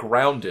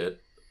grounded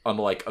on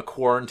like a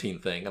quarantine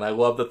thing, and I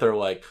love that they're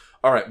like,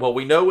 all right, well,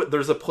 we know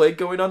there's a plague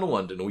going on in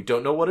London. We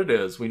don't know what it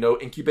is. We know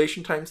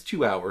incubation time's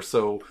 2 hours,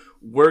 so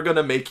we're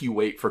gonna make you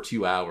wait for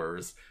 2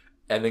 hours.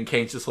 And then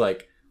Kane's just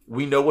like,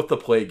 we know what the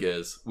plague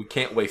is. We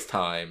can't waste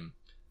time.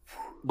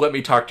 Let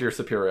me talk to your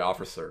superior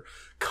officer.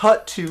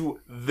 Cut to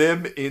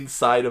them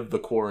inside of the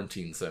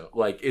quarantine zone.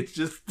 Like, it's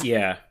just...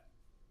 Yeah.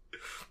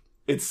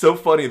 It's so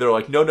funny. They're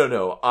like,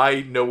 no.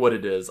 I know what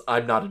it is.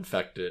 I'm not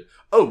infected.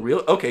 Oh,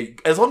 really? Okay.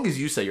 As long as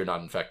you say you're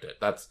not infected.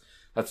 That's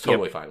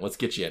totally fine. Let's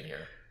get you in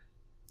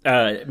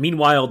here.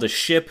 Meanwhile, the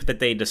ship that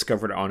they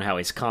discovered on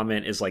Halley's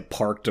Comet is, like,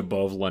 parked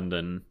above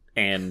London.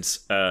 And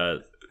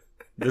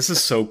this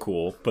is so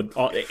cool. But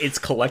it's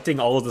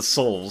collecting all of the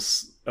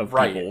souls of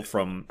people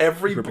from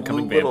every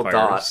blue little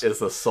dot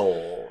is a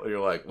soul. You're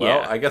like,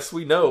 well, I guess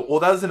we know. Well,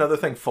 that was another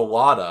thing.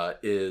 Falada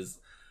is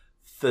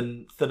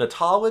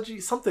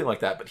thanatology, something like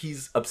that, but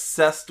he's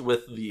obsessed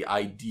with the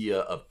idea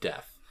of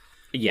death.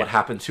 What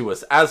happened to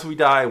us as we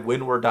die,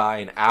 when we're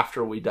dying,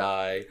 after we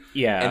die.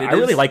 Yeah, and I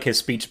really like his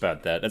speech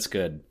about that. That's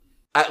good.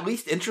 At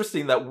least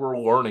interesting that we're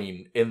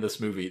learning in this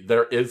movie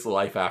there is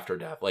life after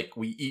death. Like,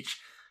 we each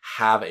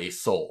have a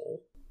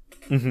soul.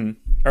 Mm-hmm.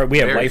 Or we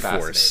have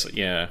Lifeforce.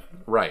 Yeah.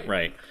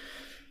 Right.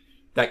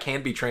 That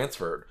can be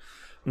transferred.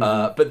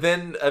 Mm-hmm. But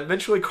then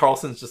eventually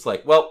Carlson's just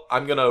like, well,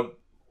 I'm going to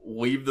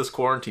leave this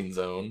quarantine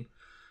zone.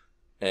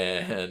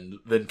 And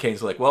then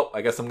Kane's like, well,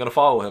 I guess I'm going to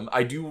follow him.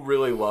 I do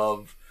really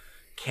love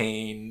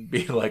Kane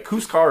being like,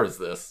 whose car is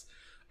this?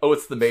 Oh,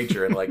 it's the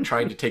Major. And like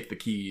trying to take the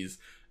keys.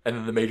 And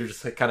then the Major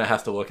just like, kind of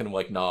has to look at him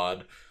like,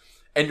 nod.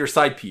 And your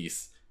side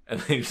piece. And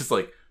then he just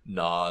like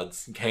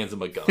nods, hands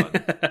him a gun,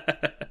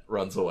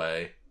 runs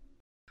away.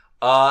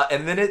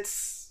 And then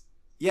it's,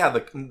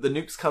 the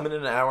nuke's coming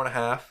in an hour and a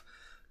half.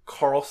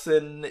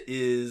 Carlson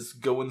is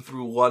going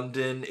through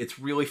London. It's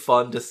really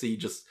fun to see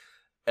just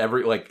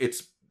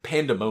it's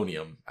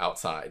pandemonium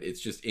outside.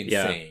 It's just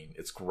insane. Yeah.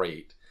 It's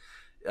great.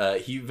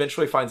 He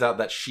eventually finds out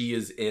that she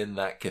is in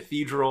that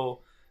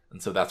cathedral,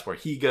 and so that's where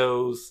he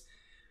goes.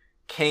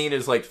 Kane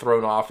is like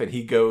thrown off, and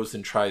he goes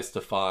and tries to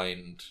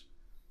find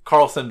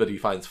Carlson, but he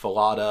finds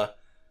Falada,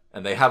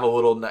 and they have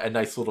a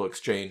nice little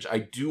exchange. I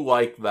do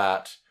like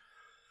that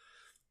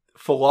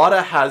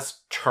Falada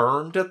has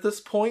turned at this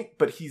point,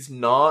 but he's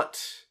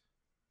not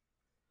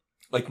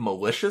like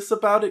malicious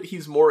about it.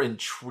 He's more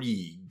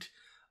intrigued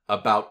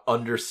about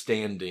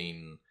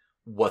understanding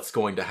what's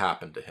going to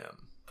happen to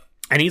him.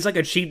 And he's like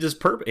achieved his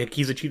purpose.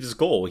 He's achieved his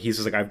goal. He's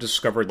just like, I've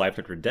discovered life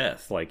after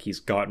death. Like, he's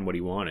gotten what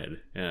he wanted.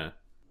 Yeah.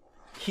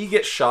 He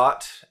gets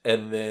shot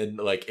and then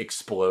like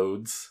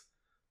explodes,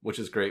 which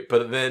is great.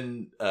 But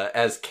then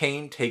as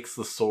Kane takes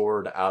the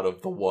sword out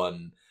of the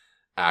one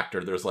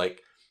actor, there's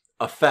like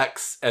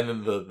effects and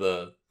then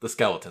the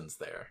skeleton's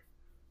there.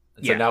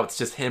 And so now it's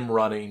just him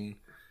running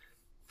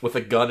with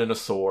a gun and a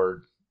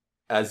sword,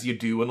 as you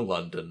do in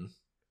London,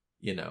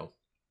 you know.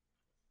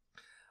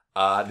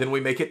 Then we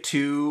make it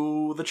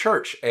to the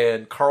church,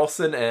 and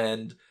Carlson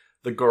and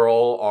the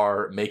girl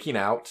are making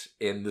out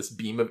in this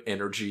beam of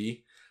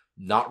energy.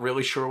 Not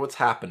really sure what's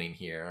happening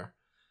here.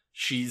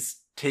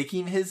 She's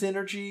taking his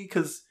energy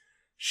because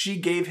she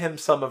gave him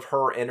some of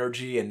her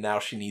energy, and now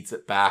she needs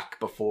it back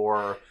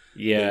before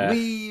they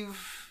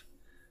leave.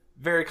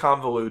 Very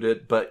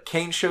convoluted, but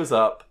Kane shows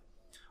up.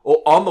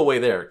 Well, on the way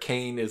there,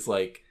 Kane is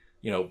like,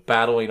 you know,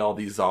 battling all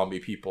these zombie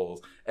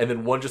people, and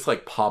then one just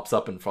like pops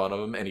up in front of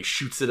him, and he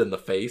shoots it in the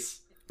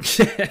face.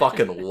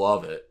 Fucking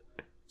love it.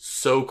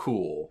 So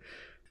cool.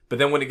 But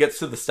then when he gets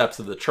to the steps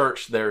of the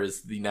church, there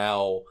is the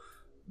now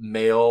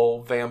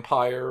male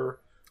vampire.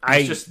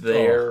 He's just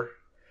there.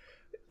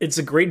 It's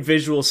a great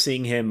visual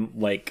seeing him,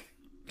 like,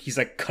 he's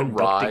like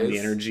conducting the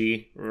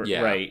energy.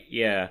 Yeah. Right,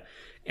 yeah.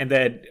 And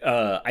then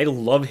I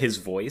love his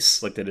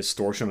voice. Like, the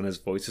distortion on his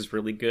voice is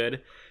really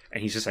good.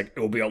 And he's just like,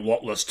 it'll be a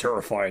lot less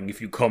terrifying if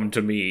you come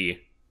to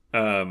me.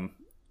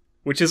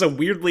 Which is a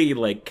weirdly,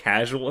 like,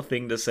 casual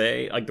thing to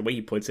say. Like, the way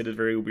he puts it is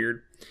very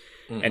weird.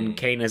 Mm-hmm. And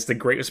Kane has the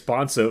great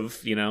response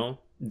of, you know,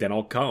 then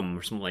I'll come,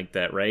 or something like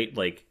that, right?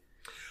 Like,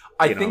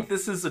 I think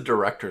this is a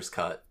director's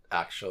cut,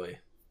 actually.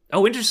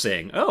 Oh,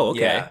 interesting. Oh,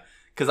 okay. Yeah,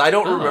 because I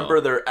don't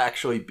remember there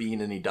actually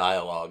being any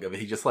dialogue of it.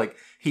 He just, like,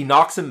 he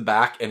knocks him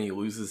back and he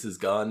loses his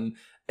gun.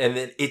 And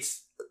then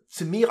it's,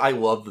 to me, I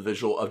love the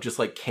visual of just,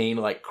 like, Kane,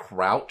 like,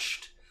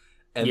 crouched.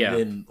 and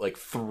then like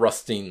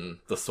thrusting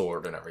the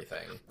sword and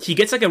everything. He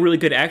gets like a really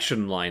good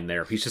action line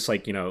there. He's just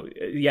like, he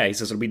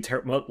says it'll be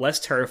less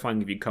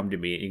terrifying if you come to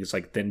me. And he's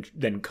like,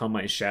 then come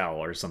I shall,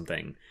 or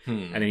something.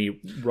 And then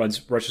he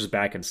rushes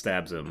back and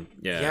stabs him.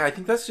 Yeah, I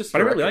think that's just.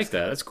 But I really like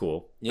that. That's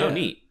cool. Yeah. Oh,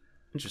 neat,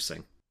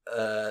 interesting.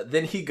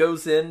 Then he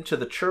goes into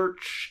the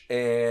church,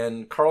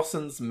 and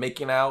Carlson's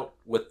making out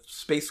with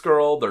Space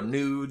Girl. They're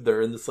nude.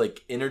 They're in this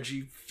like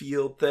energy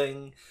field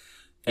thing,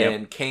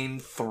 and Kane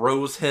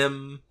throws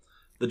him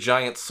the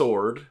giant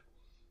sword,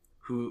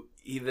 who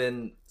he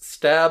then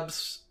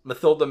stabs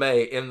Mathilda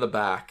May in the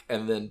back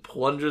and then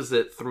plunges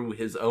it through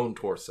his own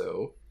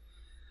torso.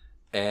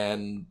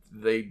 And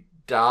they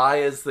die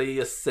as they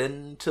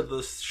ascend to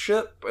the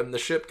ship, and the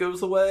ship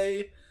goes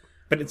away.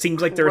 But it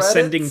seems like they're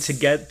ascending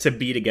to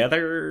be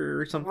together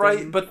or something.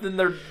 Right, but then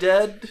they're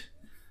dead.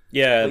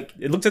 Yeah, like,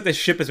 it looks like the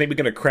ship is maybe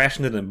going to crash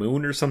into the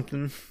moon or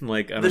something.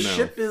 Like, I don't know. The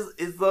ship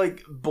is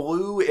like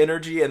blue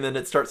energy, and then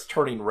it starts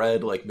turning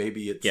red, like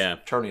maybe it's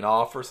turning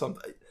off or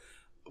something.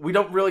 We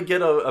don't really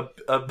get a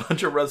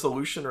bunch of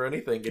resolution or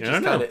anything. It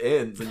just kind of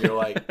ends, and you're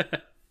like,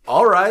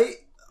 all right,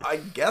 I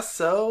guess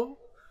so.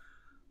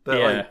 But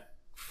like,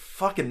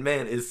 fucking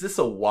man, is this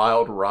a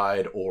wild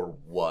ride or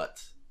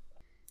what?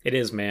 It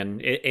is, man.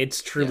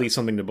 It's truly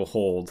something to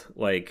behold.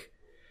 Like,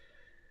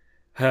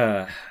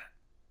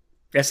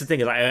 that's the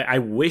thing is, I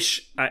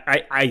wish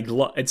I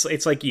love.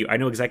 It's like you. I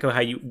know exactly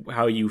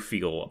how you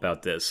feel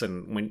about this,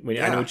 and when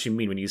I know what you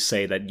mean when you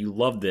say that you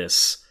love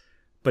this,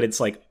 but it's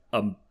like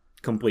a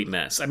complete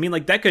mess. I mean,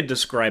 like that could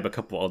describe a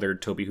couple other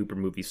Tobe Hooper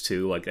movies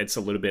too. Like it's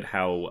a little bit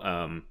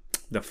how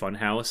the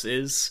Funhouse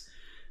is,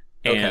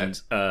 and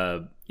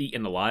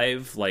Eaten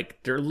Alive.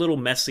 Like they're a little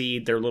messy.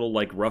 They're a little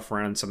like rough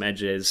around some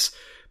edges.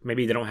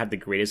 Maybe they don't have the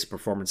greatest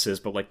performances,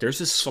 but like there's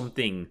just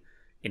something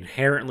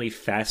inherently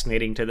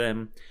fascinating to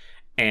them.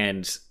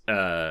 And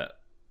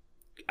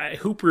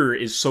Hooper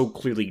is so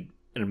clearly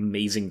an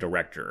amazing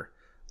director.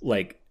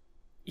 Like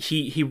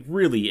he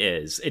really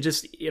is.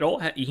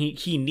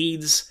 He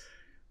needs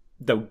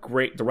the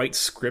right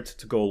script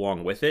to go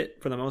along with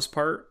it for the most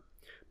part.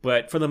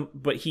 But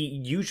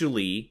he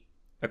usually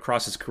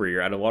across his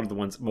career, out of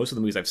most of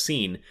the movies I've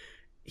seen,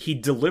 he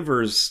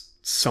delivers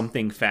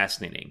something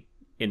fascinating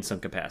in some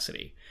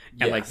capacity.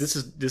 And like this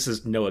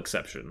is no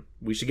exception.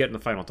 We should get in the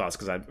final thoughts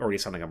because I already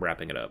sound like I'm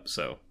wrapping it up.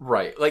 So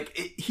right, like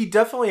he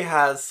definitely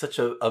has such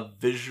a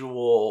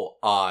visual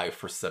eye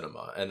for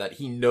cinema, and that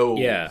he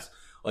knows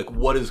like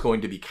what is going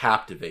to be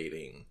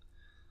captivating.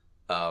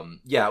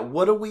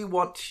 What do we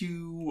want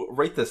to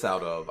rate this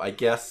out of? I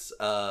guess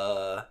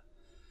that's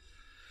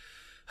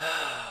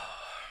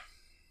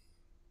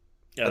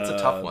a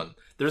tough one.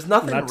 There's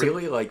nothing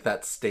really like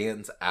that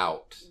stands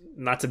out.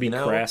 Not to be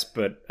crass,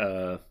 but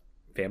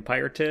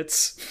vampire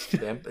tits.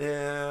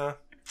 Yeah.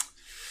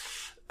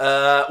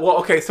 Well,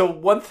 okay. So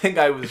one thing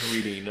I was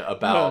reading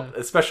about,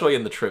 especially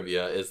in the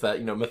trivia, is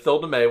that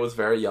Mathilda May was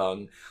very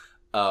young.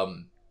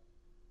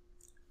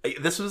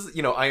 This was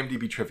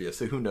IMDb trivia,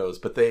 so who knows?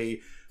 But they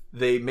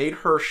made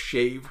her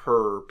shave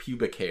her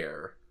pubic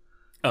hair.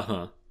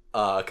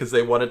 Because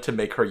they wanted to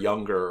make her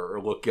younger or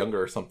look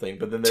younger or something.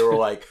 But then they were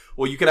like,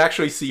 well, you can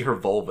actually see her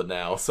vulva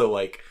now, so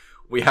like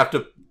we have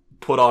to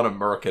put on a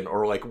merkin,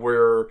 or like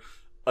we're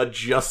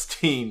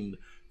adjusting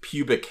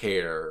pubic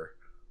hair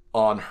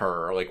on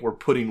her, like we're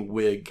putting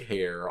wig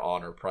hair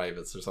on her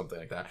privates or something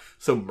like that.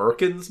 So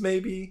merkins,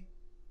 maybe.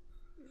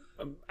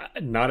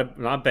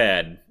 Not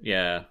bad.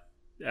 Yeah.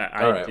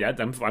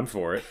 I'm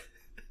for it.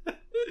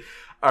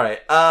 All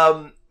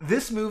right.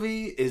 This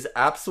movie is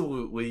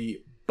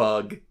absolutely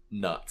bug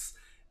nuts.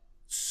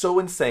 So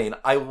insane.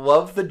 I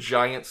love the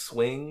giant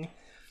swing.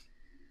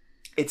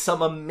 It's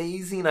some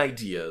amazing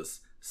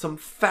ideas, some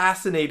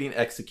fascinating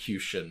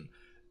execution.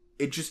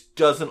 It just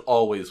doesn't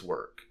always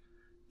work.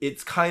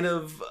 It's kind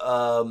of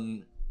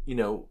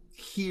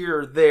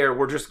here, there.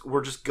 We're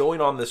just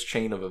going on this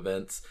chain of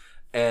events,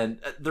 and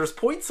there's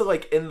points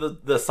like in the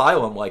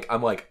asylum, like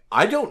I'm like,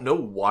 I don't know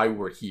why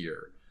we're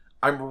here.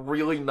 I'm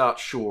really not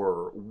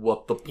sure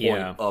what the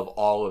point of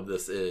all of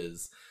this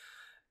is.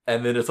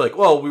 And then it's like,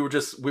 well,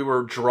 we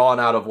were drawn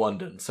out of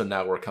London, so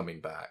now we're coming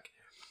back.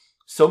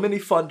 So many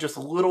fun, just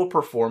little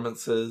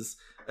performances.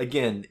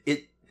 Again,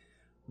 it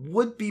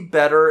would be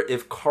better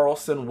if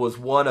Carlson was,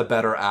 one, a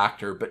better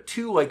actor, but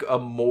two, like a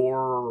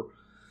more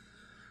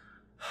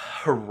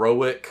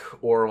heroic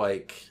or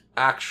like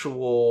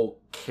actual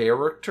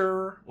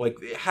character. Like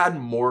it had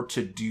more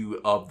to do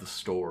of the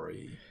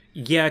story.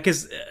 Yeah,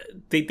 because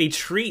they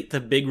treat the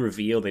big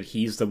reveal that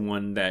he's the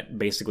one that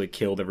basically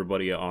killed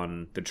everybody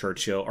on the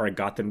Churchill, or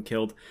got them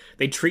killed.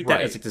 They treat that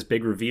as like this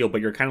big reveal,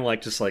 but you're kind of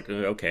like, just like,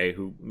 okay,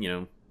 who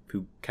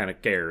kind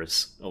of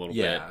cares a little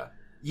bit. Yeah.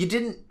 You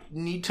didn't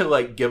need to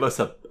like give us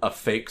a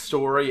fake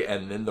story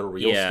and then the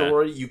real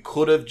story. You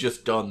could have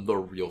just done the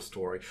real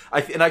story.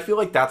 And I feel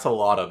like that's a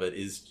lot of it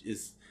is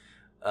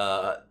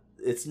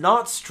it's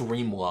not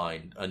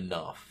streamlined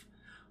enough.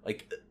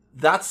 Like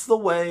that's the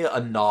way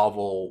a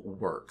novel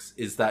works,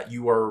 is that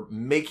you are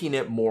making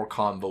it more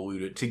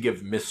convoluted to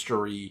give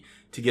mystery,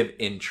 to give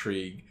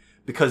intrigue.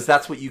 because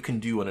that's what you can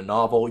do in a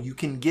novel. You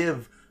can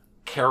give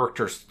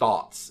characters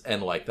thoughts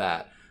and like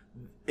that.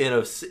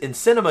 In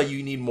cinema,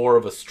 you need more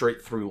of a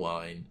straight through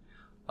line,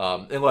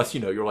 unless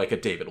you're like a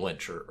David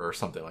Lynch or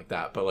something like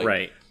that. But like,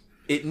 right.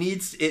 it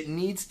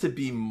needs to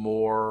be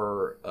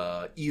more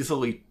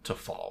easily to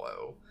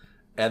follow,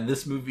 and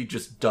this movie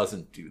just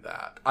doesn't do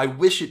that. I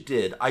wish it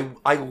did.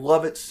 I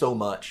love it so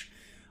much.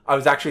 I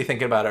was actually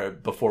thinking about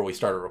it before we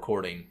started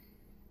recording,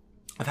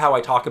 of how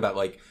I talk about,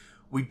 like,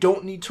 we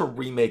don't need to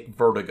remake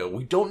Vertigo.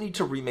 We don't need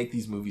to remake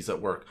these movies that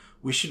work.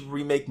 We should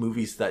remake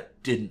movies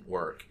that didn't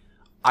work.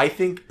 I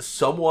think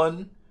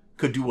someone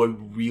could do a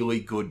really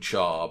good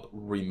job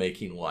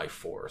remaking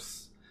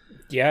Lifeforce.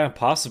 Yeah,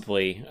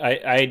 possibly.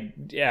 I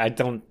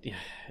don't.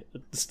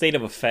 The state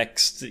of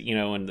effects,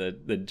 and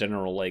the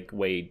general like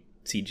way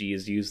CG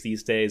is used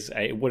these days,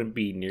 it wouldn't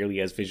be nearly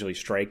as visually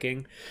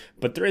striking.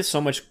 But there is so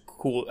much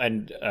cool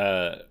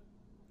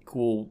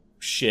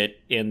shit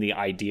in the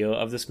idea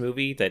of this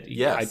movie that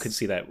I could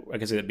see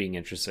that being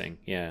interesting.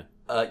 Yeah.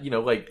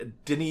 Like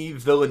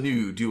Denis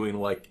Villeneuve doing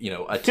like,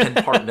 a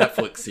 10-part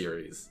Netflix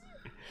series.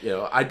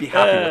 I'd be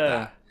happy with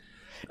that.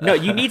 No,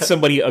 you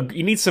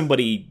need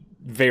somebody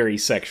very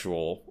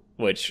sexual,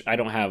 which I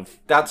don't have.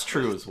 That's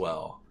true as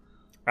well.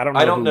 I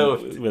don't know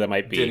who that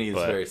might be. Denis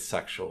is very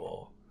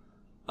sexual.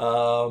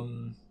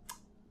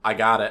 I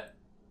got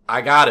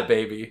it,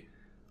 baby.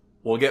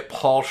 We'll get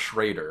Paul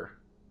Schrader.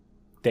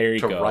 There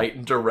you go. To write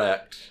and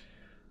direct.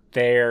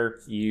 There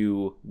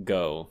you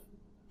go.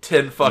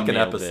 10 fucking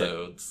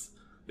episodes.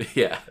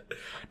 Yeah.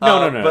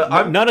 No.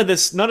 None of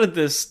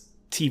this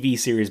TV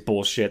series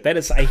bullshit.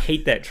 I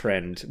hate that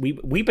trend.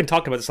 We've been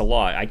talking about this a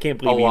lot. I can't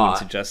believe you even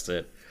suggest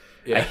it.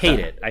 Yeah. I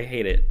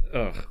hate it.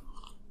 Ugh.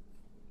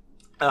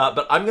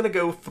 But I'm gonna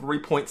go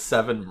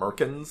 3.7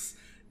 Merkins.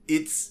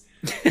 It's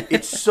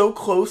so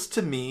close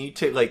to me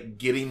to like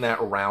getting that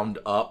round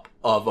up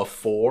of a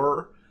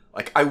 4.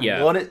 Like I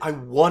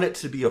want it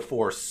to be a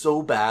 4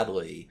 so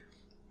badly.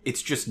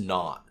 It's just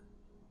not.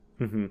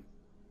 Mm-hmm.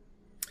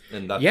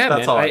 And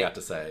that's all I got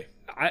to say.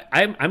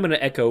 I'm gonna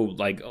echo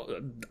like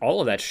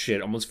all of that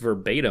shit almost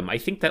verbatim. I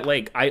think that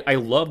like I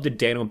love the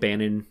Dan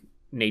O'Bannon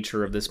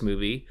nature of this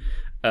movie.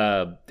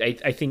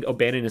 I think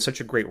O'Bannon is such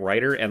a great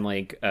writer, and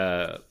like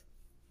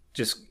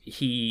just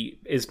he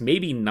is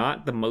maybe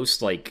not the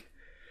most like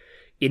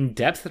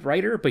in-depth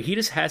writer, but he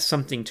just has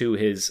something to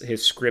his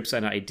scripts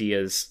and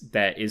ideas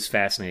that is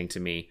fascinating to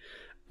me.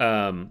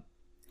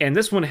 And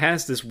this one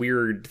has this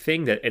weird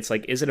thing that it's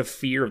like, is it a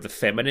fear of the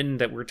feminine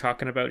that we're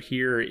talking about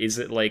here? Is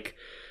it like,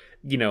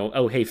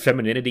 oh, hey,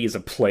 femininity is a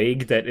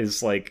plague that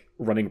is like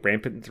running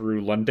rampant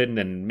through London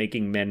and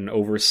making men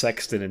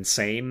oversexed and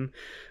insane?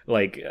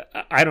 Like,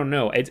 I don't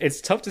know.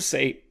 It's tough to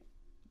say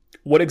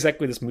what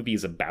exactly this movie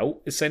is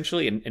about,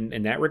 essentially,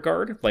 in that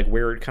regard. Like,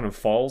 where it kind of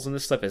falls in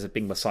this stuff. Is it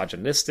being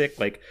misogynistic?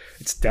 Like,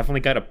 it's definitely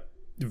got a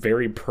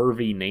very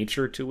pervy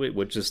nature to it,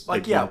 which is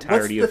like the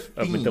entirety of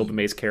Matilda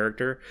May's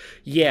character.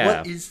 Yeah.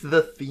 What is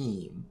the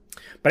theme?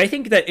 But I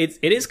think that it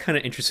is kind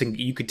of interesting.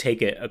 You could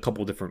take it a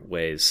couple different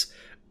ways.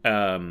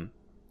 But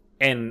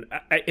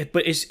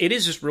it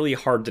is just really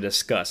hard to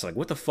discuss. Like,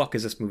 what the fuck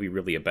is this movie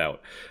really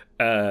about?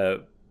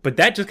 But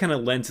that just kind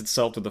of lends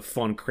itself to the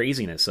fun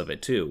craziness of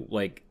it too.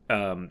 Like,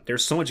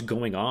 there's so much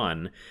going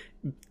on,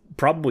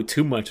 probably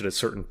too much at a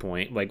certain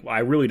point. Like, I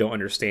really don't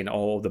understand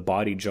all of the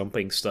body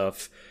jumping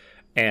stuff,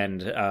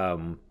 and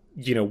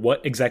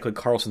what exactly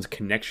Carlson's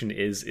connection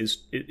is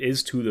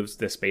to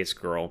the space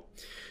girl.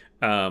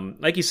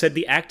 Like you said,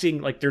 the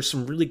acting, like, there's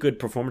some really good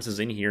performances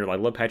in here. I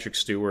love Patrick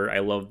Stewart. I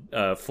love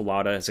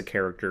Falada as a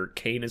character.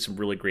 Kane has some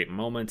really great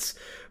moments.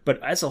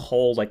 But as a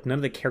whole, like, none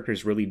of the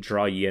characters really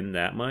draw you in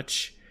that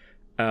much.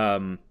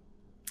 And,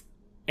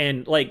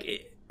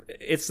 like,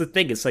 it's the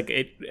thing. It's like,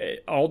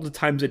 all the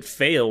times it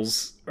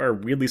fails are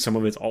really some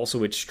of it's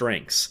also its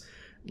strengths.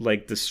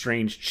 Like, the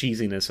strange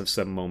cheesiness of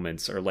some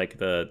moments, or, like,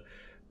 the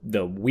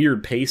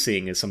weird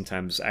pacing is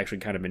sometimes actually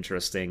kind of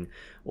interesting.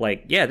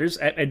 Like, yeah,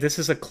 this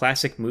is a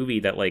classic movie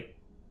that, like,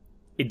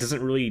 it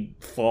doesn't really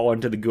fall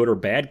into the good or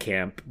bad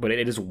camp, but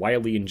it is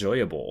wildly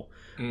enjoyable.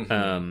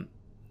 Mm-hmm.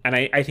 And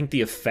I think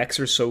the effects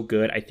are so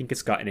good. I think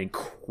it's got an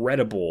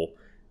incredible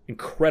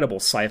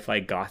sci-fi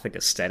gothic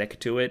aesthetic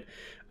to it.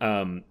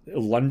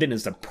 London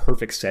is the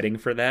perfect setting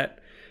for that.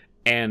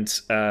 And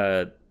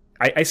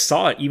I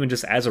saw it even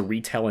just as a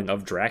retelling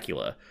of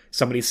Dracula.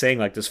 Somebody saying,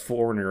 like, this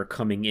foreigner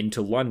coming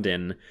into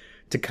London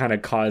to kind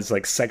of cause,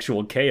 like,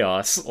 sexual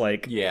chaos.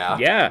 Like,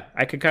 yeah,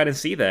 I could kind of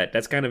see that.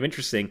 That's kind of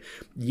interesting.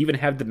 You even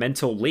have the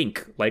mental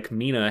link, like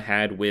Mina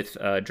had with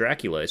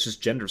Dracula. It's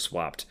just gender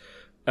swapped.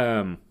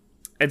 And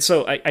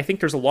so I think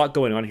there's a lot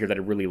going on here that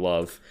I really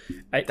love.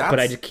 But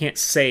I just can't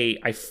say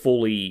I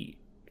fully,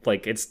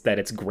 like,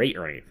 it's great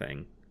or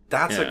anything.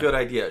 That's a good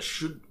idea.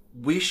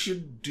 We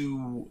should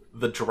do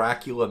the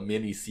Dracula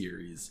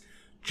miniseries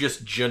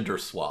just gender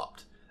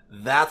swapped.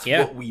 That's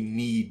what we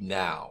need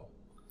now.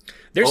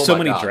 There's so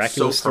many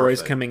Dracula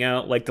stories coming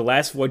out. Like, The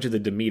Last Voyage of the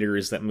Demeter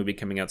is that movie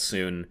coming out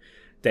soon.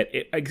 that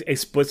it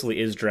explicitly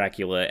is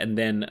Dracula, and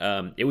then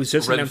it was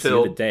just announced the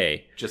other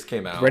day. Just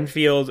came out.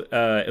 Renfield.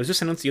 It was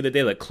just announced the other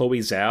day that Chloe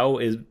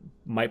Zhao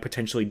might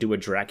potentially do a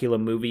Dracula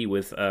movie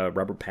with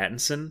Robert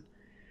Pattinson.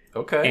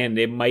 Okay. And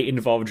it might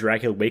involve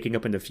Dracula waking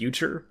up in the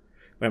future.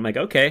 And I'm like,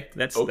 okay,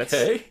 that's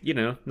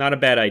not a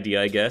bad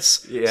idea, I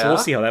guess. Yeah. So we'll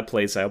see how that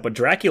plays out. But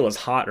Dracula's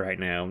hot right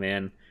now,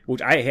 man.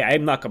 Which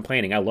I'm not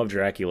complaining. I love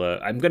Dracula.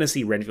 I'm gonna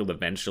see Renfield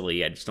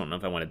eventually. I just don't know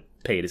if I want to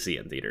pay to see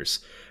it in theaters.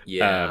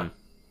 Yeah.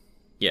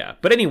 Yeah.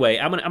 But anyway,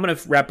 I'm gonna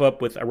wrap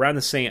up with around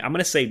the same. I'm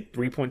gonna say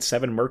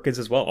 3.7 Merkins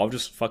as well. I'll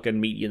just fucking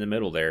meet you in the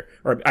middle there,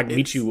 or I can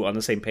meet you on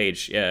the same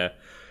page. Yeah.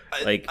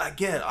 Like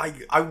again,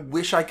 I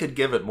wish I could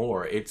give it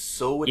more. It's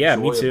so enjoyable. Yeah,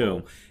 me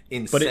too.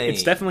 Insane. But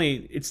it's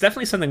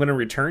definitely something I'm going to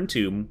return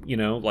to. You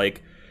know,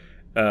 like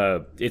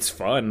it's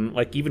fun.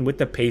 Like even with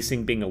the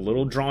pacing being a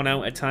little drawn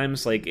out at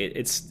times, like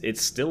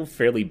it's still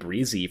fairly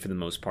breezy for the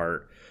most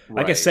part.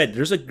 Like I said,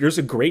 there's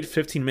a great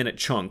 15-minute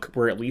chunk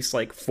where at least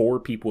like 4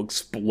 people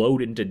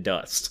explode into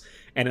dust,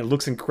 and it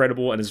looks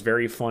incredible and is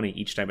very funny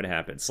each time it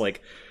happens.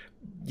 Like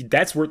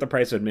that's worth the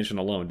price of admission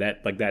alone.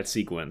 That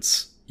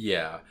sequence.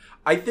 Yeah.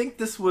 I think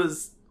this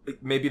was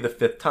maybe the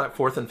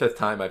 4th and 5th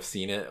time I've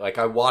seen it. Like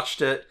I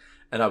watched it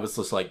and I was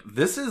just like,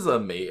 this is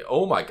amazing.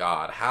 Oh my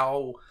God.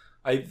 How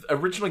I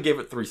originally gave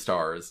it 3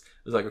 stars. I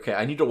was like, okay,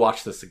 I need to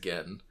watch this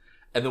again.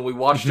 And then we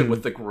watched it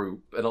with the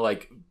group and it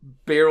like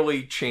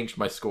barely changed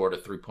my score to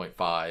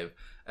 3.5.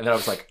 And then I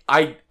was like,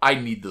 I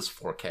need this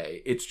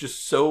 4K. It's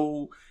just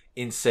so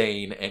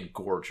insane and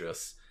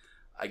gorgeous.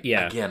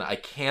 Again, I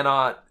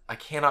cannot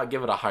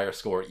give it a higher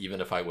score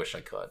even if I wish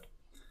I could.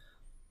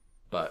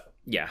 But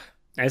yeah,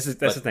 that's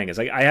the thing. Is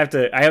like I have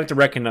to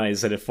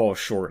recognize that it falls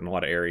short in a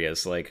lot of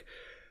areas. Like,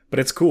 but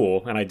it's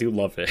cool and I do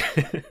love it.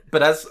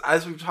 But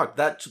as we've talked,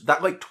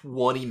 that like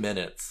 20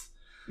 minutes,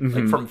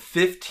 like from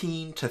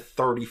 15 to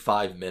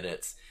 35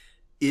 minutes,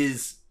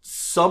 is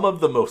some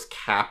of the most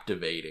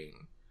captivating.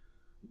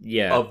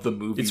 Yeah, of the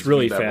movies. It's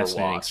really we've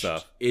fascinating ever watched.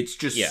 stuff. It's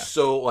just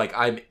so like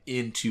I'm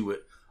into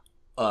it.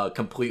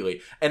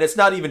 Completely. And it's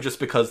not even just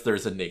because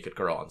there's a naked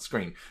girl on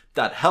screen.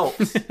 That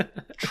helps.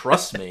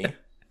 Trust me.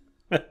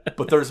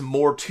 But there's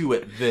more to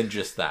it than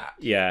just that.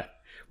 Yeah.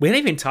 We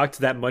didn't even talk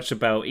that much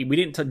about... We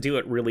didn't do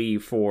it really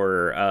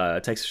for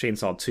Texas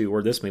Chainsaw 2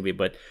 or this movie,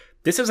 but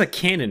this is a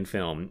canon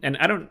film.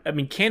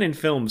 And Canon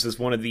Films is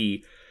one of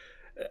the...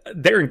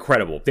 They're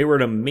incredible. They were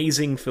an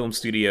amazing film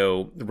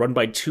studio run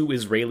by 2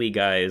 Israeli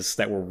guys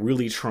that were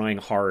really trying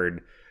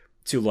hard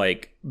to,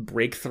 like,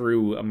 break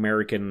through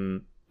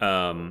American...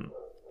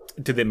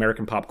 to the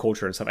American pop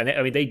culture and stuff. And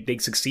I mean, they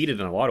succeeded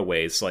in a lot of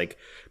ways, like,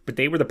 but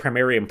they were the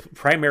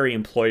primary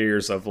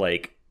employers of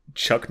like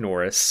Chuck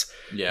Norris.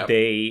 Yeah.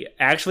 They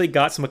actually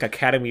got some like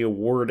Academy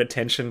Award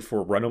attention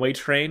for Runaway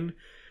Train.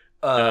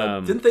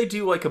 Didn't they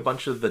do like a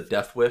bunch of the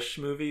Death Wish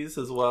movies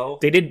as well?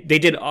 They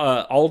did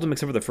all of them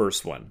except for the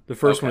first one. The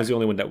first one is the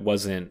only one that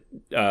wasn't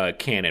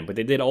canon, but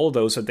they did all of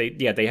those. So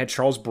they had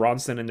Charles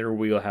Bronson in their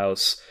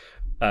wheelhouse.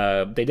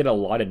 They did a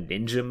lot of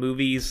ninja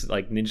movies,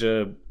 like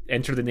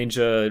Enter the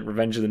Ninja,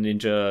 Revenge of the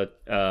Ninja,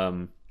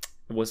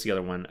 what's the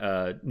other one?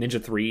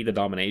 Ninja 3, The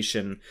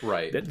Domination.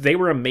 Right. They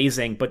were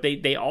amazing, but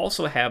they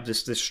also have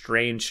this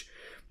strange...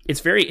 It's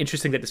very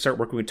interesting that they start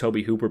working with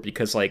Tobe Hooper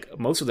because, like,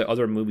 most of the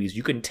other movies,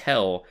 you can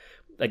tell,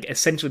 like,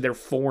 essentially they're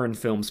foreign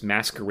films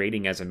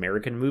masquerading as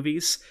American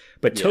movies.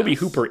 But Tobe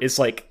Hooper is,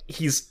 like,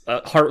 he's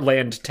a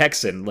heartland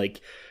Texan. Like,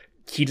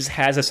 he just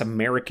has this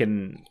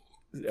American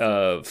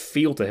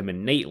feel to him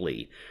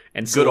innately.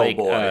 And so, good old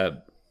boy.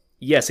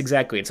 Yes,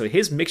 exactly. And so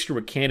his mixture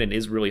with canon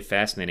is really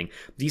fascinating.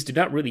 These do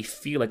not really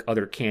feel like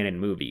other canon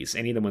movies,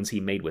 any of the ones he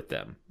made with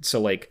them. So,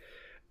 like,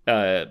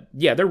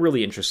 they're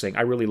really interesting.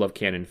 I really love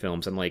canon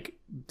films, and, like,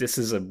 this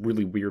is a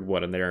really weird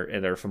one in their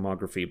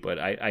filmography, but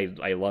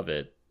I love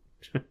it.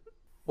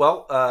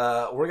 Well,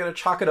 we're going to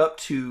chalk it up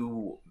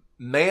to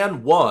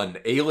Man 1,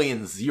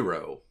 Alien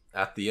 0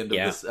 at the end of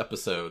this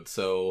episode.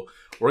 So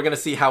we're going to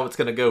see how it's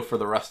going to go for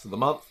the rest of the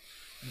month.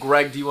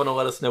 Greg, do you want to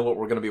let us know what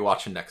we're going to be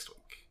watching next week?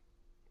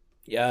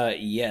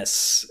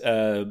 Yes.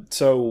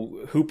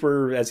 So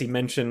Hooper, as he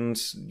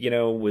mentioned,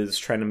 was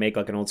trying to make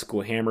like an old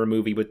school Hammer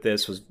movie with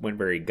this, went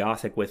very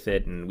gothic with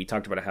it, and we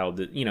talked about how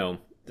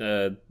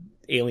the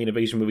alien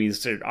invasion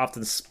movies are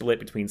often split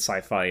between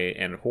sci-fi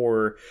and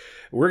horror.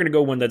 We're going to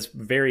go one that's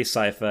very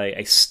sci-fi,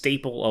 a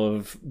staple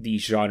of the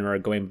genre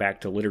going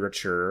back to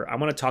literature. I'm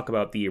going to talk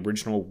about the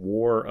original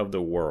War of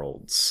the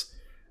Worlds.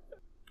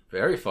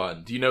 Very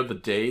fun. Do you know the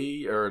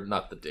day, or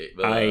not the date,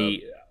 but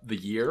the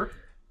year?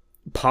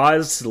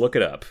 Pause to look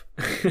it up.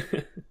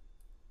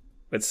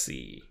 Let's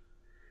see.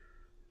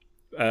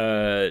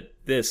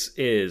 This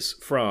is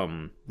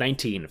from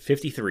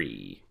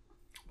 1953.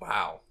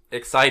 Wow.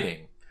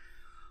 Exciting.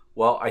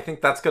 Well, I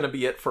think that's going to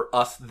be it for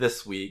us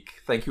this week.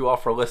 Thank you all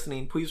for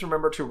listening. Please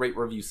remember to rate,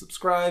 review,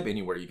 subscribe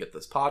anywhere you get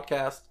this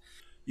podcast.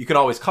 You can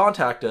always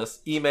contact us.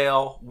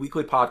 Email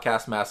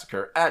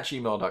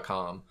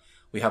weeklypodcastmassacre@gmail.com.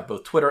 We have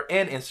both Twitter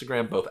and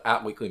Instagram, both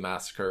at Weekly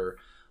Massacre.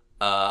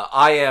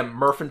 I am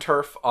Murph and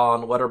Turf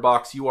on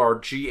Letterboxd. You are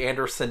G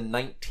Anderson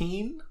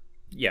 19.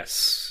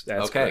 Yes,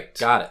 that's okay, correct.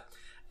 Got it.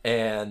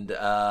 And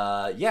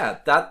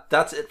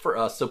that's it for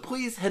us. So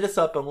please hit us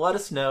up and let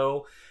us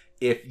know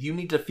if you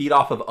need to feed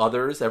off of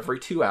others every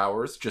 2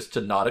 hours just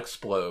to not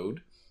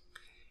explode.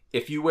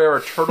 If you wear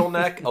a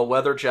turtleneck, a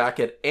leather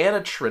jacket, and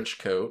a trench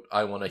coat,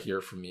 I want to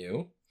hear from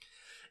you.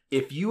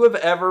 If you have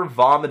ever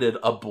vomited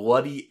a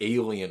bloody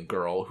alien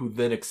girl who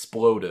then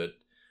exploded,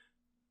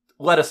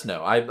 let us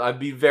know. I'd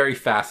be very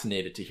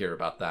fascinated to hear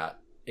about that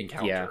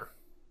encounter.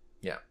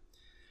 Yeah.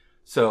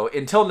 So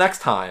until next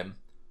time,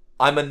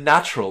 I'm a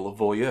natural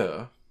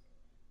voyeur.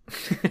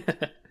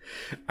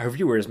 Our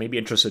viewers may be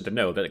interested to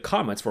know that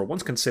comets were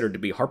once considered to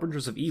be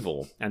harbingers of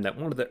evil, and that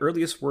one of the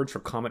earliest words for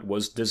comet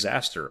was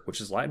disaster,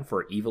 which is Latin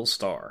for evil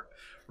star.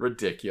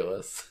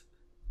 Ridiculous.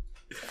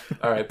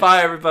 All right,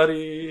 bye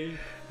everybody.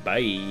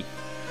 Bye.